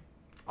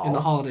in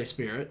the holiday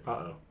spirit.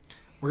 Uh-oh.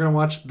 We're going to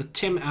watch the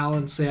Tim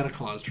Allen Santa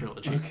Claus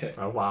trilogy. Okay.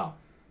 Oh, wow.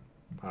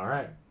 All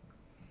right,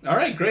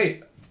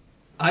 Great.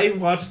 I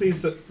watched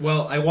these...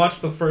 Well, I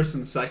watched the first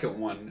and second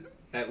one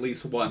at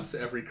least once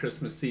every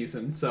Christmas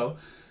season, so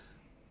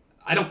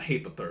I don't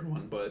hate the third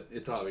one, but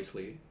it's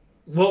obviously...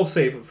 We'll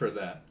save it for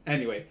that.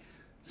 Anyway,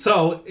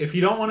 so if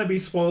you don't want to be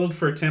spoiled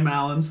for Tim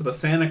Allen's The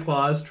Santa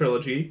Claus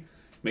trilogy,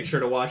 make sure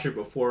to watch it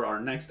before our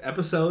next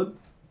episode.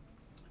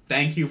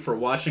 Thank you for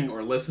watching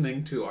or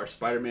listening to our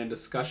Spider-Man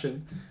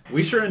discussion.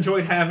 We sure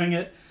enjoyed having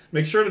it.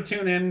 Make sure to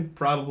tune in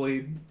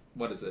probably,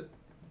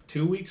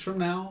 2 weeks from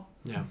now?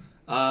 Yeah.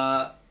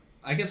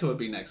 I guess it would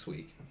be next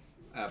week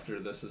after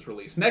this is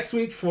released. Next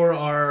week for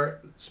our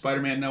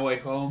Spider-Man No Way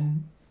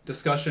Home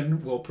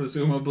discussion, we'll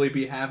presumably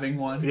be having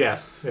one.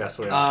 Yes,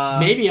 we are.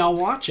 Maybe I'll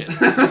watch it.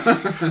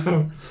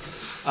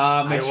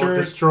 I will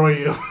destroy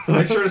you.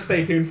 Make sure to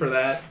stay tuned for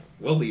that.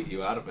 We'll leave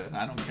you out of it.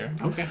 I don't care.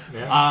 Okay.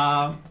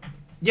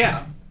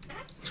 Yeah.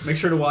 Make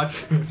sure to watch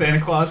Santa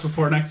Claus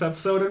before next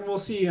episode, and we'll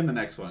see you in the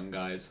next one,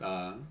 guys.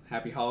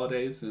 Happy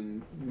holidays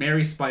and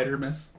Merry Spider-Miss.